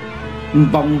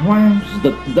 Vòng hoa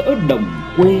rực rỡ đồng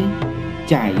quê,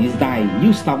 trải dài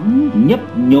như sóng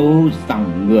nhấp nhô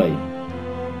dòng người.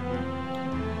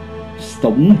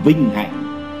 Sống vinh hạnh,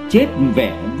 chết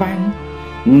vẻ vang,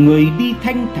 người đi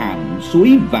thanh thản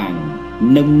suối vàng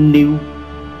nâng niu.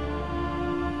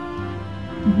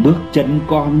 Bước chân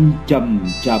con chậm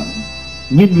chậm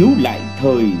như níu lại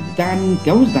thời gian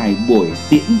kéo dài buổi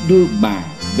tiễn đưa bà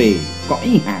về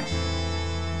cõi hạ.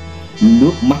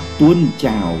 Nước mắt tuôn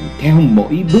trào theo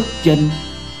mỗi bước chân.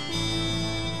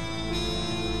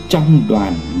 Trong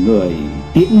đoàn người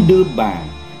tiễn đưa bà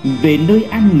về nơi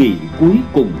an nghỉ cuối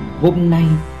cùng hôm nay,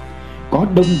 có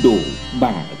đông đủ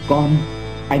bà con,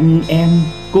 anh em,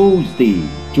 cô dì,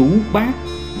 chú bác,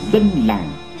 dân làng,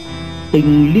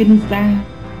 tình liên gia,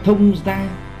 thông gia,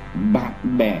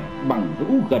 bạn bè bằng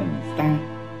hữu gần xa,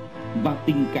 và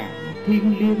tình cảm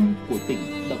thiêng liêng của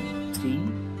tình đồng chí.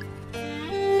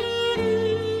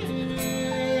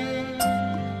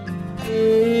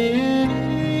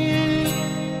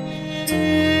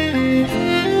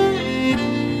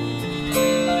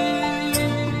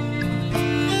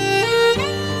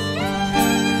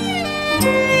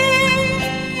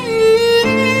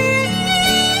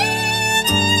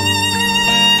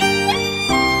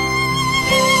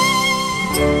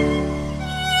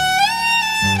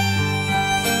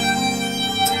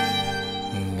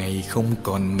 Không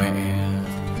còn mẹ,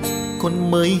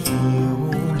 con mới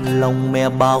hiểu lòng mẹ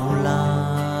bao la.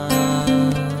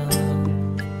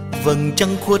 Vầng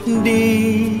trăng khuất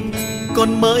đi,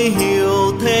 con mới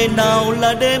hiểu thế nào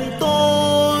là đêm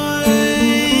tối.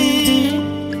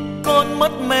 Con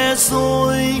mất mẹ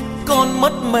rồi, con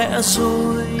mất mẹ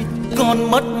rồi,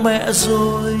 con mất mẹ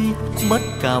rồi, mất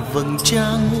cả vầng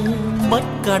trăng, mất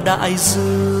cả đại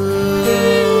dương.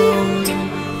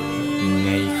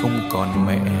 Ngày không còn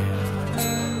mẹ,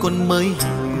 con mới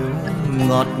hiểu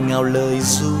ngọt ngào lời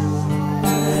ru.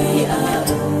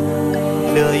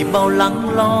 Đời bao lắng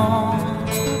lo,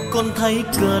 con thấy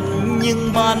cần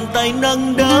nhưng bàn tay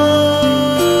nâng đỡ.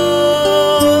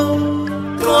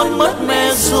 Con mất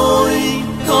mẹ rồi,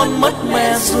 con mất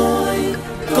mẹ rồi,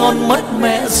 con mất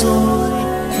mẹ rồi,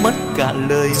 mất cả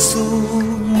lời ru,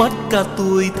 mất cả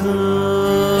tuổi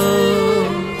thơ.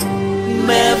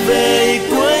 Mẹ về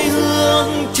quê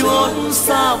hương chốn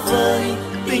xa vời,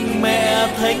 tình mẹ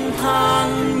thanh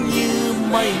thang như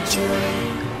mây trời.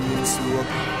 Ruột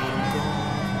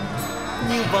con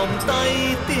như vòng tay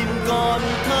tìm con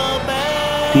thơ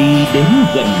bé. Khi đến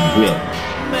gần huyện,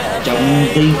 trong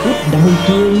giây phút đau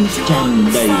thương tràn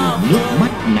đầy nước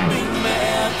mắt này,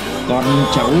 con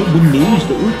cháu muốn níu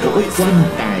giữ cỗ quan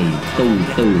tài từ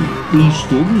từ đi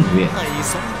xuống huyện.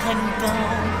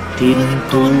 Thiên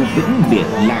thu vĩnh biệt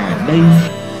là đây,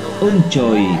 ơn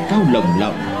trời cao lồng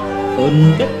lộng,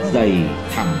 ơn đất dày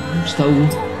thẳm sâu.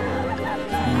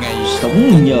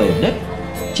 Sống nhờ đất,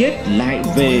 chết lại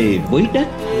về với đất,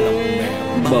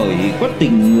 bởi có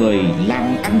tình người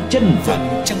làm ăn chân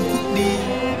phận.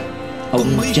 Ông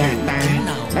cha ta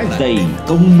đã dày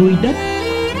công nuôi đất,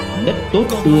 đất tốt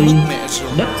tươi,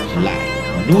 đất lại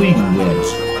nuôi người.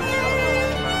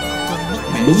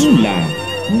 Đúng là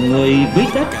người với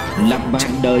đất là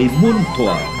bạn đời muôn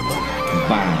thuở,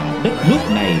 và đất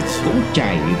nước này cũng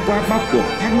trải qua bao cuộc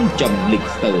thăng trầm lịch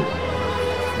sử.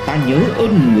 Ta nhớ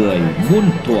ơn người muôn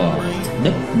thuở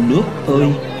đất nước ơi.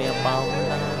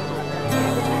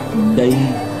 Đây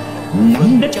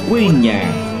nắm đất quê nhà,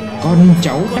 con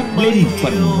cháu đắp lên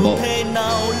phần mộ,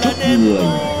 chúc người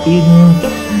yên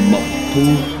giấc mộng thu.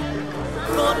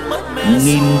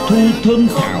 Nghìn thu thơm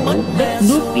thảo đất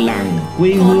nước làng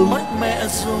quê hương.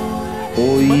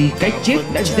 Ôi cái chết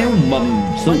đã gieo mầm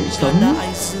sự sống,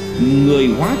 người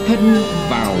hóa thân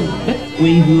vào đất quê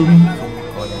hương,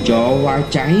 cho hoa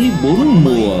trái bốn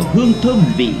mùa hương thơm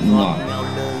vị ngọt,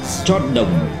 cho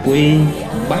đồng quê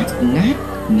bát ngát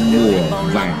mùa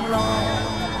vàng.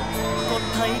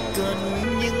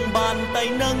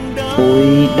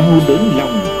 Ôi đau đớn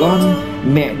lòng con,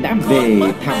 mẹ đã về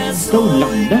thẳm sâu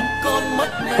lòng đất.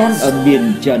 Con ở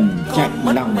miền trần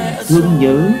chạnh lòng thương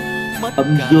nhớ,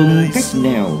 âm dương cách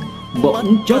nào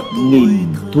bỗng chốc nghìn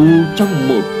thu trong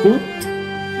một phút.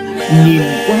 Nhìn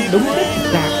qua đống đất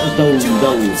rạc dầu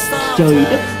dầu, trời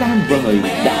đất xa vời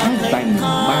đã dành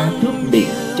 3 thước định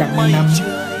trăm năm.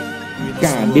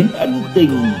 Cả đến ân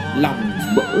tình lòng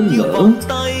bỡ ngỡ,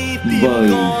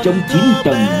 vời trong 9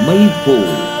 tầng mây phủ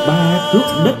 3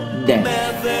 thước đất đẹp.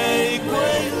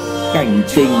 Cảnh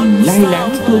tình lai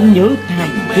láng thương nhớ thảm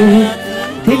thương,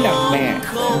 thế là mẹ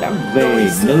đã về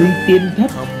nơi tiên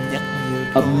thất.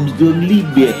 Âm dương ly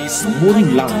biệt muôn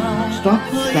lòng xót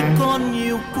xa,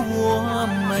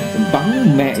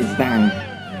 vắng mẹ già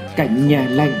cảnh nhà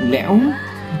lạnh lẽo,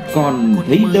 còn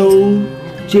thấy đâu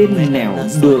trên nẻo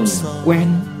đường quen.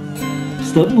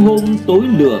 Sớm hôm tối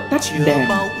lửa tắt đèn,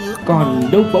 còn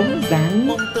đâu bóng dáng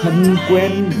thân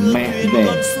quen mẹ về.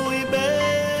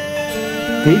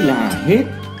 Thế là hết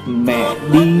mẹ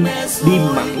đi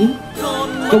mãi,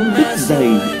 công đức dày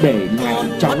để lại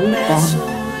cháu con.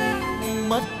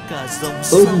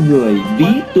 Ơn người ví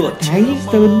tựa Thái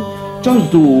Sơn, cho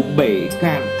dù bể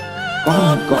cạn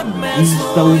con còn đi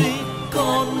sâu.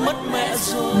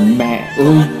 Mẹ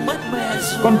ơi,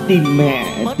 con tìm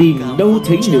mẹ tìm đâu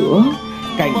thấy nữa,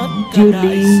 cảnh chia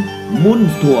ly muôn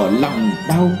thuở lòng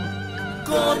đau.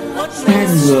 Xa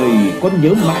người con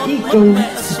nhớ mãi câu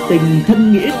tình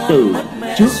thân nghĩa tử,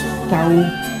 trước sau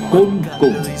khôn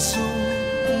cùng.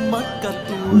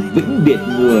 Vĩnh biệt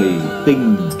người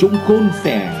tình chung khôn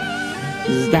sẻ,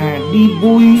 già đi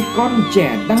vui con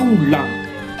trẻ đau lòng.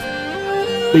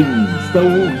 Tình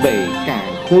sâu bể cả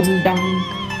khôn đăng,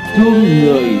 thương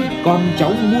người con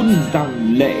cháu muôn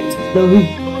dòng lệ rơi.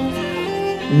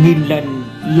 Nghìn lần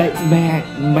lạy mẹ,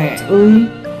 mẹ ơi,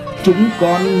 chúng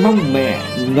con mong mẹ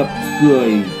ngập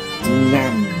cười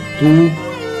ngàn thu.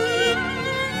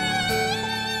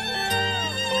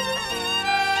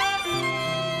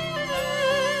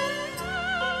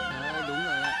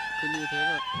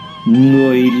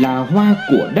 Người là hoa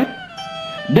của đất,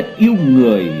 đất yêu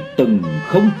người từng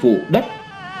không phụ đất.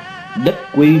 Đất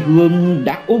quê hương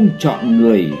đã ôm trọn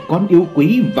người con yêu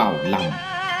quý vào lòng,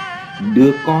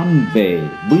 đưa con về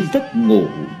với giấc ngủ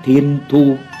thiên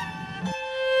thu.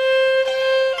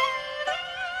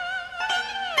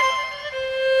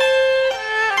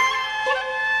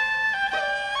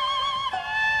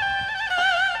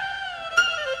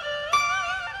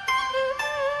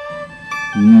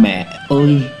 Mẹ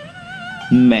ơi,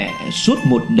 mẹ suốt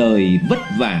một đời vất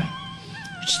vả,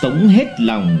 sống hết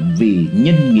lòng vì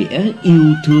nhân nghĩa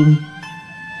yêu thương.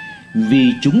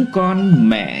 Vì chúng con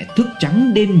mẹ thức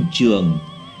trắng đêm trường,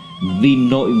 vì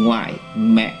nội ngoại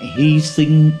mẹ hy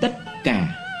sinh tất cả.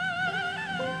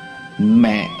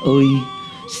 Mẹ ơi,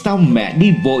 sao mẹ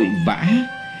đi vội vã,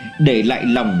 để lại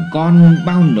lòng con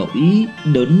bao nỗi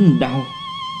đớn đau.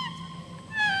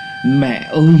 Mẹ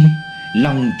ơi,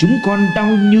 lòng chúng con đau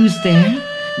như xé,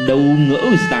 đâu ngỡ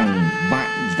rằng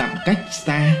vạn dặm cách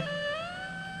xa.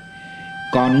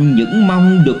 Con những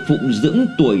mong được phụng dưỡng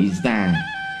tuổi già,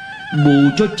 bù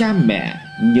cho cha mẹ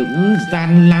những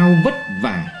gian lao vất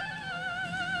vả.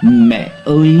 Mẹ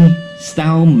ơi,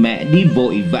 sao mẹ đi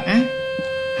vội vã,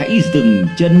 hãy dừng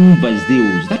chân và dìu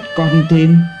dắt con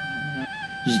thêm.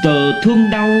 Giờ thương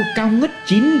đau cao ngất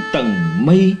 9 tầng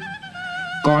mây,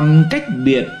 còn cách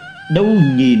biệt đâu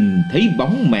nhìn thấy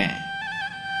bóng mẹ.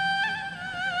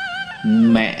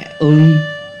 Mẹ ơi,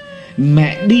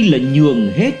 mẹ đi là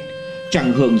nhường hết,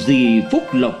 chẳng hưởng gì phúc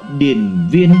lộc điền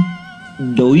viên.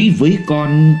 Đối với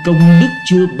con công đức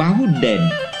chưa báo đền,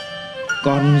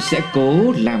 con sẽ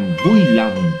cố làm vui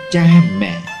lòng cha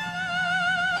mẹ.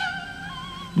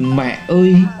 Mẹ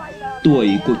ơi,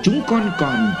 tuổi của chúng con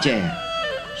còn trẻ,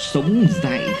 sống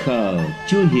dại khờ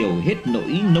chưa hiểu hết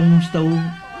nỗi nông sâu.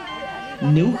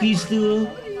 Nếu khi xưa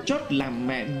chót làm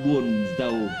mẹ buồn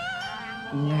giàu,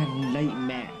 ngàn lạy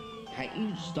mẹ hãy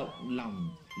rộng lòng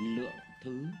lượng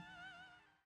thứ.